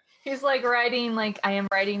 He's like writing, like I am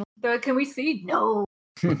writing. They're like, can we see? No.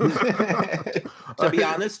 To be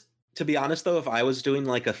honest though, if I was doing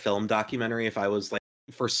like a film documentary, if I was like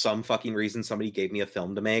for some fucking reason somebody gave me a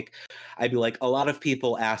film to make, I'd be like, a lot of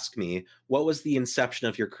people ask me, what was the inception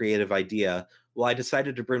of your creative idea? Well, I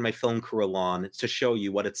decided to bring my film crew along to show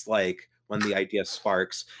you what it's like when the idea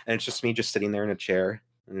sparks. And it's just me just sitting there in a chair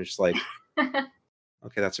and it's just like, okay,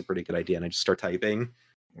 that's a pretty good idea. And I just start typing.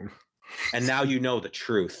 And now you know the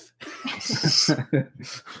truth.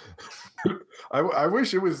 I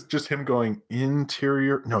wish it was just him going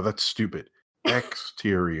interior. No, that's stupid.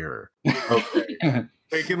 Exterior. Okay.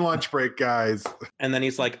 Taking lunch break, guys. And then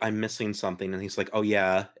he's like, I'm missing something. And he's like, oh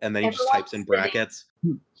yeah. And then he just types in brackets,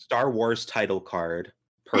 Star Wars title card.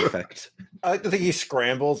 Perfect. I like to think he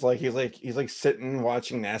scrambles, like he's like sitting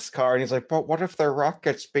watching NASCAR, and he's like, but what if their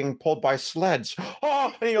rocket's being pulled by sleds?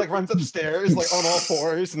 Oh, and he like runs upstairs like on all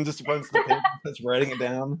fours and just runs to the paper, starts writing it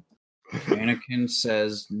down. Anakin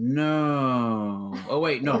says no. Oh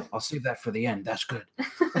wait, no, I'll save that for the end. That's good.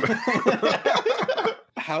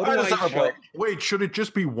 How do I show? Wait, should it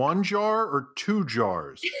just be 1 jar or 2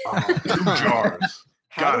 jars? 2 jars.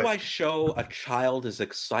 How do I show a child is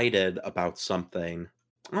excited about something?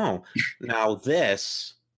 Oh, now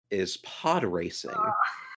this is pod racing.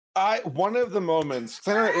 One of the moments,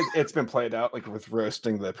 'cause I know it's been played out like with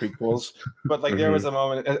roasting the prequels, but like there was a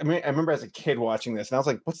moment. I mean, I remember as a kid watching this, and I was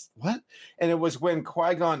like, what? And it was when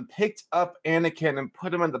Qui-Gon picked up Anakin and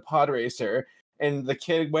put him on the pod racer, and the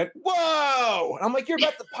kid went, "Whoa!" And I'm like, "You're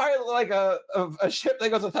about to pilot like a ship that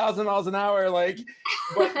goes 1,000 miles an hour, like,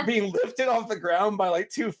 but being lifted off the ground by like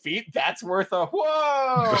 2 feet. That's worth a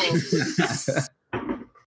whoa."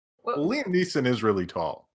 Well, Liam Neeson is really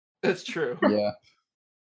tall. That's true. Yeah,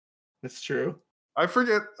 it's true. I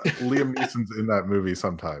forget Liam Neeson's in that movie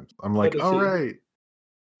sometimes. I'm like, all right.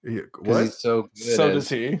 Yeah, what? He's so good. So does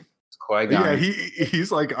he. Yeah,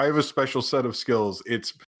 he's like, I have a special set of skills.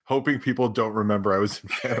 It's hoping people don't remember I was in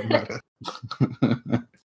Phantom Menace.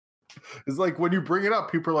 It's like when you bring it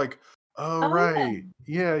up, people are like, oh, right.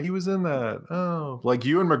 Yeah, he was in that. Oh, like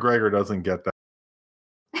Ewan McGregor doesn't get that.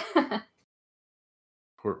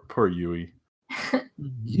 Poor Yui.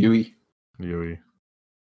 Yui. Ewan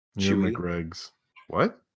Chewy. McGreg's.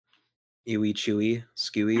 What? Ewy, chewy,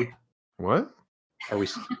 skewy. What?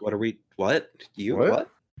 What are we? What? What?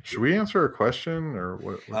 Should we answer a question or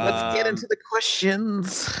what? Let's get into the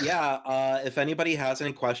questions. Yeah, if anybody has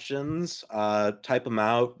any questions, type them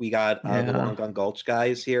out. We got the Yeah. Long Gun Gulch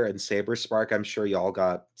guys here and Saber Spark. I'm sure y'all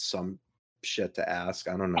got some shit to ask.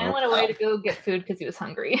 I don't know. And went away to go get food because he was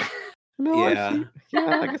hungry. No, Yeah.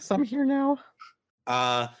 I guess I'm here now.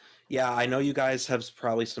 Yeah, I know you guys have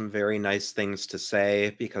probably some very nice things to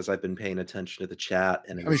say because I've been paying attention to the chat.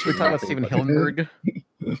 And I mean, should we talk about Steven Hillenburg?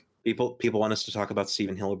 People want us to talk about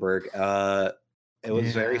Steven Hillenburg. It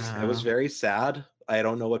was very sad. I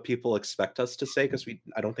don't know what people expect us to say because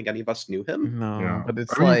I don't think any of us knew him. No, but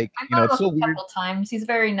it's I like, met you know, him it's so a weird. couple times. He's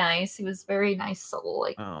very nice. He was very nice soul.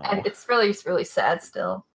 Like, Oh. and it's really sad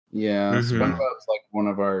still. Yeah, Mhm. SpongeBob's like one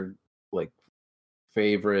of our like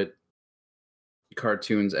favorite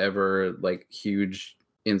cartoons ever. Like huge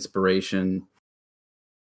inspiration.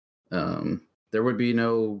 There would be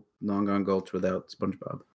no Long Gone Gulch without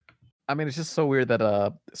SpongeBob. I mean, it's just so weird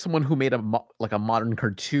that someone who made a modern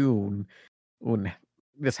cartoon, when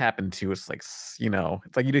this happened to, it's like, you know,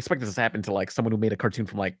 it's like you'd expect this to happen to like someone who made a cartoon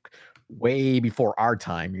from like way before our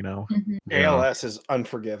time, you know. ALS is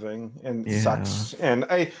unforgiving and Yeah. sucks. And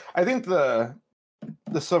I think the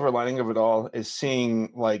silver lining of it all is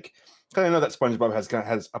seeing like, 'cause I know that SpongeBob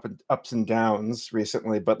has ups and downs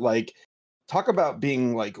recently, but like talk about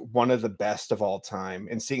being like one of the best of all time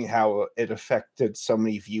and seeing how it affected so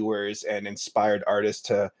many viewers and inspired artists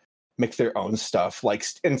to make their own stuff. Like,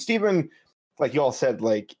 and Steven, like you all said,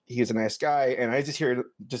 like he's a nice guy, and I just hear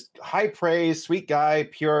just high praise, sweet guy,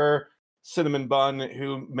 pure cinnamon bun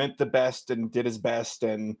who meant the best and did his best,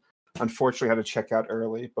 and unfortunately had to check out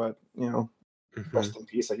early. But you know, rest in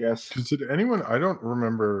peace, I guess. Did anyone? I don't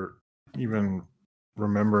remember even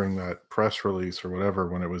remembering that press release or whatever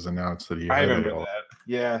when it was announced that he. I had remember it all. that.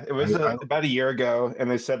 Yeah, it was about a year ago,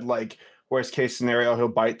 and they said like worst case scenario he'll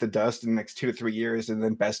bite the dust in the next 2 to 3 years, and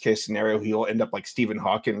then best case scenario he'll end up like Stephen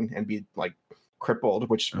Hawking and be like crippled,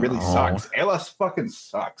 which really sucks. ALS fucking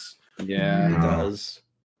sucks. Yeah, It does.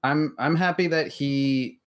 I'm happy that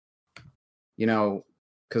he, you know,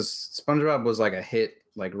 because SpongeBob was like a hit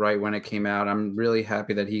like right when it came out. I'm really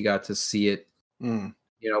happy that he got to see it, you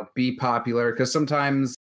know, be popular. Because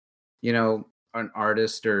sometimes, you know, an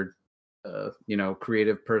artist or you know,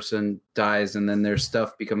 creative person dies and then their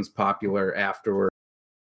stuff becomes popular afterward.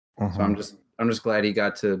 So I'm just glad he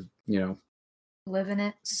got to, you know, Live in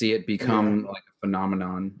it. see it become like a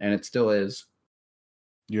phenomenon, and it still is.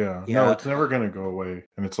 Yeah. Yeah. No, it's never gonna go away,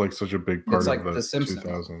 and it's like such a big part It's like of The Simpsons.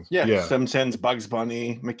 2000s. Yeah, Simpsons, Bugs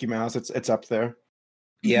Bunny, Mickey Mouse. It's up there.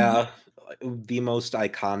 Yeah, the most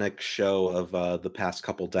iconic show of the past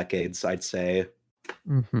couple decades, I'd say.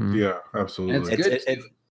 Yeah, And absolutely. it's good.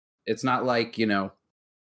 It's not like, you know,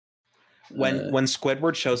 When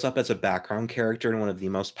Squidward shows up as a background character in one of the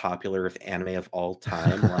most popular anime of all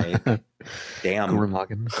time, like, damn. Gurren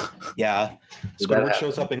Lagann. Yeah, Did that Squidward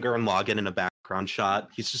shows happen? up in Gurren Lagann in a background shot.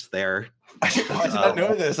 He's just there. I did not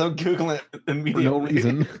know this. I'm googling it immediately. For no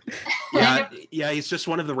reason. Yeah, he's just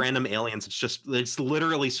one of the random aliens. It's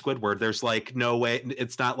literally Squidward. There's like no way.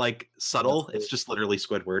 It's not like subtle. It's just literally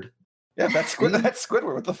Squidward. Yeah, that's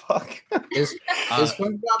Squidward. What the fuck? Is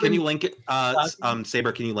SpongeBob Can you link it?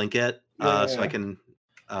 Saber, can you link it? Yeah, So yeah. I can.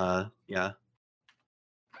 Yeah.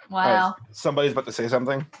 Wow. Somebody's about to say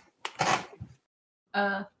something.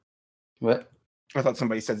 What? I thought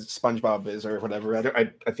somebody said SpongeBob is or whatever.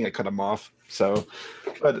 I think I cut him off. So,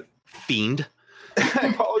 but Fiend. I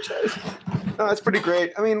apologize. No, that's pretty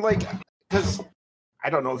great. I mean, like, because I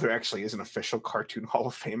don't know if there actually is an official Cartoon Hall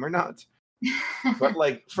of Fame or not. But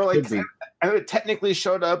like, for like, Could be. I know it technically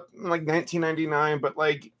showed up in like 1999, but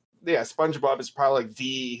like, yeah, SpongeBob is probably like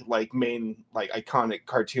the like main like iconic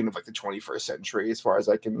cartoon of like the 21st century, as far as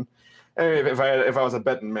I can. I mean, if I was a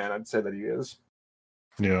betting man, I'd say that he is.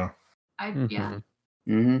 Yeah. Yeah.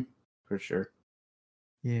 Mm-hmm. For sure.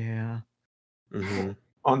 Yeah. Mm-hmm.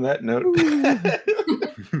 On that note,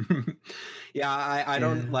 Yeah, I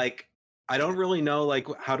don't like. I don't really know like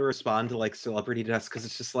how to respond to like celebrity deaths because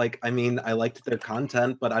it's just like, I mean, I liked their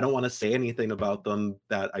content, but I don't want to say anything about them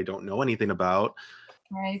that I don't know anything about.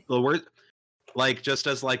 Right. Well, we're like, just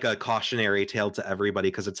as like a cautionary tale to everybody,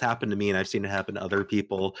 because it's happened to me and I've seen it happen to other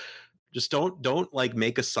people. Just don't like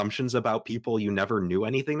make assumptions about people you never knew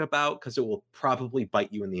anything about, because it will probably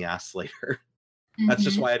bite you in the ass later. That's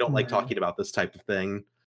just why I don't like talking about this type of thing.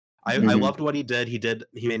 I loved what he did. He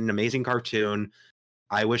made an amazing cartoon.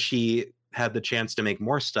 I wish he had the chance to make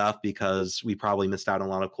more stuff, because we probably missed out on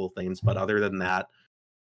a lot of cool things. But other than that,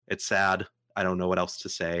 it's sad. I don't know what else to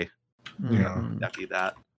say. Yeah. After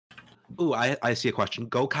that. Ooh, I see a question.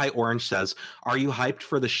 Gokai Orange says, "Are you hyped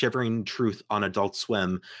for the Shivering Truth on Adult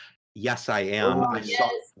Swim?" Yes, I am. I saw.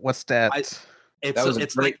 What's that?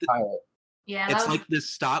 It's like pilot. Yeah, it's like this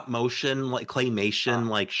stop motion, like claymation,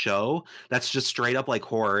 like show that's just straight up like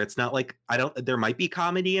horror. It's not like there might be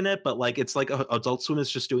comedy in it, but like it's like Adult Swim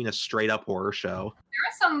is just doing a straight up horror show.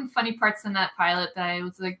 There are some funny parts in that pilot that I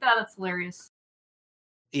was like, that's hilarious.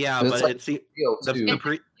 Yeah, but like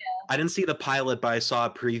I didn't see the pilot, but I saw a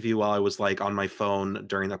preview while I was like on my phone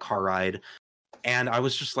during the car ride, and I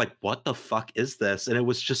was just like, "What the fuck is this?" And it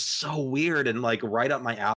was just so weird and like right up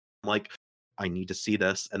my alley. I'm like, I need to see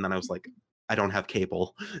this, and then I was like, I don't have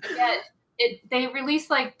cable. Yeah, they released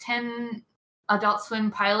like 10 Adult Swim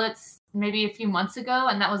pilots maybe a few months ago,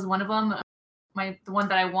 and that was one of them. The one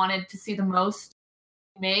that I wanted to see the most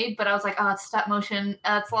made, but I was like, oh, it's stop motion.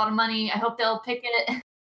 It's a lot of money. I hope they'll pick it.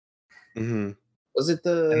 Mm-hmm. Was it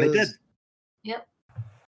the? And they did. Yep.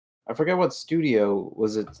 I forget what studio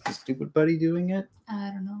was it. The Stupid Buddy doing it?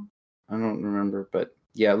 I don't know. I don't remember, but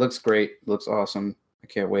yeah, it looks great. It looks awesome. I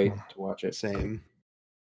can't wait to watch it. Same.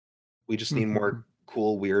 We just need more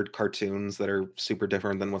cool, weird cartoons that are super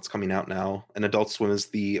different than what's coming out now. And Adult Swim is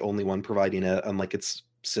the only one providing it, unlike its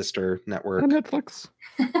sister network. And Netflix.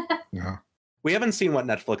 Yeah. We haven't seen what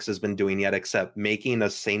Netflix has been doing yet, except making a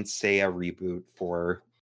Saint Seiya reboot for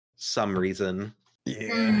some reason.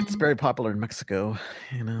 Yeah, it's very popular in Mexico,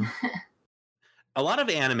 you know. A lot of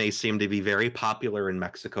anime seem to be very popular in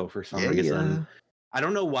Mexico for some reason. Yeah. I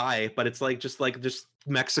don't know why, but it's just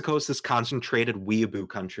Mexico's this concentrated weeaboo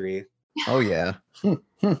country. Oh yeah.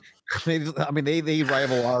 they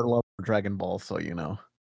rival our love for Dragon Ball, so you know.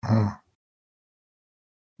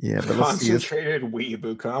 Yeah, but concentrated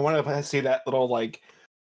weeaboo. I want to see that little like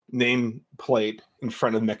name plate in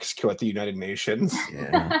front of Mexico at the United Nations.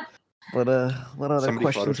 Yeah. But what other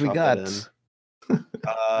questions we got?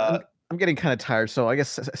 I'm getting kind of tired, so I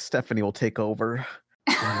guess Stephanie will take over.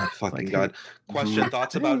 Oh, fucking God. Question: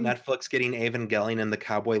 thoughts about Netflix getting Evangelion in the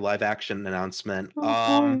Cowboy live action announcement?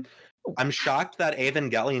 I'm shocked that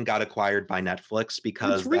Evangelion got acquired by Netflix,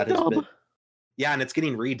 because that has been, and it's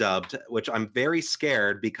getting redubbed, which I'm very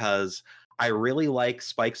scared, because I really like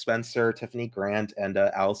Spike Spencer, Tiffany Grant, and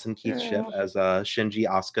Allison Keith Shipp as Shinji,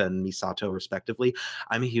 Asuka, and Misato, respectively.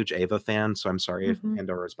 I'm a huge Eva fan, so I'm sorry if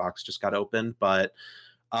Pandora's box just got opened, but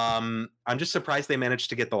I'm just surprised they managed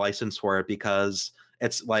to get the license for it, because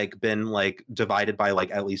it's like been like divided by like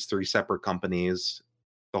at least 3 separate companies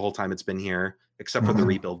the whole time it's been here, except for the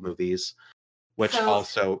Rebuild movies, which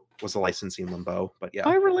also was a licensing limbo. But yeah,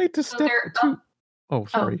 I relate to Steph too. Oh,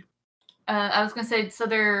 sorry. I was gonna say, so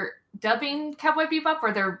they're dubbing Cowboy Bebop,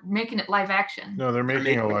 or they're making it live action? No, they're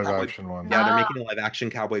making a live action one. Yeah, they're making a live action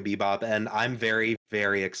Cowboy Bebop, and I'm very,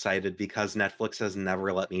 very excited, because Netflix has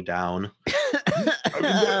never let me down.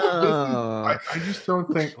 I just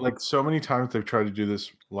don't think, like, so many times they've tried to do this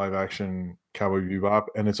live action Cowboy Bebop,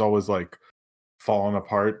 and it's always like falling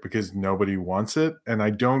apart because nobody wants it. And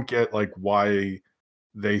I don't get like why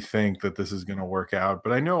they think that this is going to work out.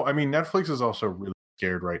 But I mean, Netflix is also really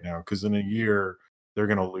scared right now, because in a year they're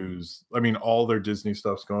going to lose. I mean, all their Disney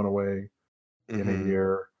stuff's going away in a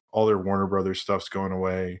year. All their Warner Brothers stuff's going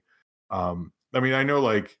away. I mean, I know,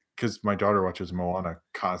 like, because my daughter watches Moana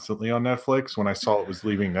constantly on Netflix. When I saw it was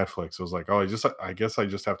leaving Netflix, I was like, oh, I guess I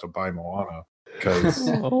just have to buy Moana,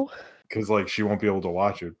 because like she won't be able to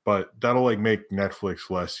watch it. But that'll like make Netflix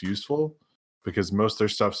less useful, because most of their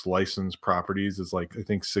stuff's licensed properties is like, I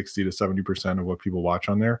think 60 to 70% of what people watch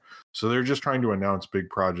on there. So they're just trying to announce big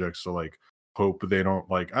projects to like hope they don't,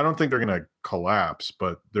 like, I don't think they're gonna collapse,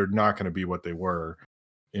 but they're not gonna be what they were.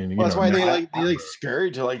 And that's why they scurry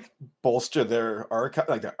to like bolster their archive,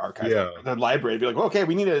 like their archive, their library. Be like, well, okay,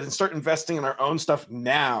 we need to start investing in our own stuff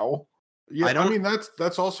now. Yeah, I mean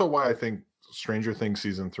that's also why I think Stranger Things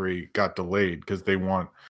season 3 got delayed, because they want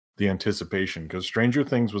the anticipation. Because Stranger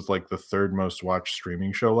Things was like the 3rd most watched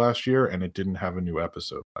streaming show last year, and it didn't have a new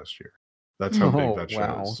episode last year. That's how big that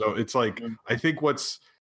show is. So it's like, I think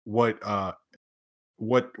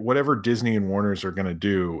whatever Disney and Warner's are going to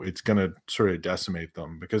do, it's going to sort of decimate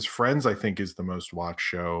them, because Friends, I think, is the most watched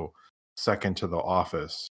show, second to The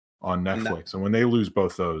Office on Netflix. And when they lose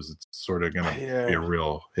both those, it's sort of going to be a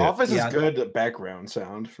real hit. Office is good background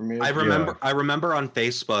sound for me. I remember on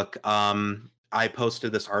Facebook, I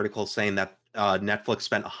posted this article saying that Netflix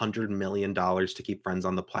spent $100 million to keep Friends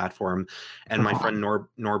on the platform, and my friend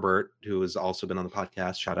Norbert, who has also been on the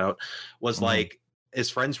podcast, shout out, was like, "Is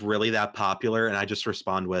Friends really that popular?" And I just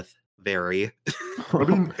respond with, "Very." I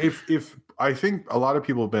mean, if I think a lot of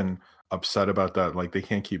people have been upset about that, like they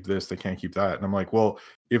can't keep this, they can't keep that, and I'm like, well,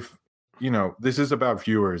 if this is about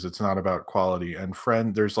viewers, it's not about quality. And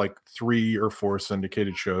there's like 3 or 4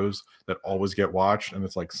 syndicated shows that always get watched, and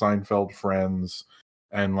it's like Seinfeld, Friends,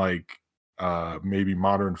 and like maybe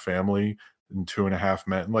Modern Family and 2.5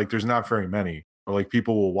 Men. Like there's not very many, but like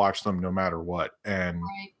people will watch them no matter what. And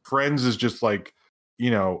Friends is just like,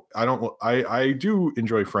 I do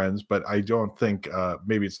enjoy Friends, but I don't think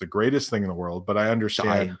maybe it's the greatest thing in the world, but I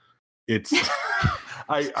understand it's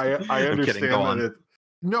I understand that it.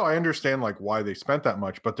 No, I understand like why they spent that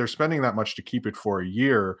much, but they're spending that much to keep it for a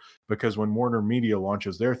year, because when Warner Media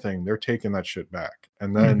launches their thing, they're taking that shit back.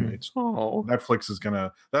 And then Netflix is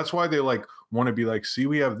that's why they like want to be like, see,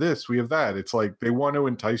 we have this, we have that. It's like they want to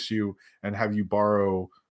entice you and have you borrow,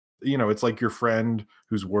 it's like your friend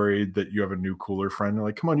who's worried that you have a new cooler friend. They're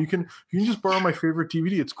like, come on, you can just borrow my favorite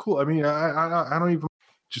DVD. It's cool. I mean, I don't even,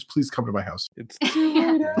 just please come to my house. Please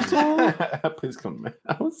come to my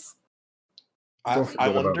house. I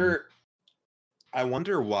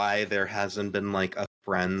wonder why there hasn't been like a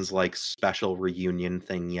Friends like special reunion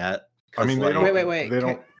thing yet. I mean, like, wait. They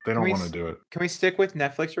don't want to do it. Can we stick with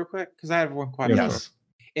Netflix real quick? Because I have one question. Yes.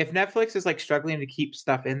 If Netflix is like struggling to keep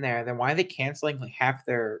stuff in there, then why are they canceling like half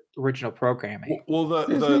their original programming? Well,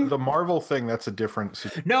 the Marvel thing, that's a different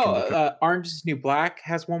situation. No, Orange is the New Black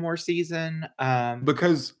has one more season.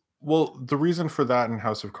 Because the reason for that in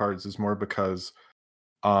House of Cards is more because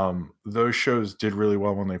those shows did really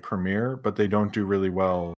well when they premiere, but they don't do really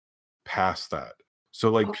well past that. So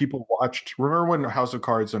like people remember when House of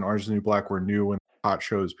Cards and Orange is the New Black were new and hot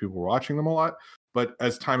shows, people were watching them a lot, but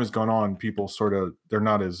as time has gone on, people they're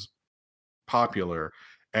not as popular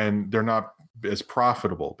and they're not as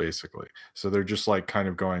profitable basically. So they're just like kind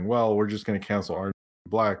of going, well, we're just going to cancel Orange is the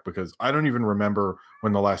New Black, because I don't even remember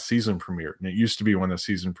when the last season premiered. And it used to be when the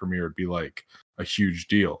season premiered would be like a huge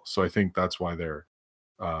deal. So I think that's why they're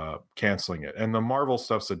canceling it. And the Marvel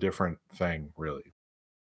stuff's a different thing, really.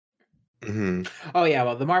 Oh yeah,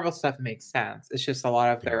 well the Marvel stuff makes sense. It's just a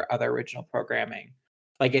lot of their other original programming.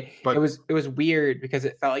 Like it was weird because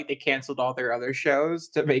it felt like they canceled all their other shows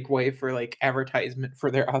to make way for like advertisement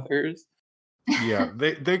for their others. Yeah,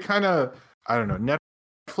 they kind of, I don't know,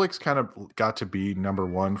 Netflix kind of got to be number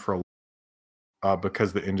one for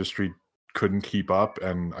because the industry couldn't keep up,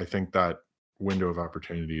 and I think that window of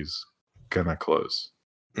opportunity is gonna close.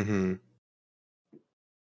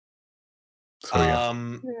 So,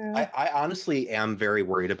 I honestly am very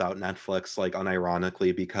worried about Netflix, like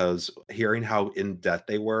unironically, because hearing how in debt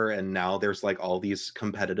they were, and now there's like all these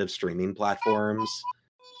competitive streaming platforms,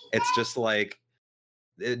 it's just like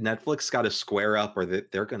Netflix got to square up or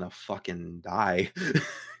they're gonna fucking die.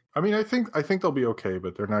 I mean, I think they'll be okay,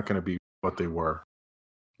 but they're not gonna be what they were.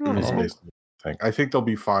 Is basically the thing. I think they'll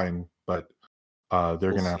be fine, but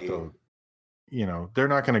they're gonna have to, they're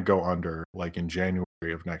not gonna go under like in January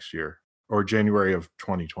of next year. Or January of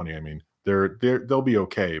 2020. I mean, they'll be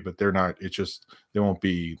okay, but they're not. It's just they won't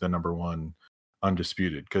be the number one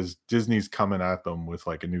undisputed, because Disney's coming at them with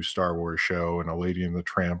like a new Star Wars show and a Lady and the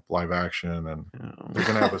Tramp live action, and they're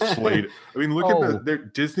gonna have a slate. I mean, look at their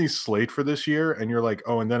Disney's slate for this year, and you're like,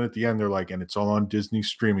 oh, and then at the end they're like, and it's all on Disney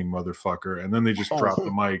streaming, motherfucker, and then they just drop the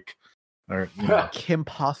mic. Or, Kim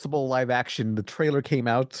Possible live action. The trailer came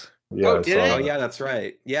out. Yeah, yeah, that's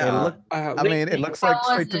right. Yeah, it looks like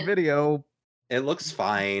straight to video. It looks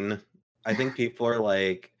fine. I think people are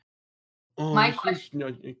like, my question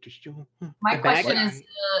is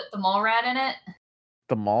the mole rat in it.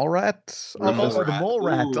 The mall rat? The mole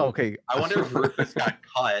rat. Okay. I wonder if Rufus got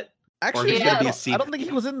cut. Actually, I don't think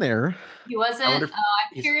he was in there. He wasn't. I'm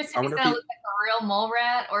curious if he's going to look like a real mole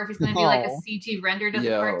rat, or if he's going to be like a CG rendered of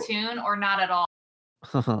the cartoon, or not at all.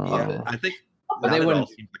 Yeah, I think they wouldn't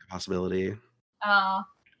seem like a possibility. I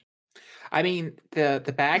mean,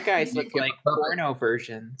 the bad guys look like porno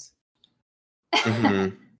versions.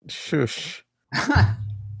 Shush.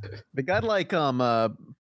 They got like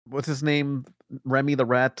what's his name? Remy the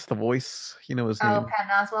Rat, the voice. You know his name. Patton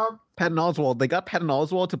Oswalt. Patton Oswalt. They got Patton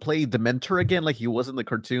Oswalt to play Dementor again, like he was in the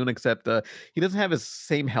cartoon, except he doesn't have his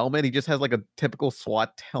same helmet. He just has like a typical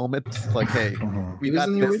SWAT helmet. It's like, hey, we got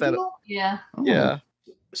this set up. Yeah. Yeah.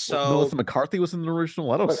 So Melissa McCarthy was in the original. A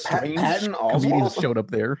lot of strange comedians showed up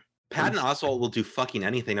there. Patton Oswalt will do fucking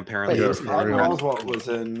anything, apparently. Patton Oswalt was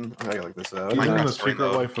in. I gotta look this up. He's in The Secret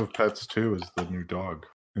Life of Pets 2 as the new dog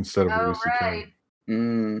instead of Louis C.K.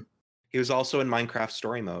 He was also in Minecraft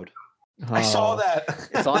Story Mode. I saw that.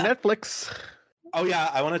 It's on Netflix. Oh yeah,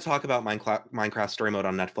 I want to talk about Minecraft Story Mode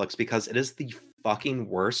on Netflix because it is the fucking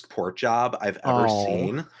worst port job I've ever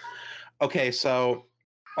seen. Okay, so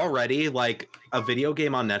already like a video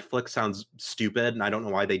game on Netflix sounds stupid and I don't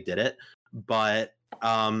know why they did it, but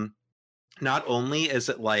not only is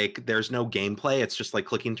it like there's no gameplay, it's just like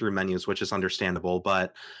clicking through menus, which is understandable,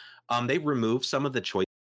 but they remove some of the choice.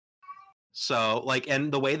 So like,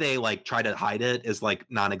 and the way they like try to hide it is like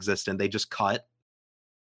non-existent. They just cut.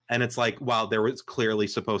 And it's like, wow, there was clearly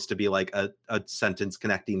supposed to be like a sentence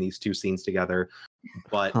connecting these two scenes together,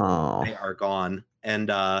 but they are gone. And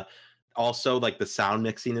also like the sound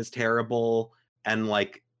mixing is terrible. And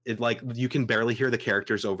like, it like you can barely hear the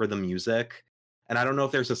characters over the music. And I don't know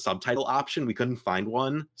if there's a subtitle option. We couldn't find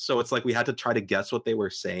one. So it's like we had to try to guess what they were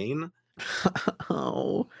saying.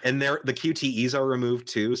 And the QTEs are removed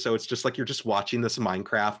too. So it's just like you're just watching this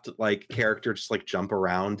Minecraft like character just like jump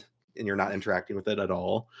around and you're not interacting with it at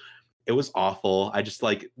all. It was awful. I just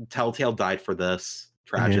like Telltale died for this.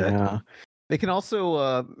 Tragic. Yeah. They can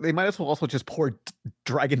also they might as well also just port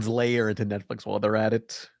Dragon's Lair into Netflix while they're at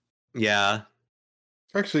it. Yeah.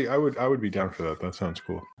 Actually, I would be down for that. That sounds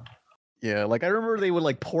cool. Yeah, like I remember they would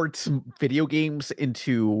like port some video games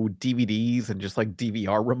into DVDs and just like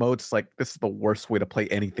DVR remotes. Like this is the worst way to play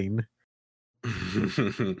anything.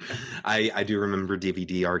 I do remember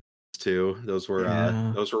DVD arguments too. Those were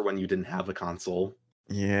when you didn't have a console.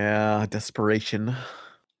 Yeah, desperation.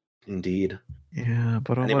 Indeed. Yeah,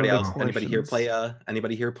 but anybody else? Anybody here play a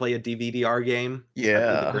DVDR game?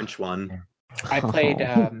 Yeah, the Grinch one. I played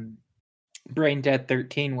Brain Dead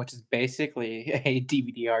 13, which is basically a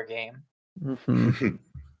DVDR game. Mm-hmm.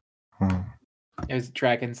 It was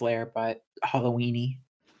Dragon's Lair, but Halloweeny.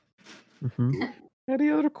 Mm-hmm. Any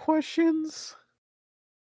other questions?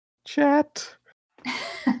 Chat.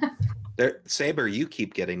 Saber, you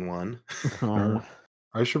keep getting one. Oh.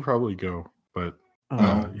 I should probably go, but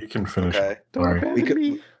you can finish. Okay.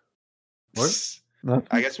 Sorry. What? Nothing.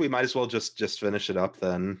 I guess we might as well just finish it up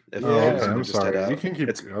then. If Okay, I'm just head sorry. out. You can keep.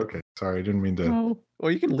 Okay, sorry, I didn't mean to. No.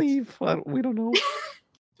 Or you can leave. We don't know.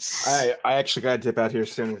 I actually got to dip out here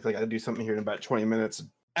soon. I got to do something here in about 20 minutes.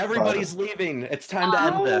 Everybody's leaving. It's time to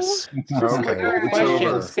end this. Okay, it's Question,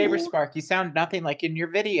 over. Saberspark, you sound nothing like in your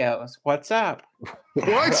videos. What's up?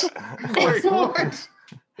 What? Wait, what?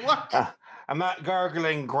 What? I'm not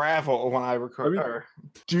gargling gravel when I record.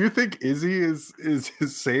 Do you think Izzy is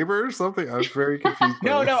his Saber or something? I was very confused.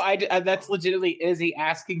 No, that's legitimately Izzy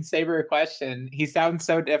asking Saber a question. He sounds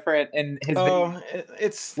so different in his videos.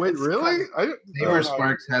 It's wait, really?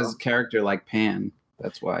 Sabersparks has character like Pan.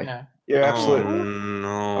 That's why. Yeah, absolutely.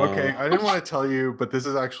 No. Okay, I didn't want to tell you, but this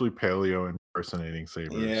is actually Paleo impersonating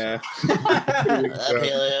Saber. Yeah.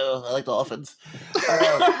 Paleo. I like dolphins.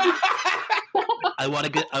 I want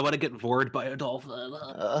to get vored by a dolphin.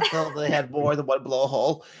 Well, they had more than one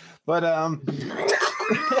blowhole. But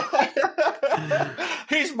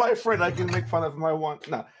he's my friend. I can make fun of him I want.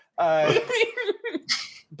 No.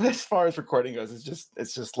 But as far as recording goes,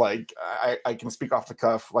 it's just like I can speak off the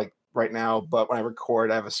cuff like right now, but when I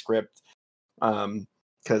record, I have a script.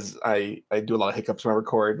 Because I do a lot of hiccups when I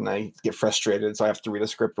record and I get frustrated, so I have to read a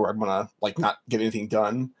script where I'm gonna like not get anything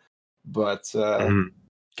done. But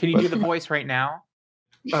can you do the voice right now?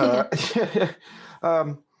 Back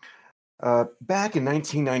in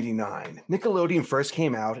 1999, Nickelodeon first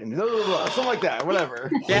came out, and something like that,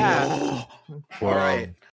 whatever. Yeah. All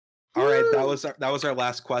right. That was our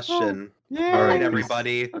last question. Yeah. All right,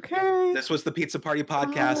 everybody. Okay. This was the Pizza Party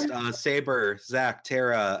Podcast. Saber, Zach,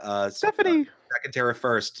 Tara, Stephanie. Zach and Tara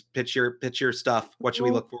first. Pitch your stuff. What should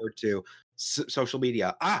we look forward to? Social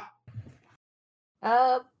media.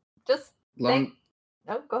 Just Long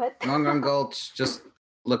go ahead. Long Run Gulch. Just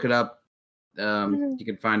look it up. You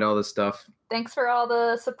can find all this stuff. Thanks for all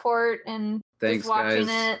the support and Thanks, just watching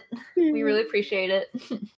guys. it. We really appreciate it.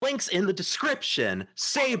 Links in the description.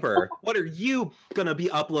 Saber, what are you gonna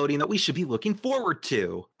be uploading that we should be looking forward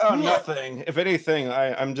to? Oh, nothing. If anything,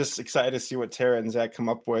 I'm just excited to see what Tara and Zach come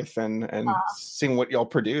up with and seeing what y'all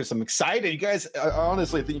produce. I'm excited. You guys, I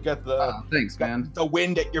honestly think you got thanks, man. The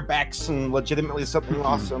wind at your backs and legitimately something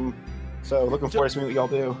awesome. So looking forward to seeing what y'all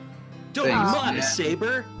do. Don't be modest,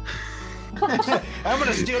 Saber. I'm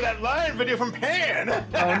gonna steal that lion video from Pan.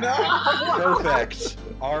 Oh no! Perfect.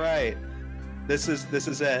 All right. This is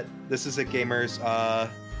it. This is it, gamers.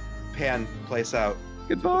 Pan, play us out.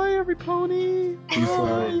 Goodbye, every pony. Peace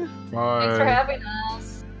out. Bye. Thanks for having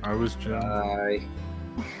us. I was Jim. Bye.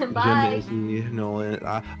 Bye. Nolan.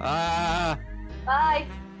 Bye.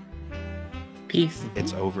 Peace.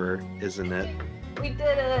 It's over, isn't it? We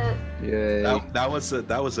did it. Yay. That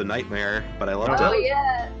was a nightmare, but I loved Oh it.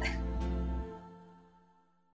 yeah.